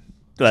win.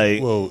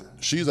 Like, Well,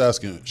 she's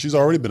asking. She's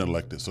already been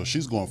elected, so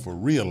she's going for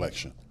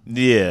re-election.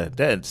 yeah,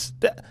 that's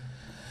that.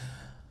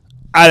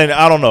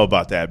 I don't know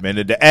about that, man.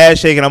 The ass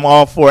shaking, I'm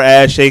all for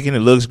ass shaking. It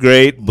looks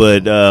great,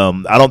 but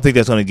I don't think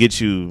that's going to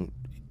get you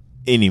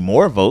any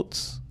more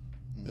votes.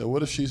 Yeah,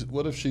 what if she's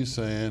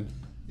saying?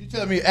 You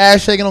telling me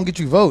ass shaking don't get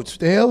you votes?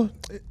 The hell?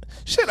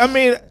 Shit, I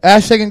mean,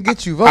 Ass shaking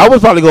gets you votes. I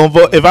was probably going to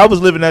vote if I was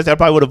living that. I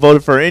probably would have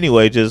voted for her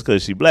anyway, just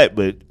because she black.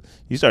 But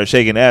you start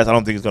shaking ass, I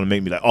don't think it's going to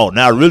make me like, oh,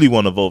 now I really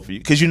want to vote for you,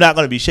 because you're not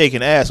going to be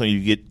shaking ass when you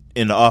get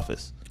in the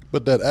office.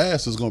 But that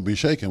ass is going to be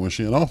shaking when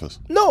she's in office.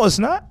 No, it's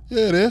not.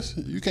 Yeah, it is.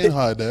 You can't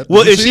hide that.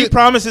 Well, Did you if see she it?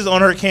 promises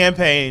on her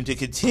campaign to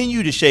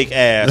continue to shake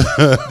ass,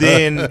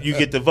 then you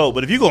get the vote.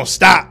 But if you're going to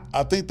stop,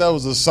 I think that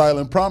was a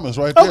silent promise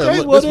right there. Okay,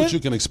 Look, well that's what then. you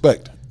can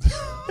expect.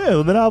 yeah,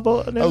 well, then I'll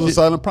vote. That was a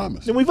silent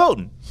promise. Then we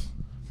voting.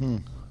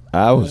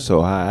 I was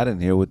so high, I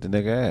didn't hear what the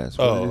nigga asked.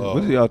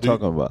 What are y'all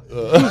talking about?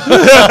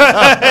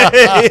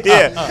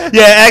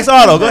 yeah. Ask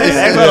Otto. Go ahead.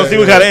 Ask Otto. See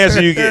what kind of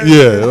answer you get.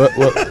 Yeah.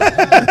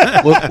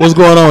 What's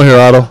going on here,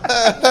 Otto?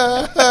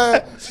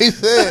 He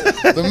said,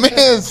 the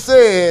man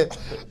said,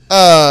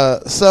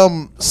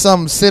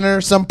 some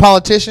senator, some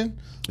politician,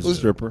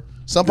 Stripper.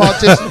 some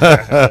politician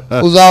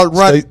who's out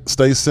running.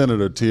 State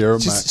Senator Tiara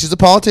Mack. She's a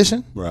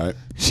politician. Right.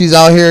 She's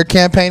out here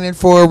campaigning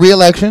for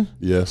re-election,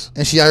 Yes.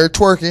 and she out here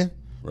twerking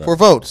Right. for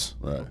votes.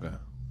 Right.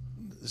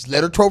 Just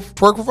let her twerk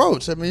for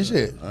votes. I mean,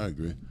 shit. I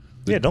agree.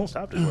 Yeah, don't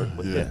stop this work.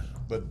 But yeah.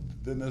 But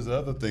then there's the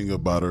other thing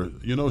about her.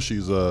 You know,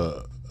 she's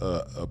a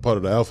part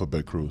of the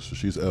Alphabet Crew, so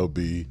she's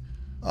LB,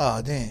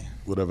 Oh, damn.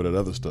 whatever that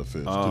other stuff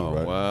is, Oh, too,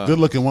 right? wow. Good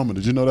looking woman.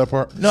 Did you know that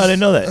part? No, I didn't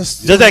know that.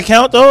 That's- Does that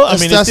count though? I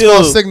mean, it's that's still.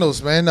 false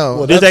signals, man.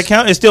 No. Does that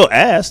count? It's still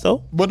ass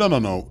though. But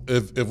no.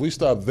 If we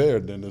stop there,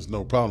 then there's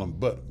no problem.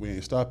 But we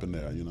ain't stopping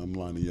there. You know, I'm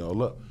lining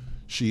y'all up.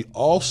 She's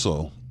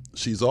also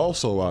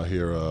out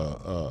here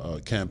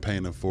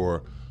campaigning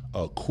for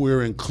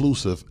queer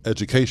inclusive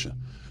education.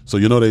 So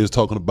you know they was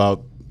talking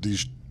about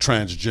these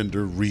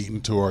transgender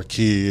reading to our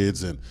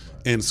kids and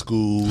in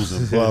schools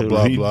and blah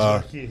blah Reading to blah.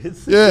 our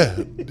kids. Yeah.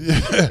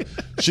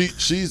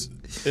 She's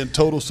in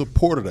total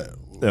support of that.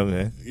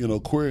 Okay. You know,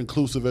 queer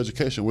inclusive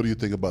education. What do you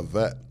think about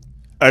that?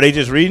 Are they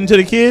just reading to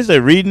the kids?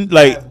 They're reading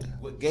like.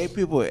 What gay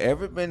people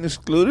ever been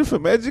excluded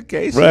from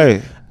education?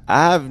 Right.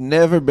 I've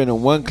never been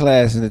in one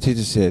class and the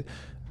teacher said,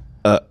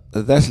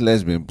 That's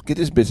lesbian. Get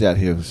this bitch out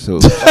here so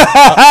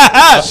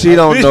she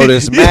don't know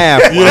this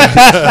math.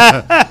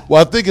 Well,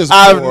 I think it's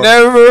I've more,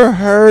 never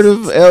heard of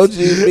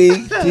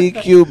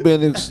LGBTQ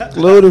being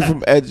excluded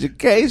from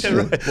education.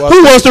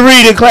 Who wants to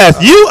read in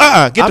class? You?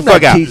 Get I'm the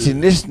fuck not out.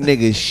 teaching this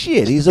nigga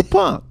shit. He's a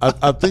punk.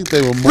 I think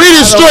they were more. Read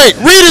it straight.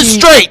 Read it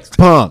straight.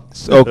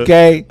 Punks,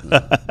 okay?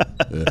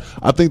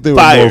 I think they were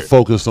Fired. more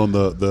focused on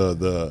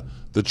the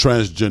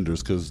transgenders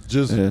because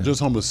just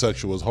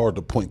homosexual is hard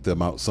to point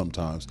them out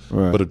sometimes.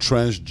 Right. But a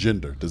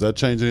transgender, does that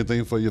change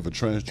anything for you? If a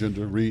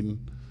transgender reading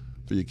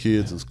for your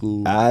kids in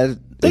school,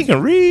 They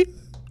can read.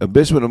 A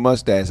bitch with a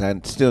mustache, I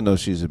still know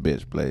she's a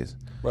bitch, please.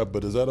 right?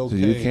 But is that So okay?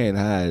 you can't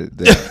hide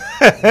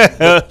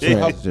that.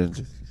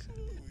 Transgender.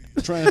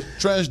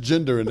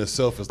 Transgender in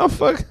itself is. I'm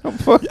fucking.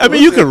 I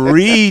mean, you can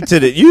read to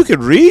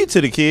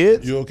the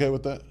kids. You okay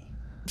with that?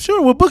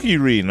 Sure. What book are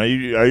you reading? Are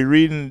you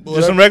reading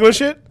just some regular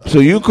shit? So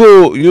you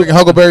cool? You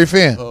Huckleberry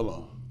Finn. Hold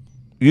on.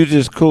 you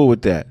just cool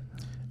with that?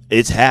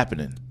 It's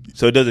happening,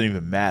 so it doesn't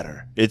even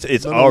matter.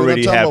 It's No,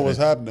 already we're not talking about happening. what's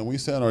happening. We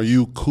saying, are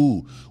you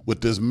cool with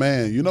this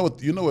man? You know what?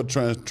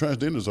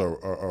 Transgenders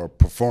are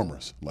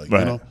performers. Like Right.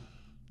 you know,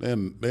 they're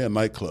in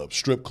nightclubs,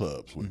 strip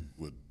clubs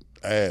with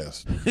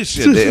ass.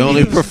 Shit, they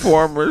only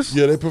performers.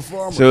 Yeah, they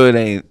performers. So it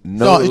ain't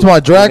no. No, you talking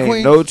about drag it ain't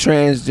queen? No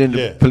transgender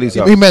Yeah. police He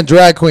officer. meant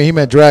drag queen. He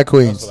meant drag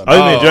queens. Oh,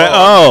 you mean drag?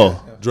 Oh,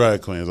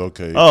 Drag queens,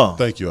 okay. Oh.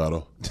 Thank you,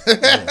 Otto.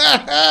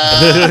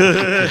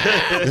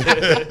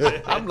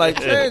 I'm like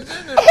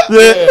transgender.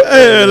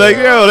 yeah, like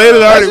yo, they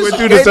done already went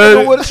through the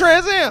third. With a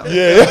trans am.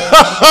 Yeah.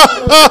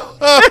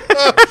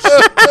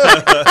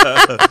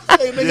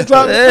 Hey, nigga,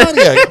 drop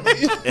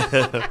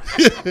the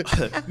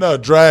Pontiac. No,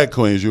 drag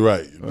queens. You're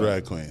right.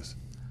 Drag queens.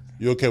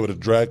 You okay with a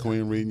drag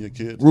queen reading your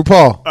kids?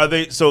 RuPaul. Are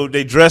they? So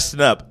they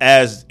dressing up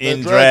as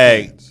in They're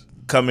drag, queens.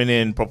 coming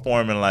in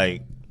performing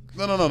like.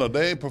 No.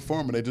 They ain't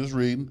performing. They just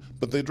reading,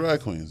 but they drag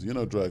queens. You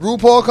know drag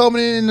queens. RuPaul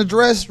coming in the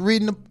dress,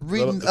 reading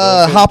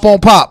That'll- Hop on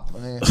Pop.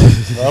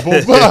 Hop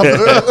on pop.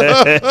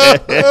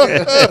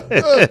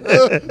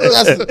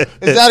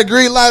 Is that a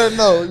green light or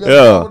no? You got a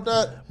Yeah. problem with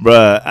that?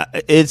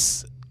 Bruh,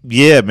 it's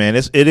man.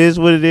 It is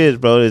what it is,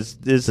 bro.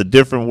 It's a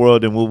different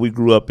world than what we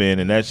grew up in,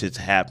 and that shit's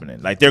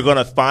happening. Like they're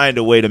gonna find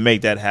a way to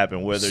make that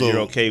happen, whether So- you're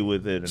okay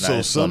with it or not. So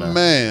It's some gonna-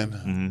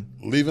 man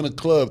leaving a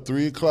club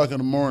 3:00 in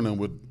the morning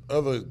with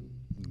other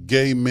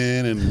gay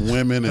men and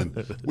women, and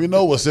we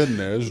know what's in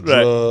there. It's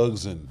Right.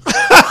 drugs and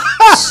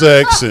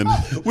sex, and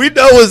we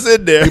know what's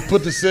in there. you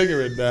put the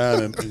cigarette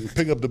down and you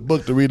pick up the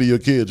book to read to your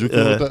kids. You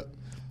cool with that?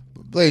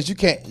 Blaze, you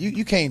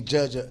can't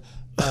judge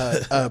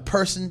a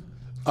person.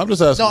 I'm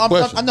just asking No, a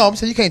question. I'm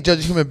saying you can't judge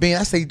a human being.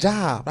 That's their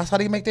job. That's how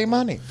they make their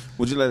money.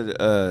 Would you let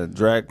a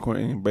drag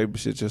queen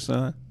babysit your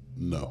son?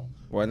 No.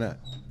 Why not?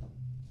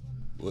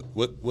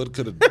 What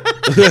could it?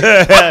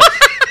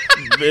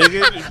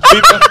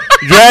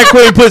 Drag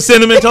queen put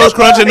cinnamon toast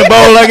crunch in the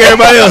bowl like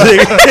everybody else. He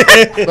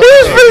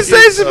was finna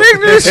say some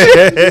ignorant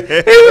shit.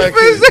 He was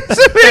finna say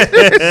some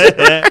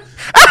ignorant shit.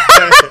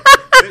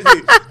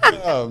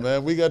 Oh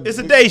man, we got. It's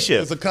a day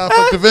shift. It's a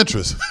conflict of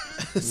interest.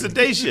 It's a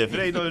day shift. It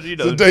ain't no,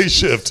 It's a day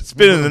shift.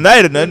 spending the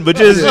night or nothing, but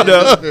just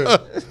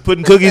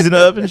putting cookies in the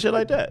oven and shit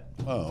like that.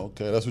 Oh,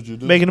 okay, that's what you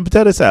do. Making a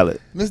potato salad.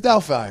 Miss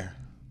Doubtfire.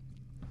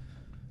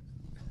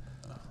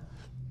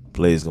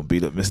 Blaze gonna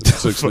beat up Mr.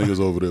 6 niggas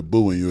over there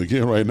booing you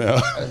again right now.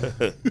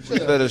 Would you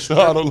let a I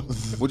stripper,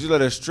 don't- would you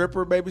let a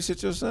stripper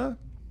babysit your son?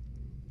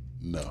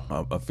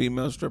 No, A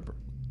female stripper?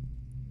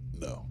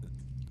 no.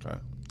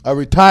 A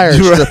retired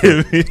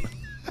stripper.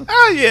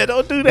 Oh yeah,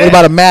 don't do What that.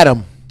 about a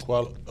madam?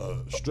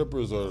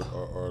 Strippers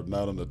are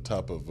not on the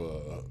top of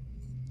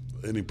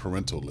any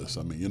parental list.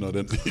 I mean, you know,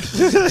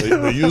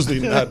 they're usually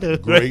not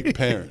great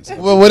parents.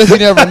 Well, what if you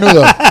never knew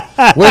though?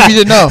 What if you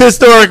didn't know?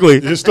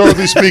 Historically,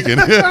 Historically speaking,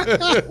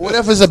 What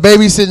if it's a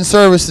babysitting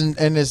service and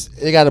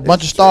they got a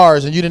bunch of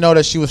stars and you didn't know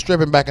that she was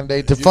stripping back in the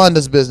day to fund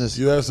this business?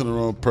 you asking the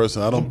wrong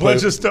person. I don't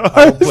bunch of stars.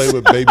 I don't play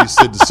with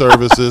babysitting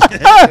services.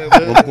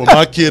 When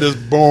my kid is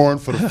born,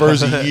 for the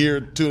first year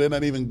or two, they're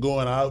not even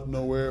going out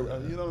nowhere.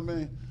 You know what I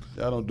mean?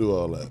 I don't do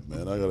all that,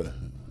 man. I gotta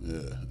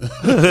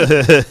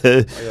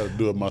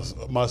do it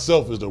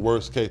myself. Is the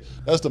worst case.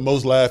 That's the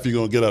most laugh you're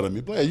gonna get out of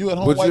me. Play, you at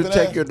home Would you wiping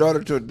take ass? your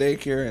daughter to a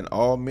daycare and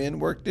all men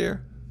work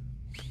there?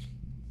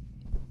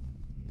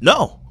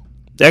 no.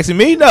 Asking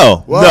me,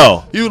 no, Well,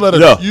 no. You let a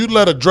no. you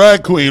let a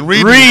drag queen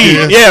read,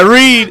 read, yeah,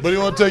 read, but you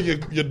want to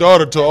take your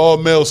daughter to all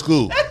male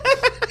school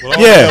with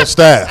all Yeah. male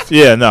staff.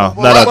 yeah, no,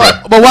 not out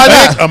there. But why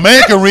not? A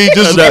man can read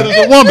just as good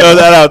as a woman. No,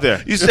 not out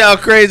there. You sound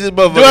crazy,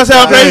 but Do I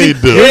sound crazy? you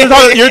do.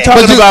 You're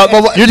talking But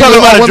about you a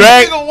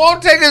drag. Nigga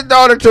won't take his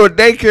daughter to a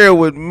daycare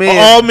with men.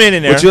 All men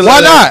in there. But you Why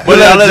let her- not? But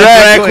you I let a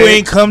drag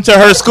queen come to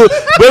her school.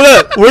 But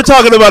look, we're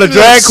talking about a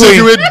drag queen.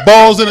 Cigarette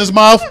balls in his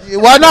mouth.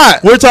 Why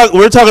not? We're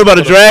talking about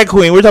a drag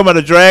queen. We're talking about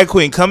a drag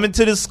queen coming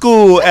to the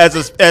school as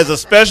a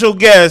special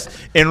guest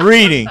and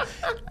reading,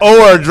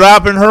 or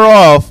dropping her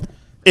off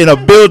in a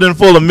building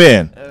full of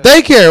men.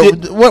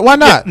 Daycare. Why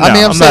not? No, I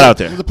mean, I'm saying, not out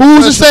there.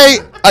 Who's to say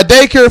a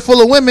daycare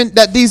full of women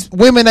that these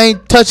women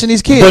ain't touching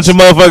these kids? Bunch of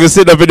motherfuckers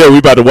sitting up in there. We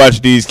about to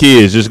watch these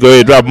kids. Just go ahead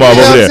and drop them off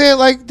You know over what I'm there. saying?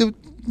 Like the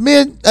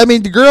men. I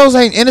mean, the girls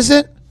ain't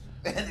innocent.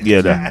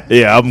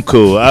 Yeah, I'm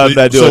cool. I'm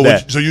not doing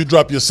that. So you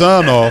drop your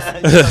son off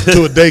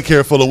to a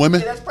daycare full of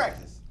women?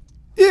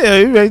 Yeah,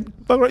 you right.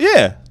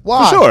 Yeah.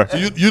 Why? For sure. So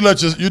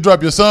you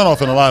drop your son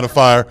off in a line of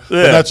fire,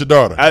 but not your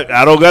daughter.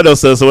 I don't got no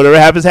son, so whatever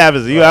happens,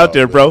 happens. You out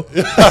there, bro.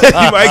 You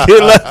might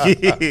get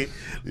lucky.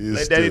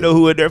 Let daddy know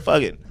who in there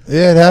fucking.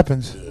 Yeah, it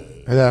happens.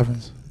 It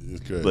happens.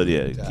 It's crazy. But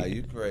yeah. Nah,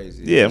 you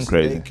crazy. Yeah, I'm It's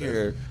crazy.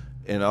 Daycare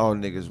and all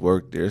niggas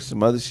work there.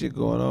 Some other shit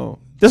going on.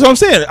 That's what I'm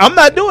saying. I'm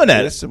not doing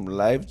that. There's some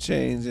life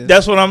changing.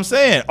 That's what I'm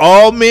saying.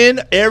 All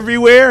men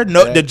everywhere.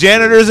 No, the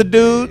janitor's a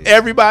dude.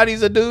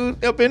 Everybody's a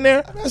dude up in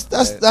there. That's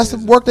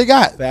the work they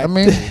got. I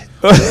mean,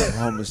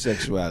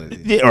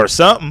 homosexuality Yeah, or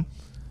something.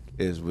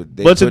 is what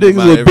they Bunch of put them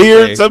niggas out with every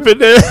beards day. up in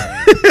there.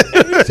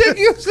 You take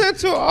your son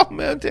to all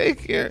male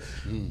daycare.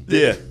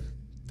 Yeah,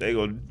 they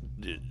go.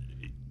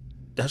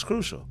 That's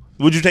crucial.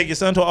 Would you take your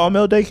son to all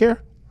male daycare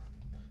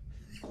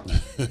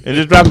and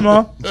just drop him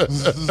off?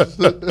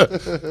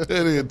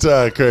 That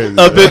entire crazy.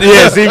 Up in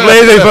see,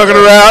 Blaze ain't fucking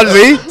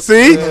around.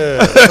 See.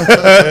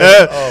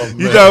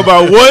 You talking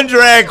about one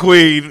drag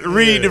queen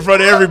reading in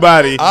front of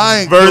everybody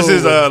I ain't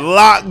versus cool a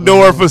locked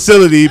door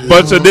facility,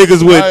 bunch of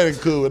niggas I with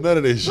ain't cool with none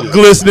of this shit.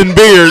 glistening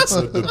beards.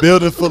 The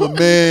building full of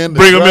men. the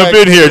Bring 'em up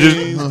drag in here,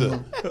 queens,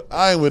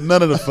 I ain't with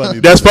none of the funny.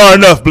 That's far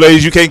enough,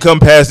 Blaze. You can't come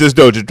past this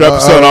door. Just drop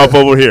your son off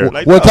over here.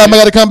 Like, what no, time I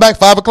got to come back?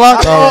 5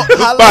 o'clock.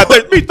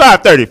 5:30,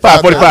 5:30, 5:45.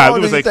 I Give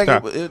don't us even extra think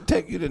time. it'll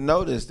take you to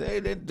notice. They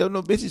don't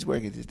know bitches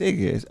working at this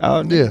daycare.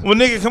 Oh, Yeah. Well,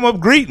 nigga, come up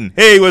greeting.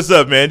 Hey, what's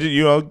up, man?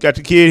 You know, got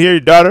your kid here, your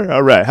daughter.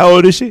 All right, how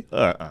old is she?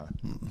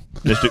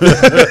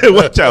 Mr.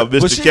 Watch out,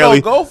 But Mr. she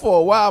Kelly. gonna go for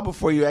a while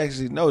before you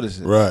actually notice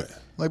it. Right.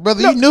 Like,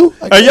 brother, you knew?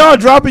 Like, Are y'all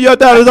dropping your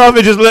daughters off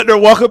and just letting her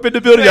walk up in the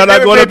building? Y'all not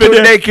Never going been up in to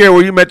a there? daycare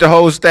where you met the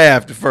whole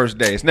staff the first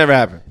day. It's never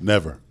happened.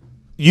 Never.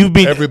 You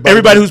beat Everybody-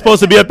 everybody who's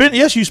supposed to be up in.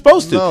 Yes, you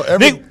supposed to. No,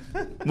 Nick,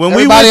 when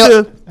we everybody went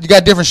else- to you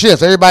got different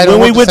shifts. Everybody don't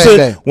when we work the went same to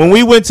day.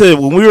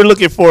 when we were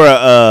looking for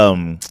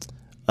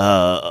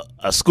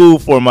a school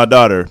for my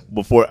daughter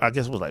before, I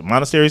guess it was like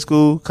Montessori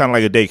school, kind of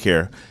like a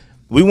daycare.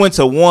 We went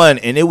to one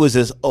and it was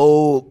this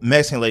old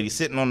Mexican lady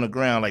sitting on the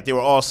ground, like they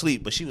were all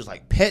asleep, but she was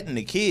like petting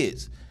the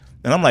kids.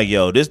 And I'm like,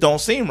 yo, this don't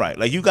seem right.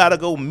 Like, you got to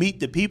go meet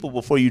the people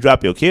before you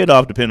drop your kid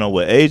off, depending on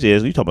what age it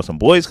is. You talking about some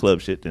boys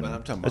club shit, then But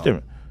I'm talking that's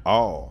about different.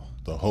 all.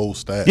 The whole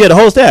staff. Yeah, the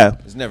whole staff.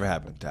 It's never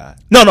happened, Ty.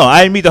 No,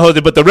 I didn't meet the whole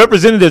thing, but the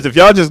representatives, if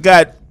y'all just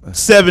got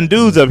 7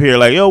 dudes up here,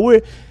 like, yo,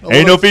 ain't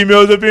no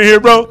females up in here,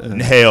 bro?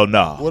 Hell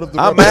no. What if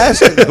the I'm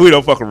asking. We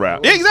don't fuck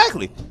around. Yeah,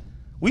 exactly.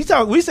 We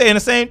saying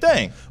the same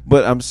thing.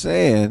 But I'm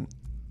saying,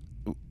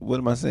 what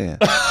am I saying?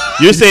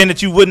 You're saying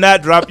that you would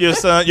not drop your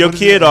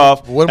kid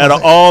off What am at I an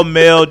saying? all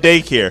male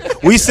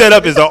daycare. We set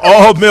up as an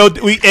all male,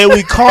 and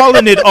we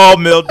calling it all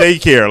male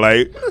daycare.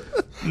 Like,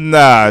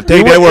 nah,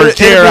 take that word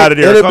care out of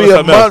there. It'll Call be it a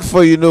something month else.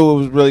 before you knew what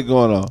was really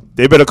going on.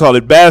 They better call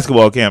it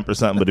basketball camp or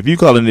something. But if you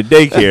calling it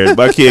daycare,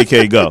 my kid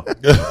can't go.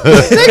 They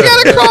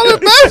gotta call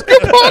it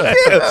basketball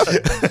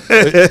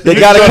camp. They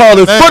gotta got call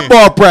the it name.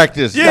 football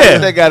practice. That's Yeah,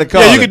 what they gotta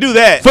call yeah, it. you can do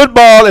that.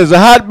 Football is a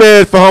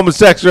hotbed for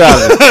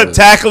homosexuality.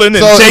 Tackling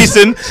and So-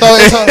 chasing. So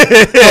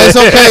it's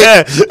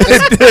okay.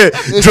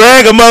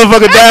 Drag a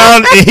motherfucker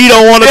down and he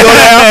don't want to go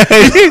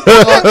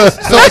down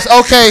So it's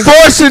okay.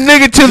 Force a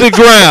nigga to the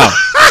ground.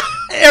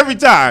 every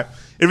time.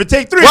 If it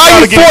take 3 Why y'all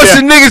you to get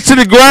forcing there, night's to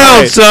the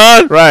ground, Right.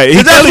 son? Right. He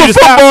 'Cause that's telling you what to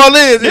stop. football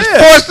is. It's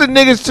Yeah. forcing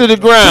niggas to the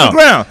to ground. the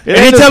ground, It and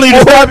he ain't a telling you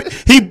to sport. stop.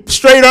 He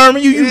straight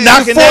arming you. You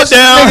knocking that forcing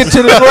down. nigga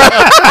to the ground.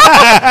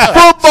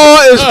 Football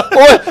is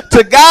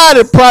to God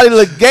it probably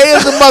look gay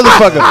as a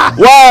motherfucker.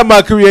 Why are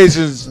my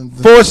creations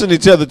forcing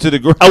each other to the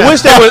ground? I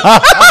wish they would.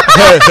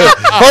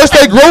 First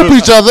they grope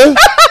each other,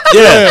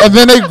 Yeah. and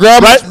then they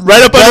grab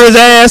Right up under his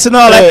ass and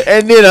all that.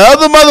 And then the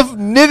other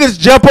niggas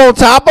jump on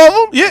top of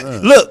him. Yeah.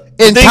 Look.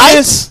 In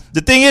The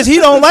thing is, he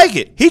don't like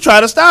it. He try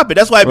to stop it.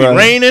 That's why it be Right.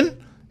 raining.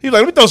 He's like,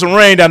 let me throw some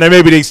rain down there.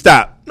 Maybe they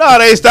stop. No,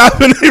 they ain't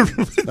stopping.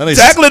 They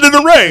tackling in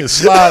the rain.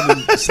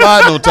 sliding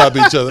on top of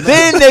each other.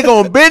 Then they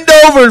gonna bend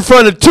over in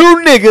front of 2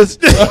 niggas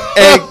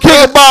and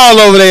kick a ball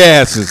over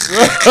their asses.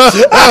 Any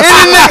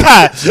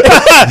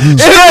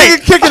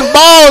nigga kicking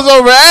balls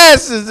over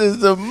asses is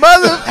the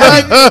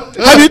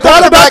motherfucker. Have you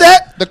thought about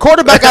that? The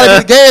quarterback got to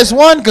be the gayest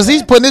one because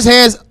he's putting his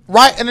hands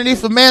right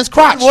underneath the man's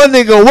crotch. One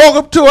nigga walk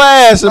up to her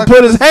ass and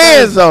put his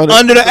hands on it.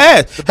 Under the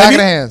ass. back of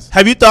the hands.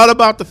 Have you thought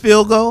about the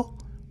field goal?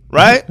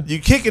 Right? You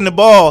kicking the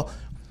ball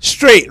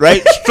straight,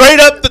 right? Straight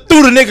up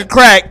through the nigga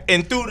crack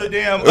and through the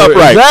damn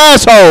upright.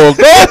 His asshole.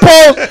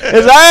 Goalpost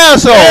is an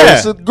asshole. Yeah.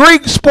 It's a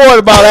Greek sport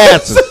about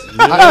asses.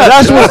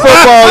 That's what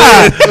football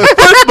is.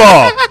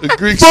 Football. The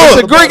Greek It's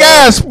a Greek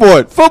ass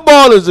sport.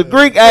 Football is a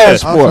Greek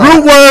ass sport.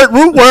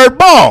 Root word,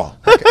 ball.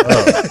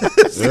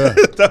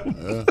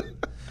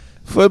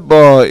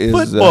 Football is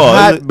Football. a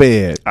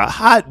hotbed. A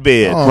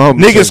hotbed. Oh,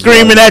 Niggas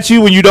screaming at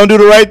you when you don't do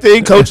the right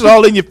thing. Coaches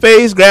all in your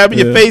face, grabbing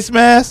your face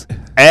mask,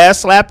 ass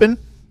slapping.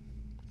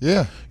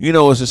 Yeah. You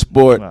know, it's a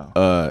sport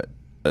Wow.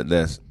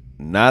 that's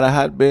not a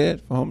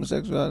hotbed for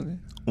homosexuality.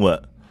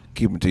 What?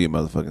 Keep it to your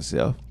motherfucking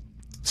self.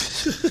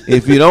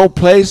 If you don't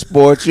play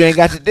sports, you ain't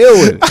got to deal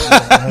with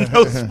it.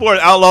 No sport,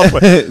 outlaw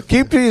sport.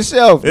 Keep to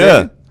yourself. Yeah.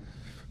 Man.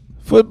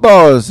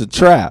 Football is a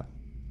trap.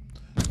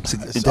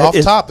 It's off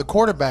top, the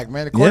quarterback,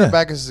 man. The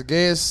quarterback is the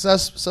gayest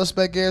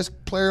suspect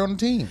gayest player on the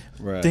team.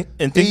 Right.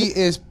 He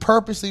is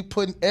purposely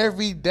putting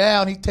every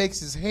down. He takes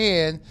his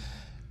hand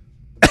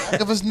back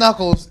of his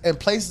knuckles and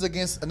places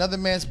against another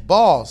man's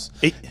balls.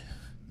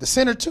 The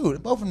center too.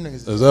 Both of them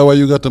niggas. Is that why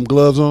you got them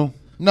gloves on?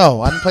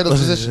 No, I didn't play those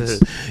positions.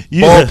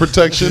 Ball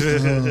protection.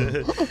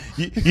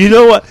 You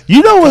know what?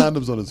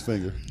 Condoms on his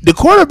finger. The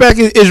quarterback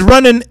is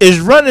running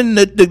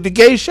the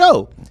gay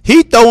show.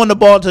 He throwing the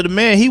ball to the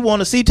man he want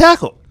to see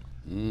tackle.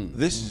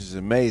 This is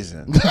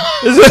amazing. Force him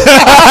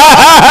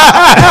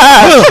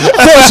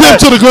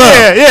to the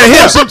ground.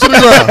 Yeah. Force him to the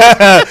ground.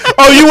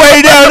 Oh, you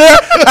way down there?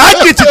 I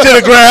get you to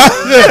the ground.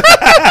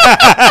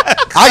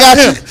 I got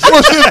you.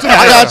 Force him to the ground.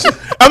 I got you.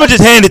 I'm gonna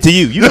just hand it to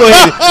you. You go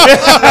ahead.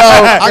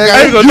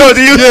 I ain't gonna know it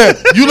to you. Yeah,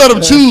 you let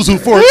him choose who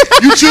force.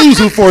 You choose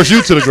who force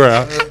you to the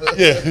ground.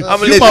 Yeah, I'm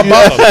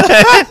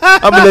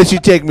gonna let you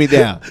take me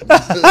down.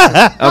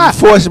 I'm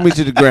forcing me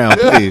to the ground,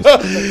 please.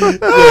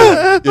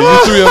 Yeah,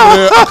 you three over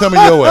there. I'm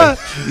coming your way.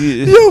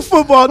 Your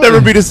football never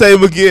be the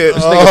same again.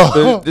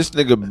 This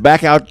nigga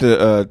back out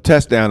the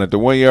touchdown at the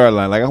 1 yard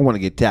line. Like I want to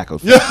get tackled.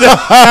 Fuck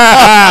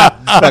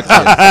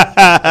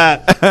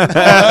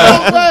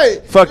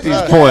this. Fuck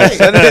these points.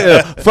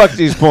 Fuck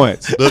these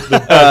points.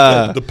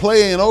 The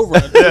play ain't over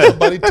until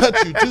somebody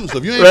touch you too. So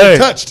if you ain't been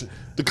touched,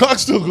 the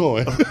clock's still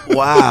going.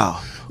 Wow.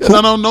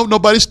 No,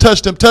 nobody's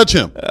touched him. Touch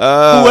him.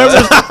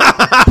 Whoever.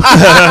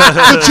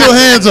 Put your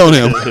hands on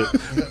him.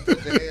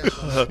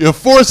 You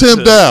force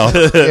him down.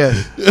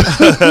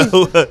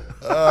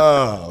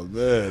 Oh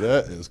man,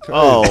 that is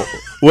crazy.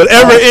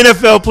 Whatever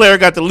NFL player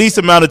got the least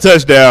amount of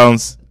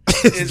touchdowns.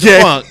 It's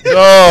funk.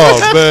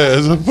 Oh man,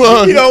 it's a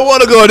fun. You don't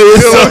want to go there.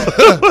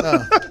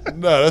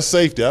 No, that's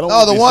safety. I don't.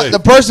 No, the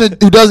person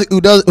who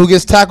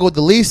gets tackled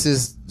the least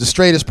is the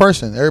straightest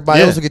person.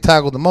 Everybody else who get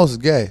tackled the most is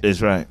gay.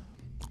 That's right.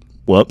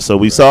 Well, so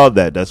we solved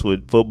that. That's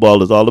what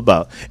football is all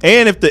about.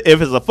 And if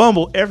it's a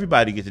fumble,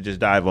 everybody gets to just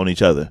dive on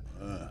each other.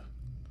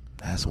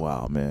 That's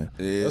wild, man.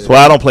 Yeah. That's why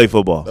I don't play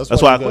football.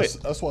 That's why I quit.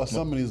 That's why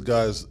some of these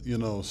guys,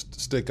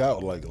 stick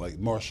out like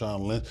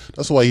Marshawn Lynch.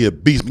 That's why he a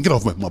beast. Get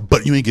off my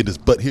butt. You ain't get this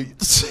butt here.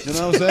 You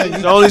know what I'm saying?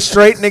 He's the only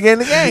straight nigga in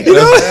the game.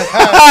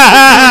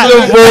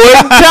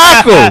 Avoid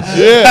tackles.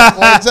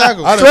 Yeah.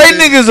 Straight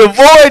niggas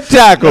avoid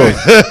tackles.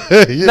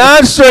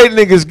 Non-straight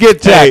niggas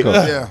get tackled.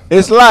 Yeah.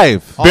 It's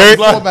life.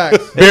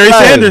 Barry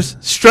Sanders,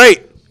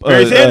 straight.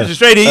 Barry Sanders is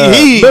straight. He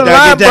middle,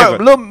 got get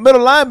tackled.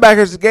 middle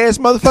linebackers the gayest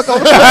motherfucker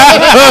on the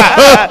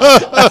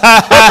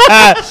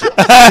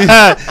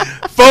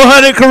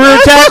 400 career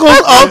tackles?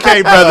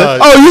 Okay, brother.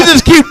 Oh, you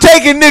just keep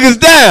taking niggas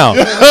down.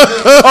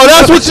 Oh,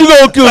 that's what you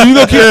gonna do. You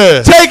gonna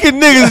keep taking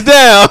niggas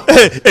down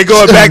and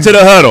going back to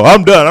the huddle.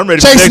 I'm done. I'm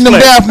ready. Chasing them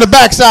down from the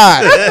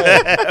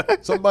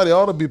backside. Somebody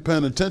ought to be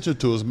paying attention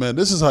to us, man.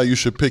 This is how you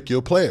should pick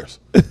your players.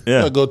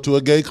 Yeah, go to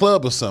a gay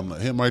club or something.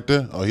 Like him right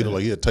there. Oh, he look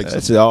like he'll take some.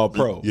 That's all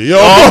pro. Yeah,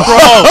 all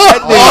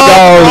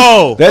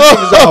pro. That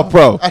nigga's all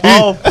pro. I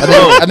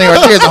think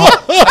right there is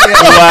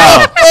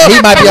wow. He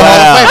might be a Hall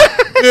of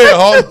Famer. Yeah,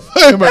 Hall of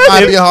Famer.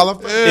 Might be a Hall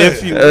of Famer.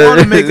 If you want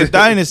to make a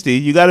dynasty,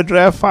 you got to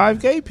draft 5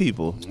 gay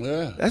people.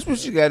 Yeah, that's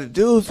what you got to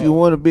do if you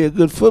want to be a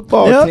good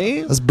football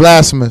team. That's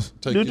blasphemous.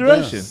 Take New you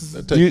direction.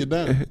 Down. Take you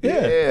down.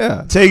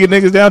 Yeah. Taking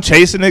niggas down,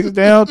 chasing niggas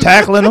down,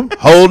 tackling them,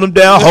 holding them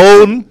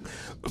down,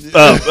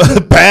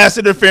 pass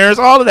interference,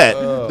 all of that.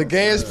 The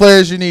gayest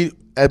players you need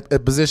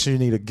at position, you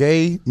need a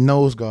gay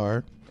nose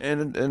guard,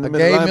 and a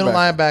gay middle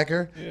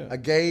linebacker, a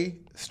gay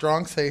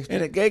strong safety,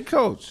 and a gay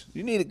coach.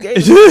 You need a gay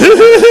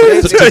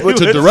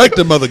to direct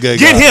the mother gay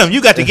Get guy. him.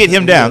 You got to get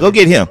him down. Go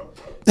get him.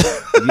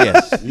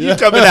 Yes. You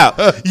coming out.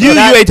 You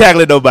ain't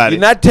tackling nobody.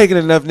 You're not taking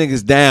enough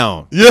niggas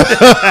down. Yeah.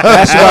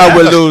 That's why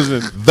we're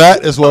losing.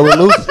 That is why we're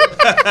losing.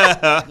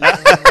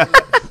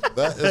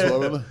 That is why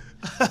we're losing.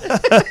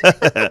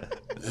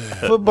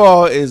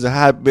 Football is a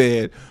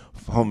hotbed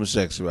for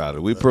homosexuality.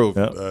 We proved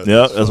it.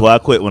 Yep, that's why I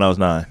quit when I was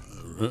 9.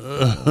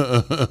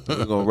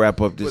 We're gonna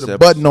wrap up this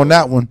episode button on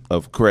that one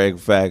of Craig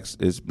Facts.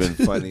 It's been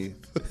funny.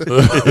 Not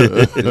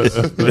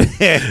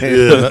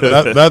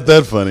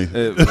that funny.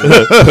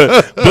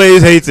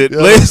 Blaze hates it.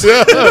 Blaze.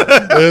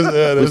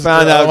 We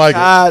found out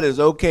Todd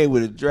is okay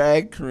with a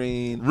drag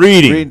queen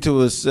reading to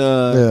his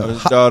son or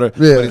his daughter,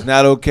 but he's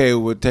not okay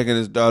with taking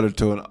his daughter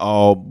to an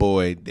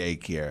all-boy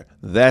daycare.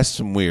 That's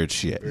some weird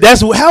shit.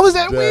 How is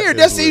that weird?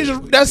 That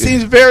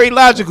seems very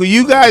logical.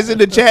 You guys in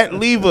the chat,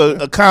 leave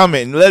a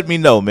comment and let me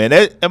know, man.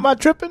 Am I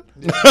tripping?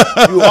 You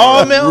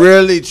all man?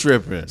 Really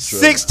tripping.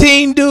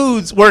 16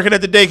 dudes working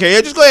at the daycare. Yeah,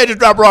 just go ahead and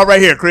drop her off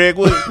right here, Craig.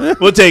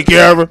 We'll take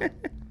care of her.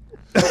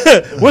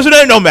 What's her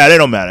name? Don't matter. It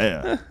don't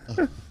matter.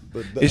 Yeah.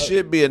 It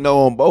should be a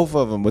no on both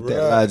of them with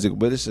that logic,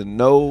 but it's a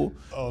no.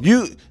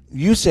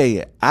 You say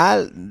it.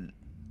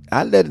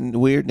 I let a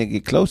weird nigga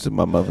get close to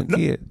my motherfucking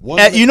kid.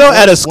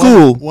 At a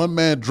school. One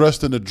man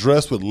dressed in a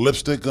dress with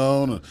lipstick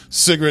on, a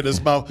cigarette in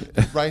his mouth.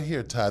 Right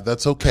here, Ty.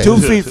 That's okay. 2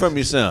 feet from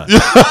your son.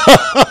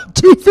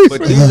 2 feet.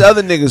 But these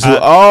other niggas who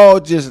all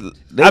just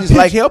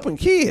like helping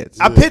kids.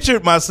 I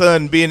pictured my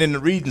son being in the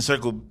reading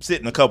circle,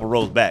 sitting a couple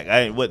rows back.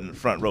 I wasn't the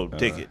front row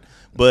ticket,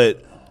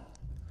 but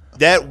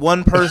that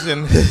one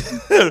person,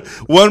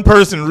 one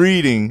person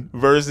reading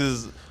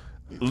versus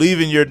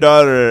leaving your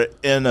daughter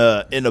in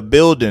a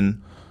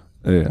building.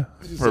 Yeah.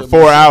 For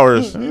 4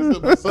 hours.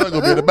 My son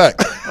gonna be in the back.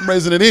 I'm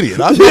raising an idiot.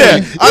 I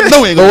Yeah.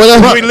 know he ain't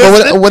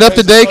But what if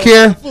the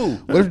daycare? Fool.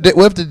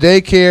 What if the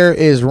daycare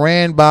is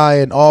ran by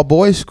an all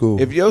boys school?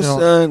 If your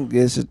son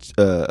gets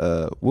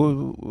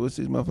what's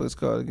these motherfuckers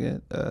called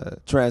again?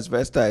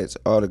 Transvestites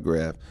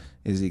autograph,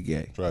 is he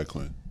gay? Dry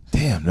clean.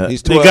 Damn,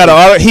 He's they 12.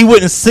 got he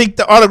wouldn't seek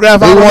the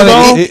autograph. He out wanted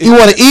on his own? he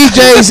wanted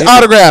EJ's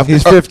autograph.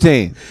 He's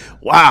 15.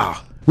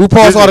 Wow.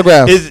 RuPaul's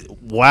autograph.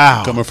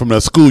 Wow. Coming from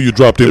that school you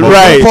dropped him.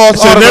 Right.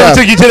 RuPaul's Should never autograph.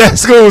 took you to that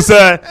school,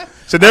 son.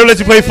 Should never let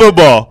you play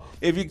football.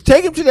 If you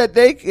take him to that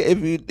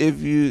daycare,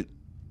 if you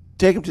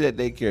take him to that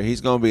daycare,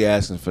 he's gonna be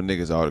asking for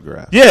niggas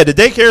autographs. Yeah, the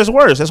daycare is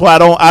worse. That's why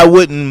I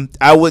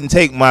wouldn't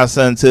take my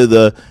son to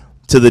the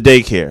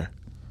daycare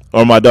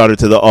or my daughter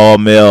to the all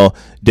male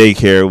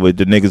daycare with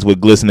the niggas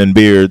with glistening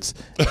beards.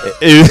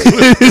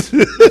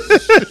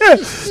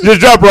 Just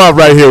drop her off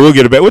right here. We'll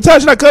get her back. What time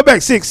should I come back?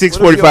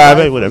 6:45.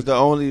 Hey, Was whatever. the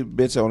only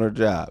bitch on her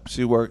job.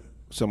 She worked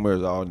somewhere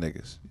as all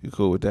niggas. You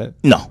cool with that?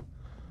 No.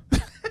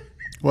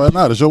 Why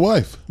not? It's your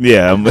wife.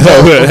 Yeah, I'm cool.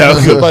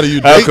 Somebody you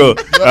I'm dating. cool.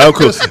 I'm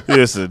cool.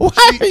 Listen,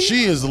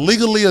 She is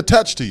legally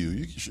attached to you.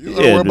 You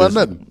don't Yeah, worry about dude.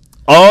 nothing.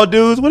 all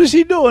dudes. What is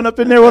she doing up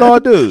in there with all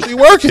dudes? She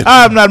working.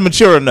 I'm not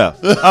mature enough.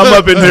 I'm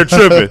up in there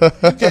tripping.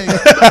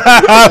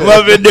 I'm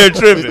up in there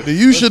tripping.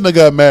 You shouldn't have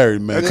got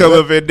married, man. I come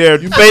up in there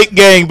fake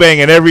gang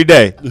banging every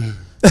day.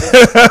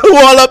 Who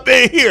all up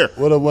in here?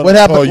 What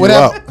happened? What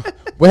happened?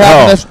 What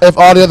happened if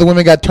all the other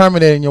women got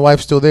terminated and your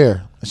wife's still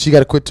there? She got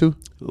to quit too.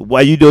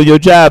 Why you doing your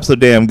job so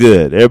damn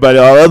good? Everybody,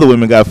 all other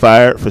women got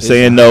fired for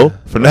saying no,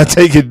 for not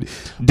taking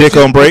dick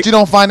on break. But you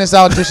don't find this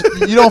out.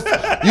 You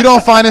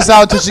don't find this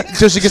out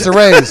till she gets a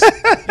raise.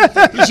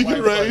 Did she get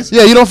a raise?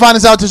 Yeah, you don't find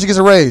this out till she gets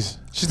a raise.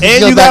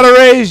 And you got a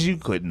raise, you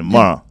quitting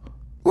tomorrow.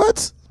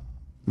 What?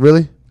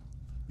 Really?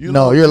 You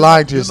No, you're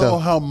lying to yourself. You know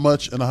how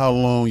much and how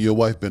long your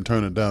wife been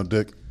turning down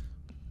dick?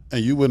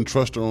 And you wouldn't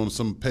trust her on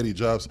some petty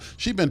jobs.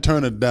 She been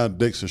turning down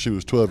dick since she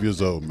was 12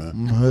 years old,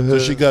 man. So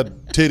she got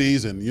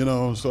titties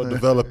and, start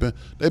developing.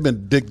 They've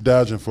been dick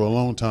dodging for a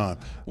long time.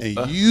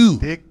 And you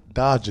Dick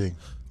dodging.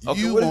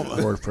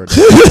 won't. Word for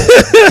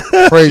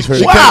that. Praise her.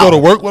 She can't go to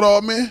work with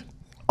all men.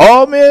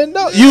 All men?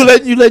 No. You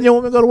letting your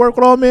woman go to work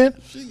with all men?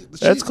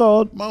 That's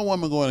called. My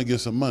woman going to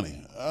get some money.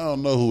 I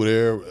don't know who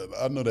there.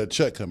 I know that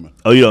check coming.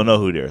 Oh, you don't know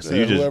who there. So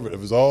Yeah, you just whoever.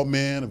 If it's all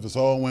men, if it's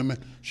all women,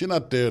 she's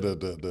not there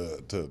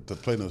to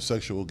play no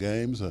sexual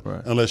games,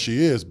 unless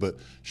she is. But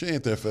she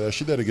ain't there for that.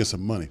 She there to get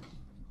some money.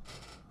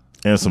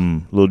 and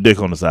some little dick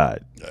on the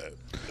side.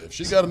 If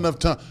she got enough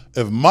time,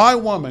 if my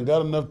woman got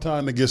enough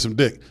time to get some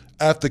dick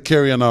after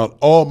carrying out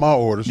all my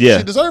orders, Yeah.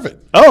 she deserve it.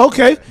 Oh,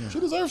 okay.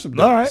 She deserves some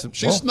dick. All right.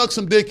 She snuck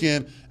some dick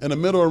in the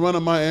middle of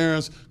running my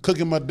errands,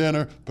 cooking my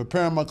dinner,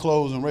 preparing my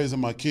clothes, and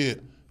raising my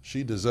kid.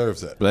 She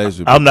deserves that. Blaze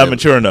would be I'm not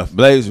mature enough.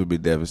 Blaze would be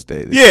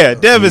devastated. Yeah,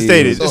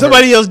 devastated. Yeah. If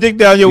somebody else dick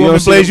down your You woman, don't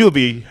see Blaze, them- you'll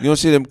be. You don't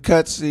see them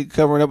cuts he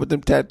covering up with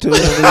them tattoos?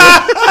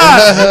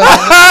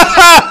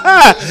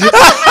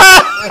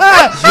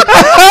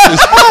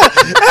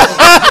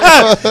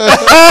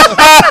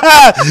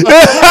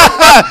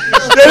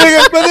 That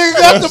nigga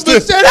got the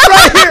machete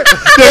right here.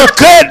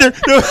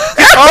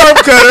 The arm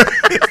cutter.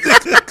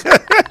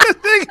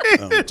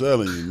 I'm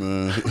telling you,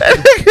 man.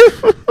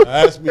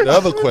 Ask me the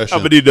other question.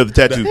 I'm gonna need another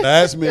tattoo.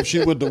 Ask me if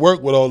she went to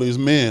work with all these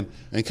men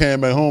and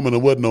came back home and there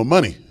wasn't no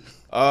money.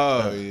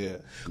 Oh yeah.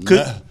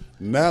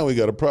 Now we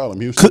got a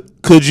problem, Houston.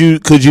 Could you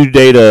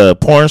date a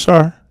porn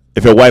star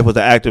if your wife was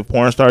an active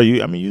porn star?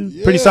 You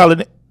pretty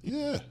solid.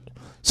 Yeah.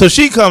 So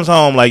she comes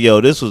home like, yo,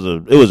 it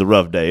was a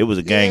rough day. It was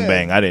a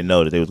gangbang. I didn't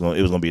know that it was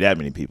gonna be that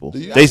many people.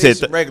 They said,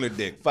 regular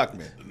dick. Fuck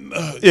me.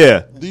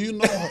 yeah, Do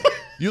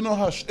you know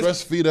how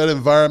stress free that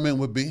environment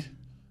would be?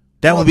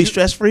 that would be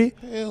stress free.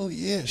 Hell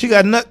yeah. She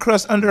got nut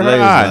crust under her Blaze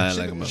eye. lying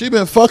like a mother- She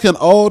been fucking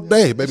all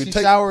day, baby. She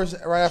showers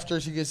right after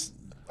she gets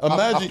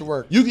Imagine off to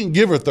work. you can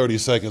give her 30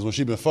 seconds when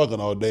she been fucking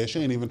all day. She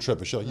ain't even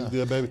tripping. She like, you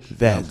good, baby?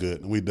 That- I'm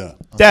good. And we done.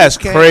 That's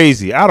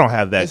crazy. I don't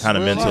have that kind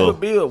of You mental. would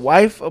be a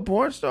wife a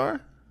porn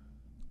star?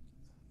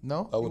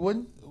 No, you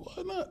wouldn't.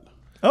 Why not?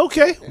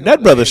 Okay,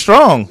 that brother's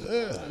strong.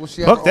 Would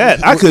she Fuck have-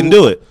 that. I couldn't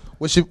do it.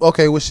 Would she be How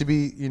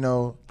many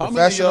of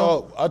professional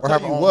y'all, I or tell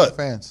have you her own what,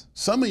 fans?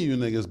 some of you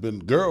niggas been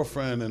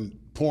girlfriend and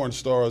porn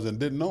stars and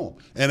didn't know them,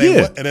 and they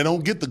Yeah. and they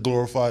don't get the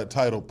glorified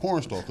title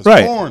porn star because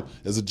Right. porn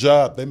is a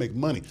job. They make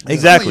money.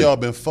 Exactly. Some of y'all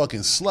been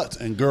fucking sluts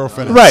and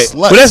girlfriend and Right,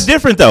 sluts. but that's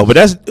different though. But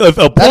that's if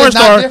a porn is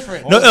not star.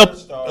 different. No,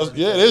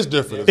 Yeah, it is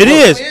different. it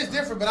is. It is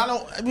different, but I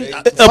don't. I mean,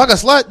 fuck a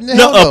slut.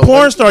 No, a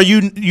porn star,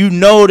 you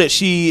know that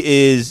she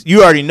is.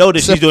 You already know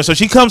that she's doing. So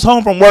she comes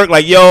home from work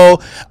like, yo,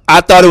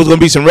 I thought it was gonna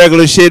be some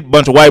regular shit.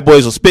 Bunch of white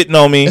boys were spitting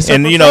on me, It's her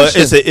and you know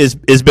profession.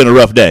 it's been a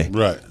rough day.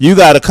 Right. You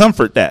got to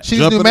comfort that. She's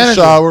Jump new in the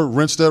manager. shower,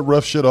 rinse that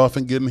rough shit off,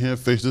 and get in here and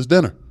fix this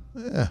dinner.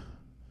 That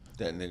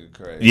nigga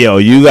crazy. Yo,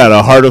 you got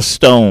a heart of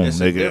stone, It's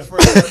a nigga.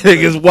 different-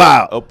 Nigga's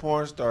wild. A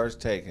porn star's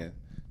taken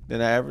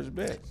than an average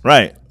bitch.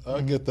 Right.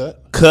 I get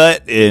that.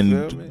 Cut You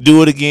feel me? and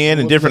do it again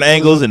in different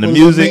angles and the What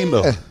does that music.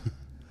 mean, though?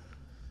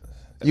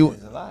 You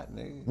It's a lot,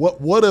 nigga.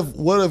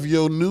 What if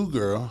your new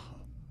girl,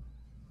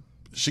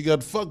 she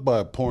got fucked by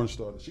a porn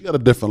star? She got a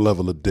different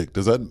level of dick.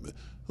 Does that?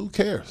 Who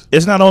cares?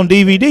 It's not on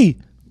DVD.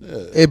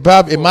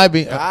 it might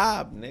be.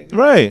 Job, nigga.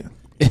 Right.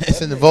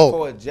 It's in the For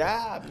vote. a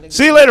job, nigga.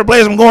 See you later,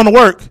 Blaze. I'm going to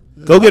work.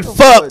 Go get For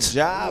fucked.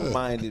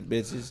 job-minded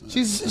bitches.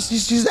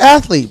 She's an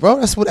athlete, bro.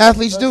 That's what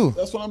athletes do.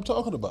 That's what I'm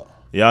talking about.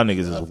 Y'all niggas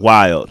is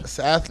wild. It's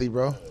an athlete,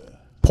 bro.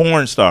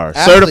 Porn stars.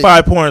 Athlete.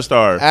 Certified porn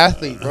stars.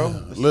 Athlete,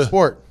 bro. It's a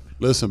sport.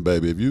 Listen,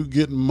 baby, if you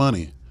getting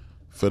money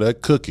for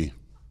that cookie,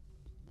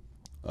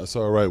 that's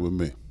all right with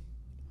me.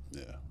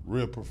 Yeah,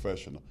 real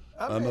professional.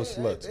 I know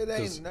sluts. It 'cause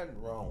ain't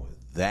nothing wrong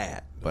with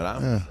that, but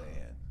I'm saying.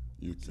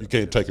 You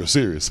can't take her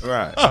serious.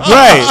 Right.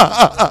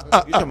 Right.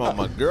 You talking about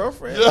my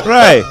girlfriend?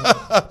 Right.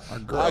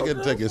 I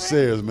can take it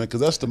serious, man,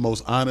 because that's the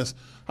most honest.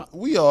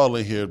 We all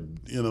in here,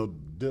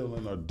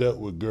 dealing or dealt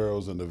with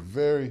girls in the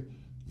very,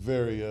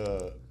 very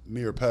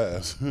near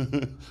past.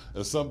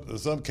 in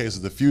some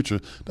cases, the future.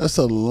 That's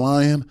a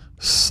lying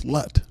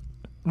slut,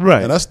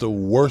 Right. and that's the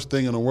worst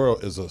thing in the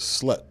world. Is a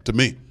slut to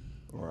me.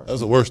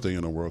 That's the worst thing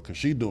in the world because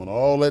she doing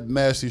all that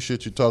nasty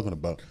shit you're talking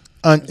about.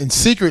 And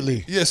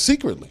secretly, Yeah,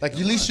 secretly. like at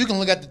least you can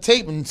look at the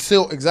tape and see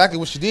exactly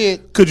what she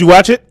did. Could you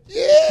watch it?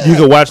 Yeah. You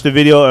could watch the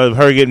video of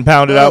her getting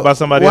pounded out by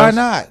somebody Why else.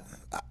 not?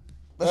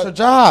 That's her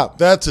job.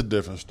 That's a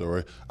different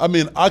story. I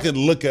mean, I can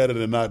look at it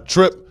and not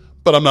trip,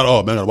 but I'm not.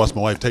 Oh man, I gotta watch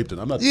my wife taped it.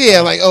 I'm not.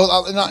 Yeah, like I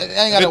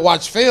ain't got to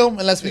watch film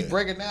unless we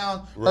break it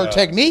down her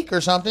technique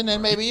or something.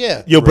 Then maybe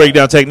You'll break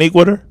down technique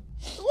with her.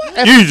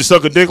 You just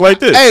suck a dick like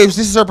this. Hey, if this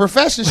is her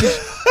profession, if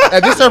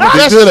this is her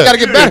profession, she got to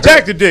get better.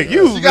 Attack the dick.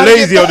 You She gotta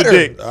lazy get on the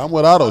better. dick. I'm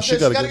with Otto. She She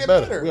gotta gotta get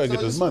better. We gotta So get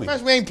this it's money.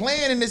 profession. We ain't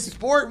playing in this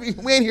sport. We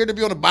ain't here to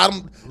be on the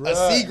bottom, a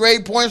C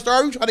grade porn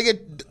star. We try to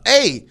get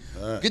A,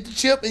 get the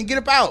chip and get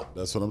up out.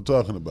 That's what I'm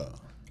talking about.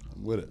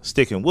 I'm with it.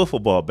 Sticking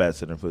wiffle ball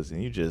bats in her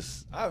pussy. You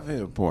just I've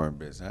hit a porn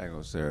bitch. I ain't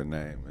gonna say her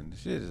name, and the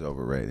shit is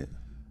overrated.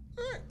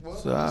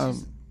 So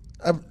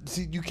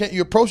See, you can't.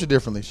 You approach it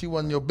differently. She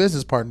wasn't your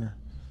business partner.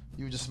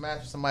 You just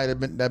smashed somebody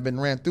that been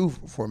ran through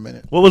for a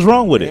minute. what was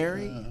wrong with it?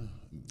 Mary,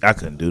 I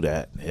couldn't do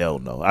that. Hell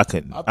no. I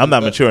couldn't. I I'm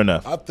not think mature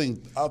enough. I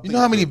think. You know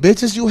how many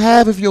bitches you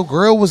have if your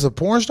girl was a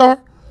porn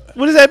star?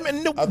 What does that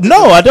mean?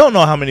 No, I don't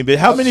know how many bitches.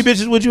 How many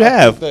bitches would you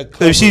have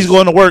that if she's covers-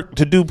 going to work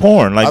to do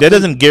porn? Like that think-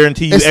 doesn't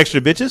guarantee you It's- extra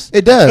bitches.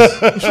 It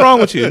does. What's wrong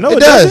with you? No, It it,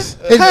 does.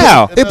 doesn't.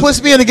 How? It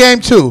puts me in the game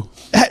too.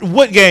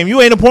 What game? You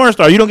ain't a porn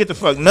star. You don't get to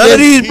fuck none of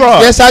these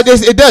bras.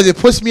 Yes, it does. It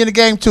puts me in the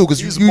game too because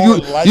He's you more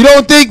likely- you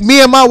don't think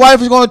me and my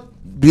wife is going to.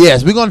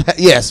 Yes, we're gonna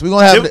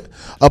have Yep.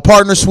 a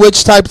partner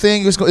switch type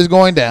thing. Is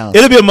going down.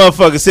 It'll be a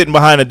motherfucker sitting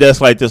behind a desk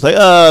like this, like,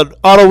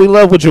 Otto, we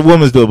love what your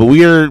woman's doing, but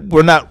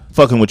we're not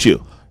fucking with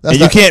you, That's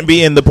and not- you can't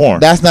be in the porn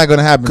That's not going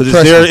to happen because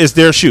Trust me. it's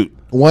their shoot.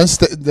 Once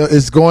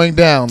it's going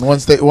down.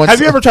 Once Have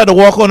you ever tried to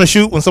walk on a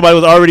shoot when somebody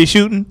was already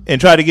shooting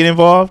and try to get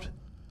involved?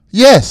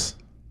 Yes.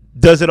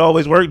 Does it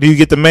always work? Do you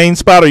get the main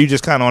spot, or you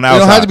just kind of on You outside?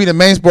 don't have to be the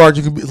main sport.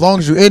 You can be, as long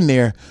as you're in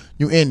there.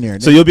 You're in there.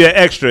 So you'll be an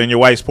extra in your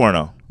wife's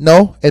porno.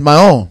 No, in my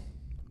own.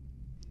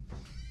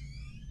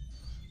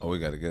 oh, we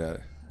gotta get out of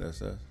it.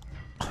 That's us.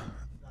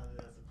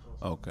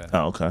 Okay.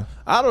 Oh, okay.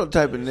 I don't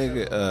type of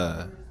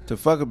nigga to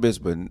fuck a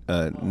bitch, but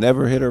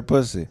never hit her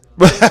pussy.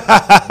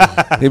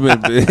 he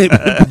been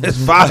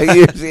 5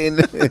 years in.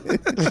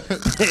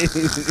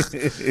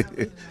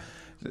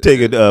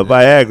 Take a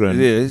Viagra and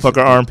Yeah, fuck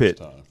her armpit.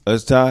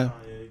 It's time.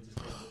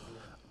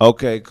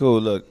 Okay,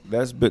 cool. Look,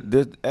 this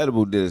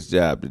edible did its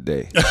job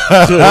today.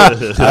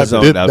 I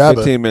zoned out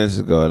 15 minutes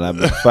ago, and I've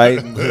been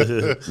fighting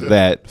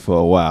that for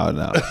a while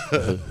now.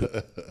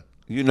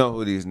 You know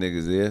who these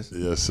niggas is.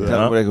 Yes, sir. Tell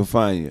them where they can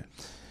find you.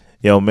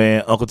 Yo,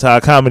 man, Uncle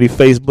Todd Comedy,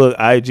 Facebook,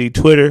 IG,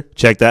 Twitter.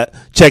 Check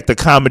the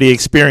comedy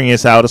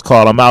experience out. It's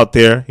called I'm Out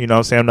There. You know what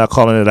I'm saying? I'm not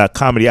calling it a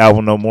comedy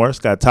album no more. It's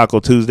got Taco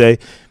Tuesday,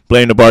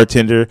 Blame the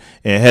Bartender,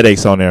 and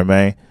Headaches on there,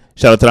 man.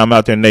 Shout out to the I'm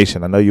Out There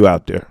Nation. I know you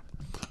out there.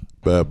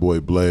 Bad Boy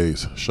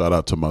Blaze. Shout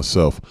out to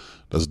myself.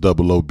 That's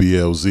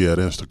OOBLZ at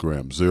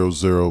Instagram.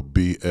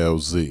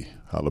 00BLZ.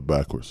 Holla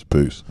backwards.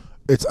 Peace.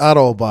 It's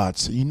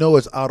Autobots. You know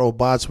it's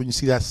Autobots when you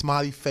see that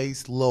smiley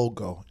face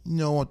logo. You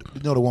know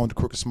the one with the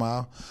crooked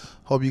smile.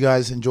 Hope you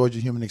guys enjoyed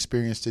your human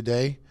experience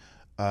today.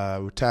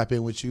 We'll tap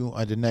in with you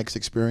on the next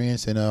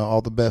experience, and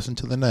all the best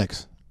until the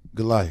next.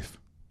 Good life.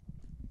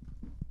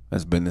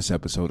 That's been this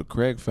episode of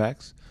Craig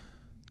Facts.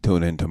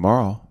 Tune in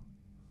tomorrow,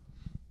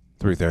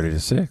 3:30 to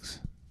 6.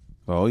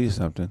 If I owe you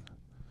something,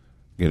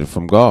 get it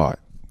from God.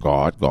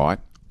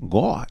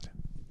 God.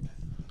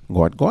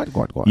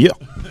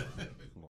 Yeah.